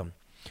algorithm.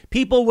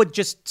 People would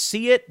just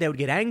see it, they would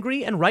get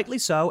angry, and rightly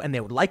so, and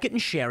they would like it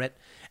and share it,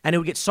 and it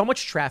would get so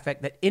much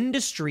traffic that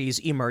industries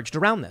emerged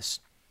around this.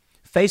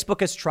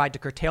 Facebook has tried to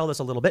curtail this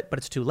a little bit, but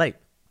it's too late.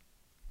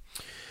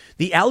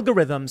 The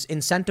algorithms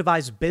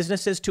incentivize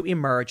businesses to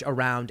emerge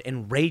around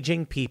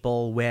enraging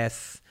people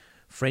with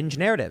fringe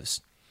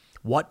narratives.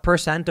 What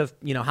percent of,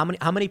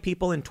 how many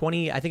people in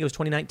I think it was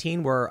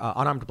 2019 were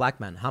unarmed black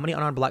men? How many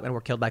unarmed black men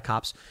were killed by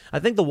cops? I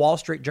think the Wall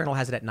Street Journal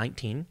has it at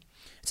 19.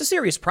 It's a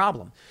serious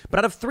problem. But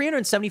out of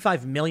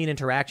 375 million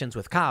interactions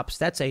with cops,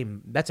 that's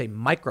a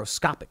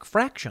microscopic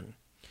fraction.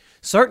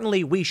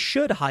 Certainly, we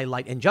should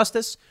highlight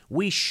injustice.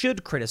 We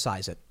should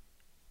criticize it.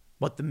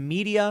 But the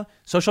media,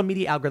 social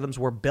media algorithms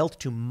were built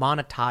to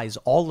monetize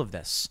all of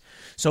this.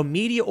 So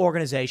media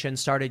organizations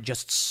started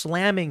just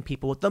slamming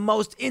people with the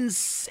most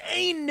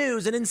insane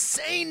news and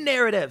insane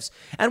narratives.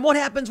 And what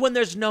happens when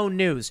there's no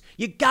news?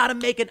 You got to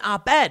make an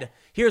op-ed.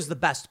 Here's the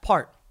best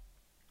part.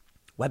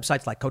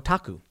 Websites like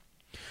Kotaku.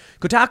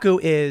 Kotaku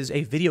is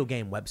a video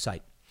game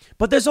website.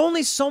 But there's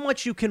only so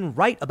much you can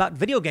write about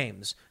video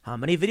games. How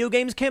many video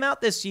games came out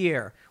this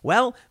year?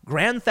 Well,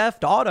 Grand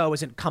Theft Auto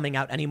isn't coming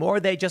out anymore.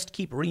 They just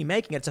keep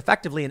remaking it. It's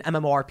effectively an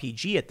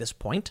MMORPG at this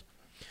point.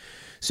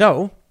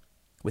 So,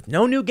 with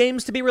no new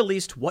games to be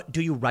released, what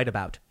do you write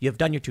about? You've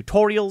done your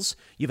tutorials.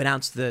 You've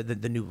announced the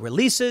new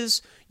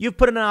releases. You've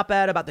put an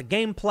op-ed about the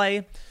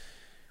gameplay.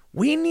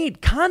 We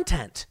need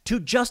content to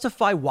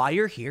justify why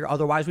you're here.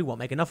 Otherwise, we won't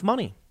make enough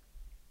money.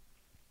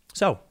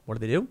 So, what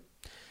do?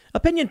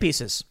 Opinion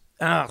pieces.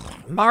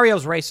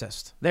 Mario's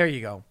racist. There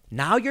you go.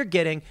 Now you're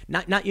getting,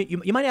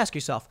 you might ask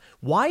yourself,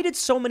 why did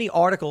so many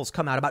articles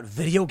come out about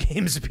video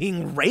games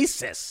being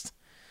racist?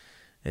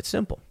 It's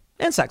simple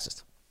and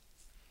sexist.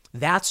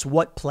 That's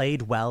what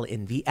played well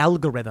in the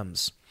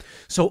algorithms.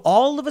 So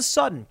all of a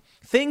sudden,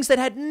 things that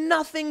had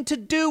nothing to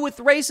do with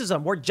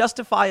racism were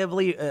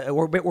justifiably,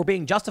 were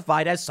being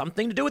justified as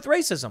something to do with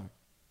racism.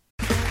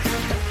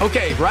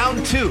 Okay,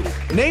 round two.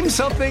 Name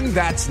something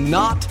that's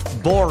not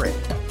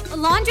boring. A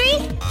laundry?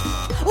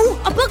 Ooh,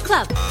 a book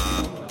club.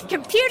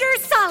 Computer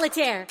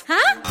solitaire,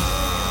 huh?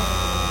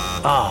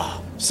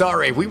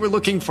 Sorry, we were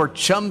looking for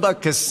Chumba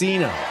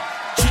Casino.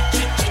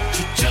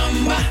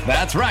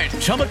 That's right.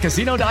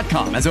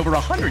 ChumbaCasino.com has over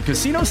 100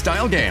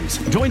 casino-style games.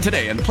 Join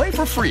today and play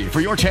for free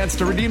for your chance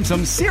to redeem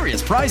some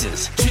serious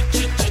prizes.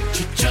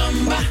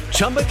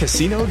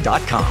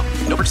 ChumbaCasino.com.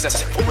 No purchase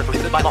necessary. Void where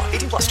prohibited by law.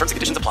 18 plus. Terms and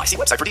conditions apply. See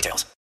website for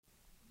details.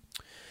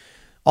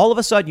 All of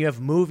a sudden, you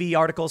have movie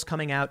articles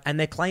coming out and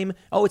they claim,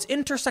 oh, it's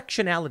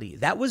intersectionality.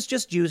 That was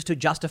just used to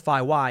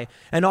justify why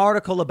an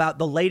article about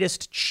the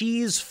latest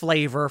cheese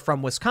flavor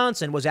from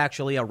Wisconsin was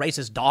actually a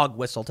racist dog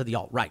whistle to the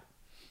alt-right.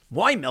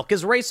 Why milk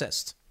is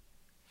racist?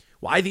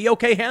 Why the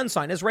OK hand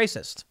sign is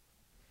racist?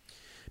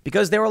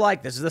 Because they were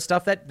like, this is the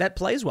stuff that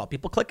plays well.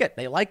 People click it.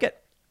 They like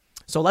it.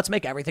 So let's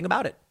make everything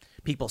about it.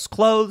 People's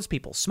clothes,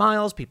 people's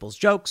smiles, people's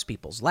jokes,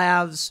 people's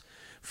laughs,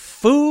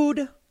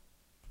 food.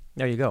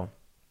 There you go.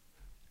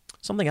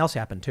 Something else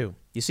happened, too.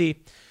 You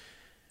see,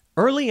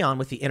 early on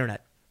with the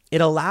internet,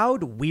 it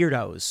allowed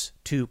weirdos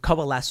to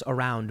coalesce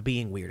around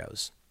being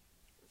weirdos.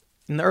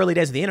 In the early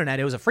days of the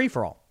internet, it was a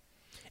free-for-all.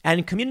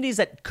 And communities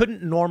that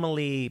couldn't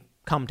normally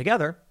come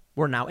together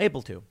were now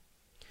able to.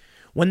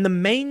 When the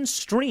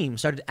mainstream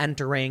started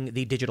entering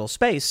the digital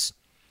space,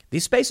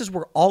 these spaces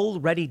were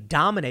already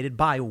dominated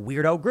by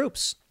weirdo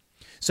groups.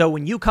 So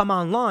when you come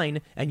online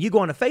and you go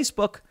onto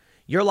Facebook,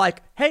 you're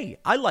like, hey,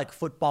 I like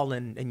football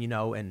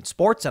and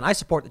sports and I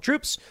support the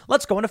troops.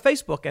 Let's go onto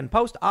Facebook and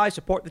post, I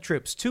support the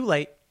troops. Too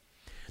late.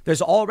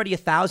 There's already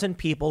 1,000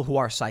 people who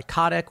are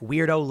psychotic,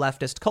 weirdo,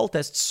 leftist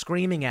cultists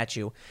screaming at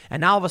you.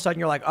 And now all of a sudden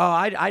you're like, oh,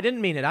 I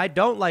didn't mean it. I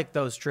don't like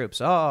those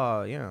troops.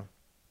 Oh, yeah.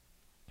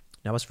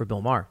 Now as for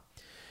Bill Maher.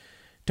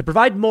 To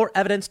provide more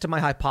evidence to my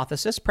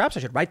hypothesis, perhaps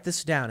I should write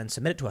this down and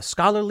submit it to a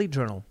scholarly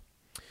journal.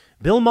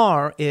 Bill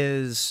Maher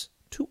is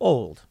too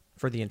old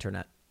for the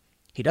internet.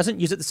 He doesn't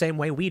use it the same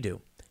way we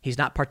do. He's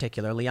not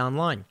particularly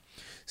online.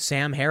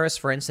 Sam Harris,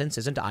 for instance,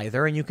 isn't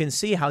either, and you can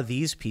see how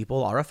these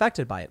people are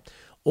affected by it.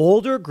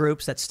 Older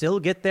groups that still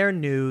get their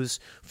news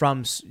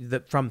from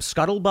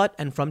scuttlebutt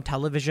and from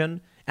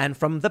television and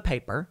from the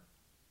paper.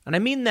 And I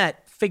mean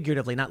that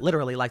figuratively, not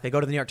literally, like they go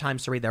to the New York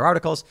Times to read their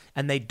articles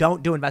and they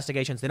don't do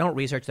investigations. They don't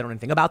research. They don't know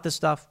anything about this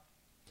stuff.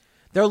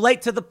 They're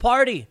late to the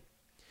party.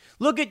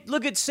 Look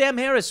at Sam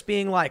Harris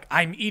being like,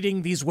 I'm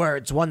eating these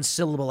words one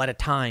syllable at a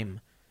time.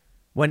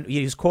 When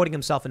he's quoting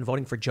himself and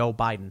voting for Joe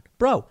Biden.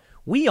 Bro,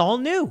 we all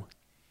knew.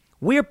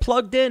 We're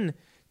plugged in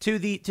to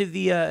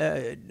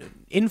the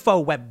info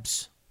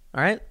webs.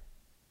 All right.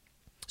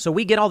 So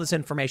we get all this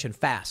information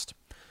fast.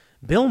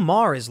 Bill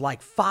Maher is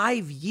like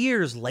 5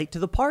 years late to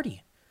the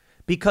party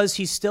because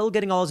he's still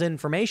getting all his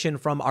information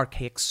from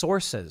archaic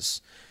sources.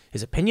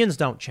 His opinions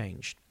don't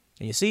change.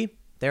 And you see,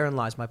 therein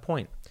lies my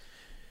point.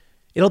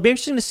 It'll be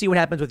interesting to see what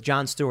happens with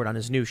Jon Stewart on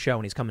his new show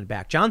when he's coming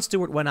back. Jon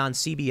Stewart went on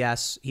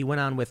CBS. He went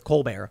on with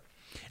Colbert.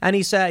 And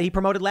he said he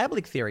promoted lab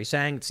leak theory,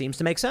 saying it seems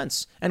to make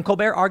sense. And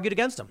Colbert argued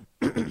against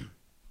him.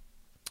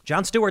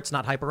 Jon Stewart's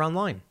not hyper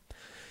online.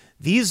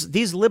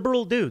 These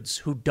liberal dudes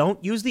who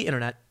don't use the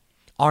internet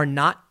are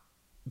not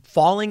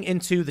falling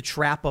into the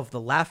trap of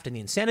the left and the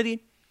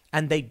insanity,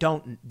 and they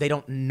don't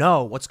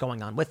know what's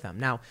going on with them.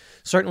 Now,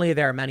 certainly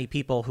there are many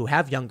people who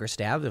have younger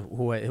staff,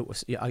 who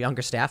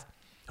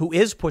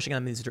is pushing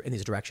them in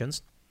these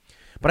directions.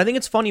 But I think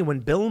it's funny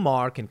when Bill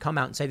Maher can come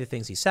out and say the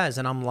things he says,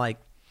 and I'm like,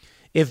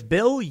 if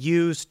Bill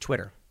used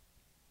Twitter,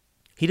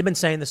 he'd have been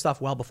saying this stuff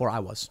well before I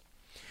was.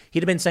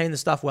 He'd have been saying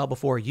this stuff well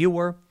before you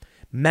were.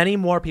 Many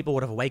more people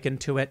would have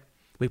awakened to it.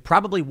 We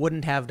probably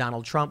wouldn't have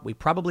Donald Trump. We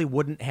probably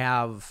wouldn't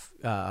have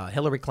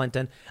Hillary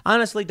Clinton.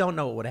 Honestly, don't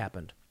know what would have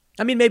happened.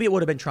 I mean, maybe it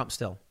would have been Trump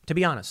still, to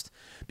be honest.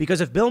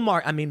 Because if Bill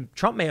Maher,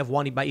 Trump may have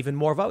won by even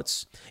more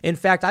votes. In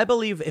fact, I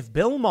believe if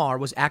Bill Maher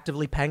was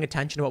actively paying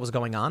attention to what was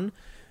going on,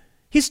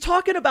 he's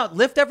talking about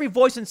lift every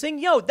voice and sing,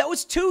 yo, that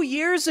was 2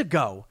 years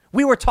ago.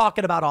 We were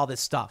talking about all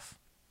this stuff.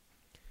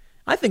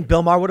 I think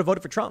Bill Maher would have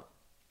voted for Trump.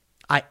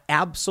 I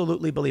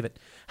absolutely believe it.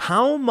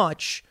 How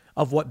much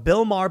of what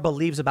Bill Maher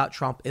believes about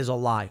Trump is a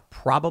lie?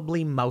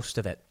 Probably most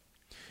of it.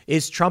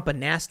 Is Trump a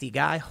nasty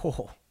guy?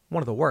 Oh,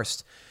 one of the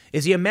worst.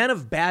 Is he a man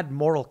of bad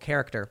moral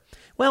character?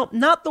 Well,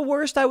 not the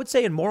worst, I would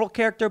say, in moral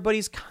character, but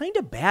he's kind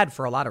of bad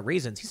for a lot of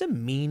reasons. He's a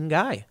mean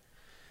guy.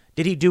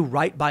 Did he do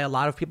right by a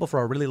lot of people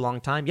for a really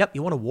long time? Yep, he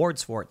won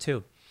awards for it,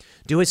 too.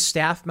 Do his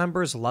staff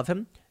members love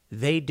him?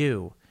 They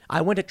do.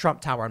 I went to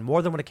Trump Tower on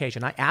more than one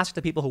occasion. I asked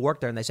the people who work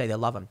there, and they say they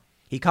love him.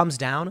 He comes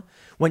down.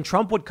 When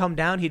Trump would come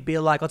down, he'd be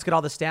like, let's get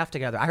all the staff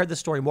together. I heard this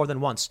story more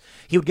than once.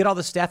 He would get all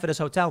the staff at his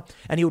hotel,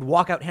 and he would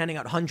walk out handing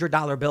out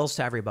 $100 bills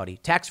to everybody.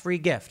 Tax-free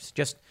gift.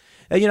 Just,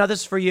 this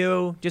is for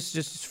you.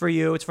 Just for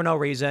you. It's for no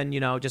reason.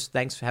 Just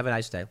thanks. Have a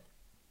nice day.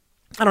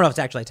 I don't know if it's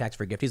actually a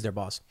tax-free gift. He's their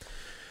boss.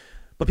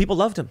 But people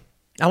loved him.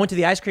 I went to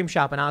the ice cream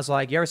shop, and I was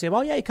like, you ever see him?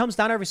 Oh, yeah, he comes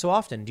down every so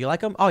often. Do you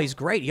like him? Oh, he's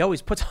great. He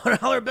always puts a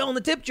 $100 bill in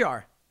the tip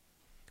jar.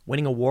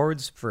 Winning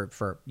awards for.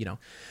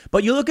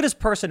 But you look at his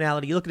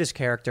personality, you look at his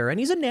character, and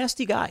he's a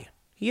nasty guy.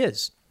 He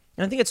is.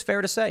 And I think it's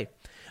fair to say.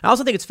 I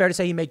also think it's fair to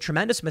say he made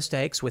tremendous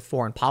mistakes with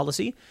foreign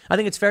policy. I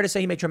think it's fair to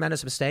say he made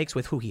tremendous mistakes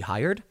with who he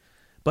hired.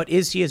 But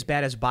is he as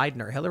bad as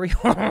Biden or Hillary?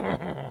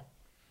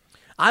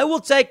 I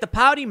will take the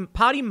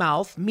potty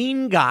mouth,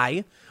 mean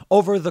guy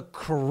over the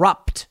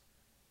corrupt,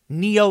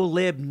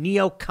 neo-lib,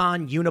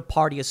 neocon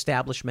uniparty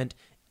establishment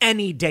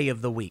any day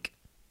of the week.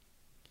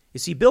 You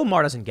see, Bill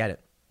Maher doesn't get it.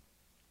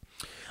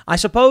 I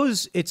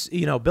suppose it's,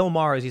 Bill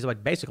Maher he's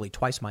like basically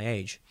twice my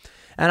age.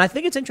 And I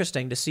think it's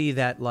interesting to see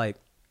that like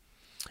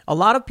a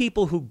lot of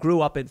people who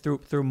grew up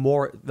through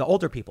more, the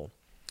older people,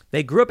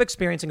 they grew up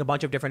experiencing a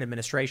bunch of different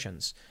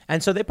administrations.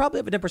 And so they probably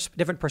have a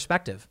different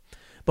perspective.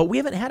 But we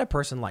haven't had a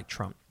person like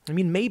Trump. I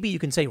mean, maybe you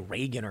can say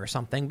Reagan or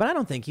something, but I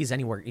don't think he's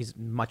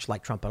much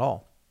like Trump at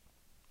all.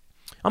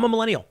 I'm a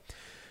millennial.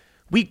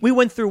 We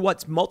went through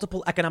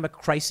multiple economic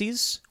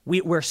crises.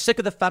 We're sick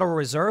of the Federal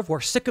Reserve. We're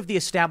sick of the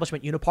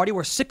establishment uniparty.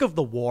 We're sick of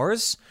the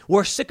wars.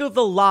 We're sick of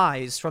the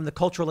lies from the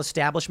cultural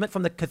establishment,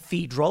 from the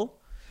cathedral.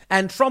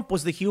 And Trump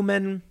was the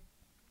human.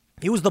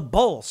 He was the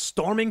bull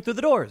storming through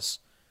the doors.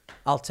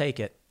 I'll take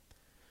it.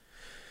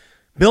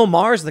 Bill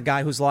Maher's the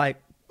guy who's like,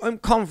 I'm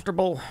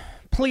comfortable.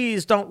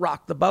 Please don't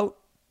rock the boat.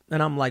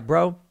 And I'm like,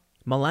 bro,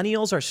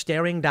 millennials are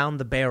staring down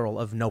the barrel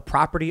of no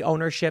property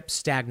ownership,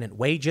 stagnant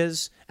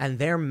wages, and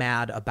they're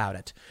mad about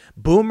it.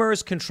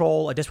 Boomers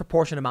control a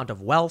disproportionate amount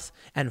of wealth,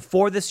 and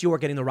for this, you are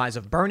getting the rise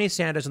of Bernie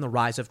Sanders and the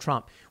rise of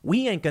Trump.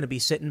 We ain't going to be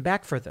sitting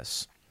back for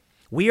this.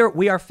 We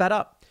are fed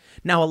up.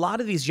 Now, a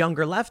lot of these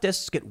younger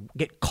leftists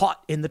get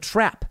caught in the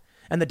trap,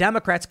 and the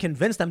Democrats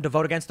convince them to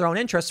vote against their own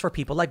interests for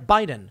people like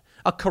Biden,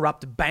 a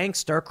corrupt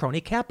bankster, crony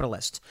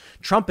capitalist.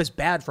 Trump is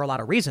bad for a lot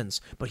of reasons,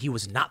 but he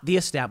was not the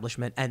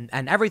establishment, and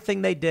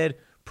everything they did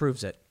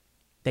proves it.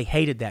 They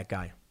hated that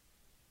guy.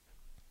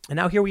 And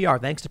now here we are,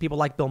 thanks to people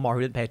like Bill Maher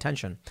who didn't pay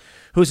attention,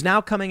 who's now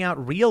coming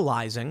out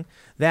realizing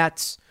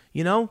that,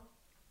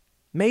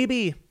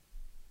 maybe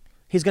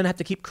he's going to have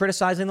to keep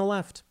criticizing the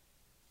left.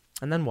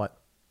 And then what?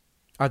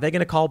 Are they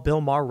going to call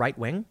Bill Maher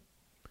right-wing?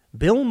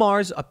 Bill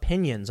Maher's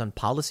opinions on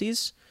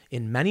policies,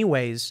 in many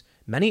ways,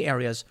 many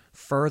areas,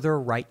 further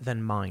right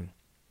than mine.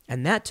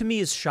 And that to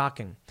me is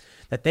shocking,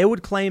 that they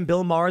would claim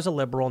Bill Maher is a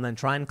liberal and then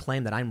try and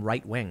claim that I'm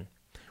right-wing.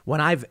 When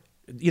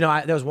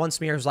there was one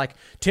smear who's like,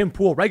 Tim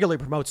Pool regularly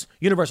promotes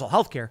universal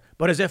health care,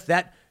 but as if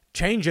that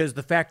changes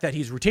the fact that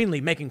he's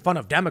routinely making fun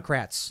of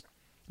Democrats.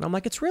 And I'm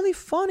like, it's really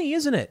funny,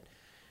 isn't it?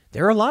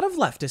 There are a lot of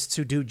leftists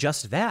who do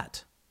just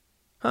that.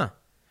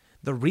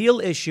 The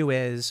real issue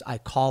is I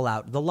call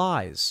out the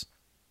lies.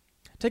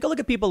 Take a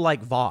look at people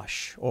like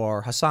Vosh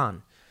or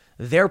Hassan.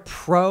 They're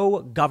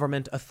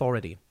pro-government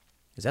authority.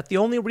 Is that the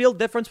only real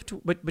difference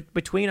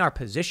between our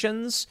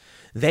positions?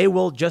 They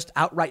will just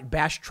outright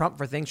bash Trump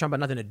for things Trump had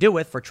nothing to do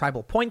with for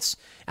tribal points,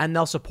 and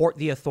they'll support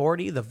the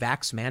authority, the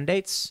vax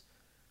mandates.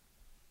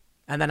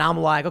 And then I'm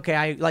like,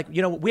 okay,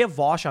 we have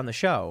Vosh on the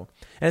show.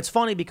 And it's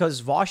funny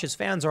because Vosh's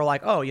fans are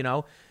like,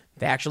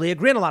 they actually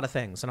agree on a lot of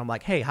things. And I'm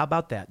like, hey, how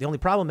about that? The only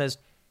problem is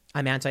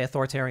I'm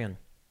anti-authoritarian.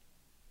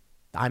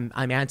 I'm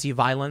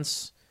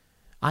anti-violence.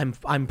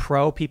 I'm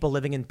pro people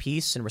living in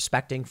peace and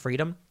respecting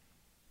freedom.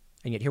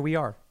 And yet here we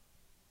are.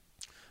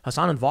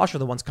 Hassan and Vosh are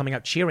the ones coming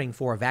out cheering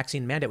for a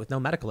vaccine mandate with no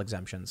medical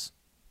exemptions.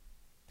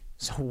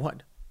 So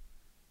what?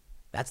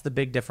 That's the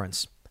big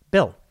difference.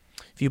 Bill,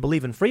 if you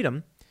believe in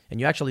freedom and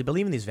you actually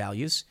believe in these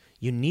values,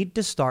 you need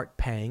to start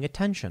paying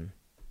attention.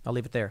 I'll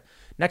leave it there.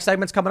 Next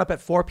segment's coming up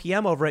at 4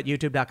 p.m. over at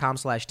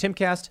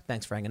youtube.com/Timcast.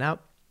 Thanks for hanging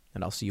out,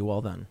 and I'll see you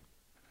all then.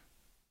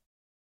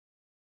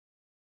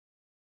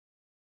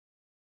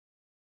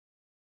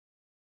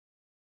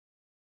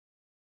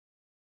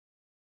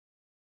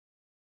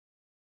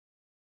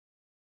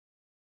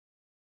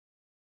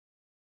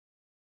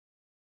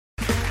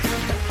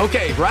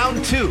 Okay,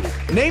 round two.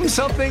 Name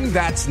something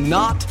that's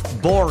not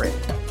boring.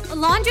 A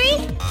laundry?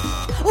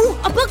 Ooh,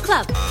 a book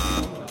club.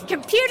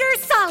 Computer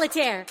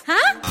solitaire,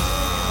 huh?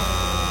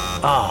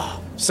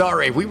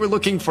 Sorry, we were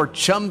looking for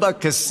Chumba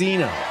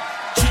Casino.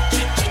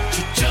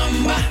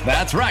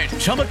 That's right.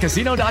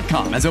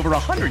 ChumbaCasino.com has over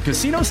 100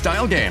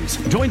 casino-style games.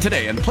 Join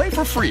today and play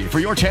for free for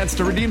your chance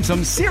to redeem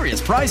some serious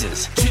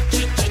prizes.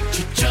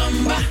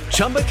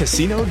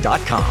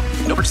 ChumbaCasino.com.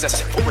 No purchase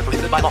necessary. Void where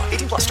prohibited by law.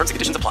 18+ terms and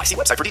conditions apply. See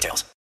website for details.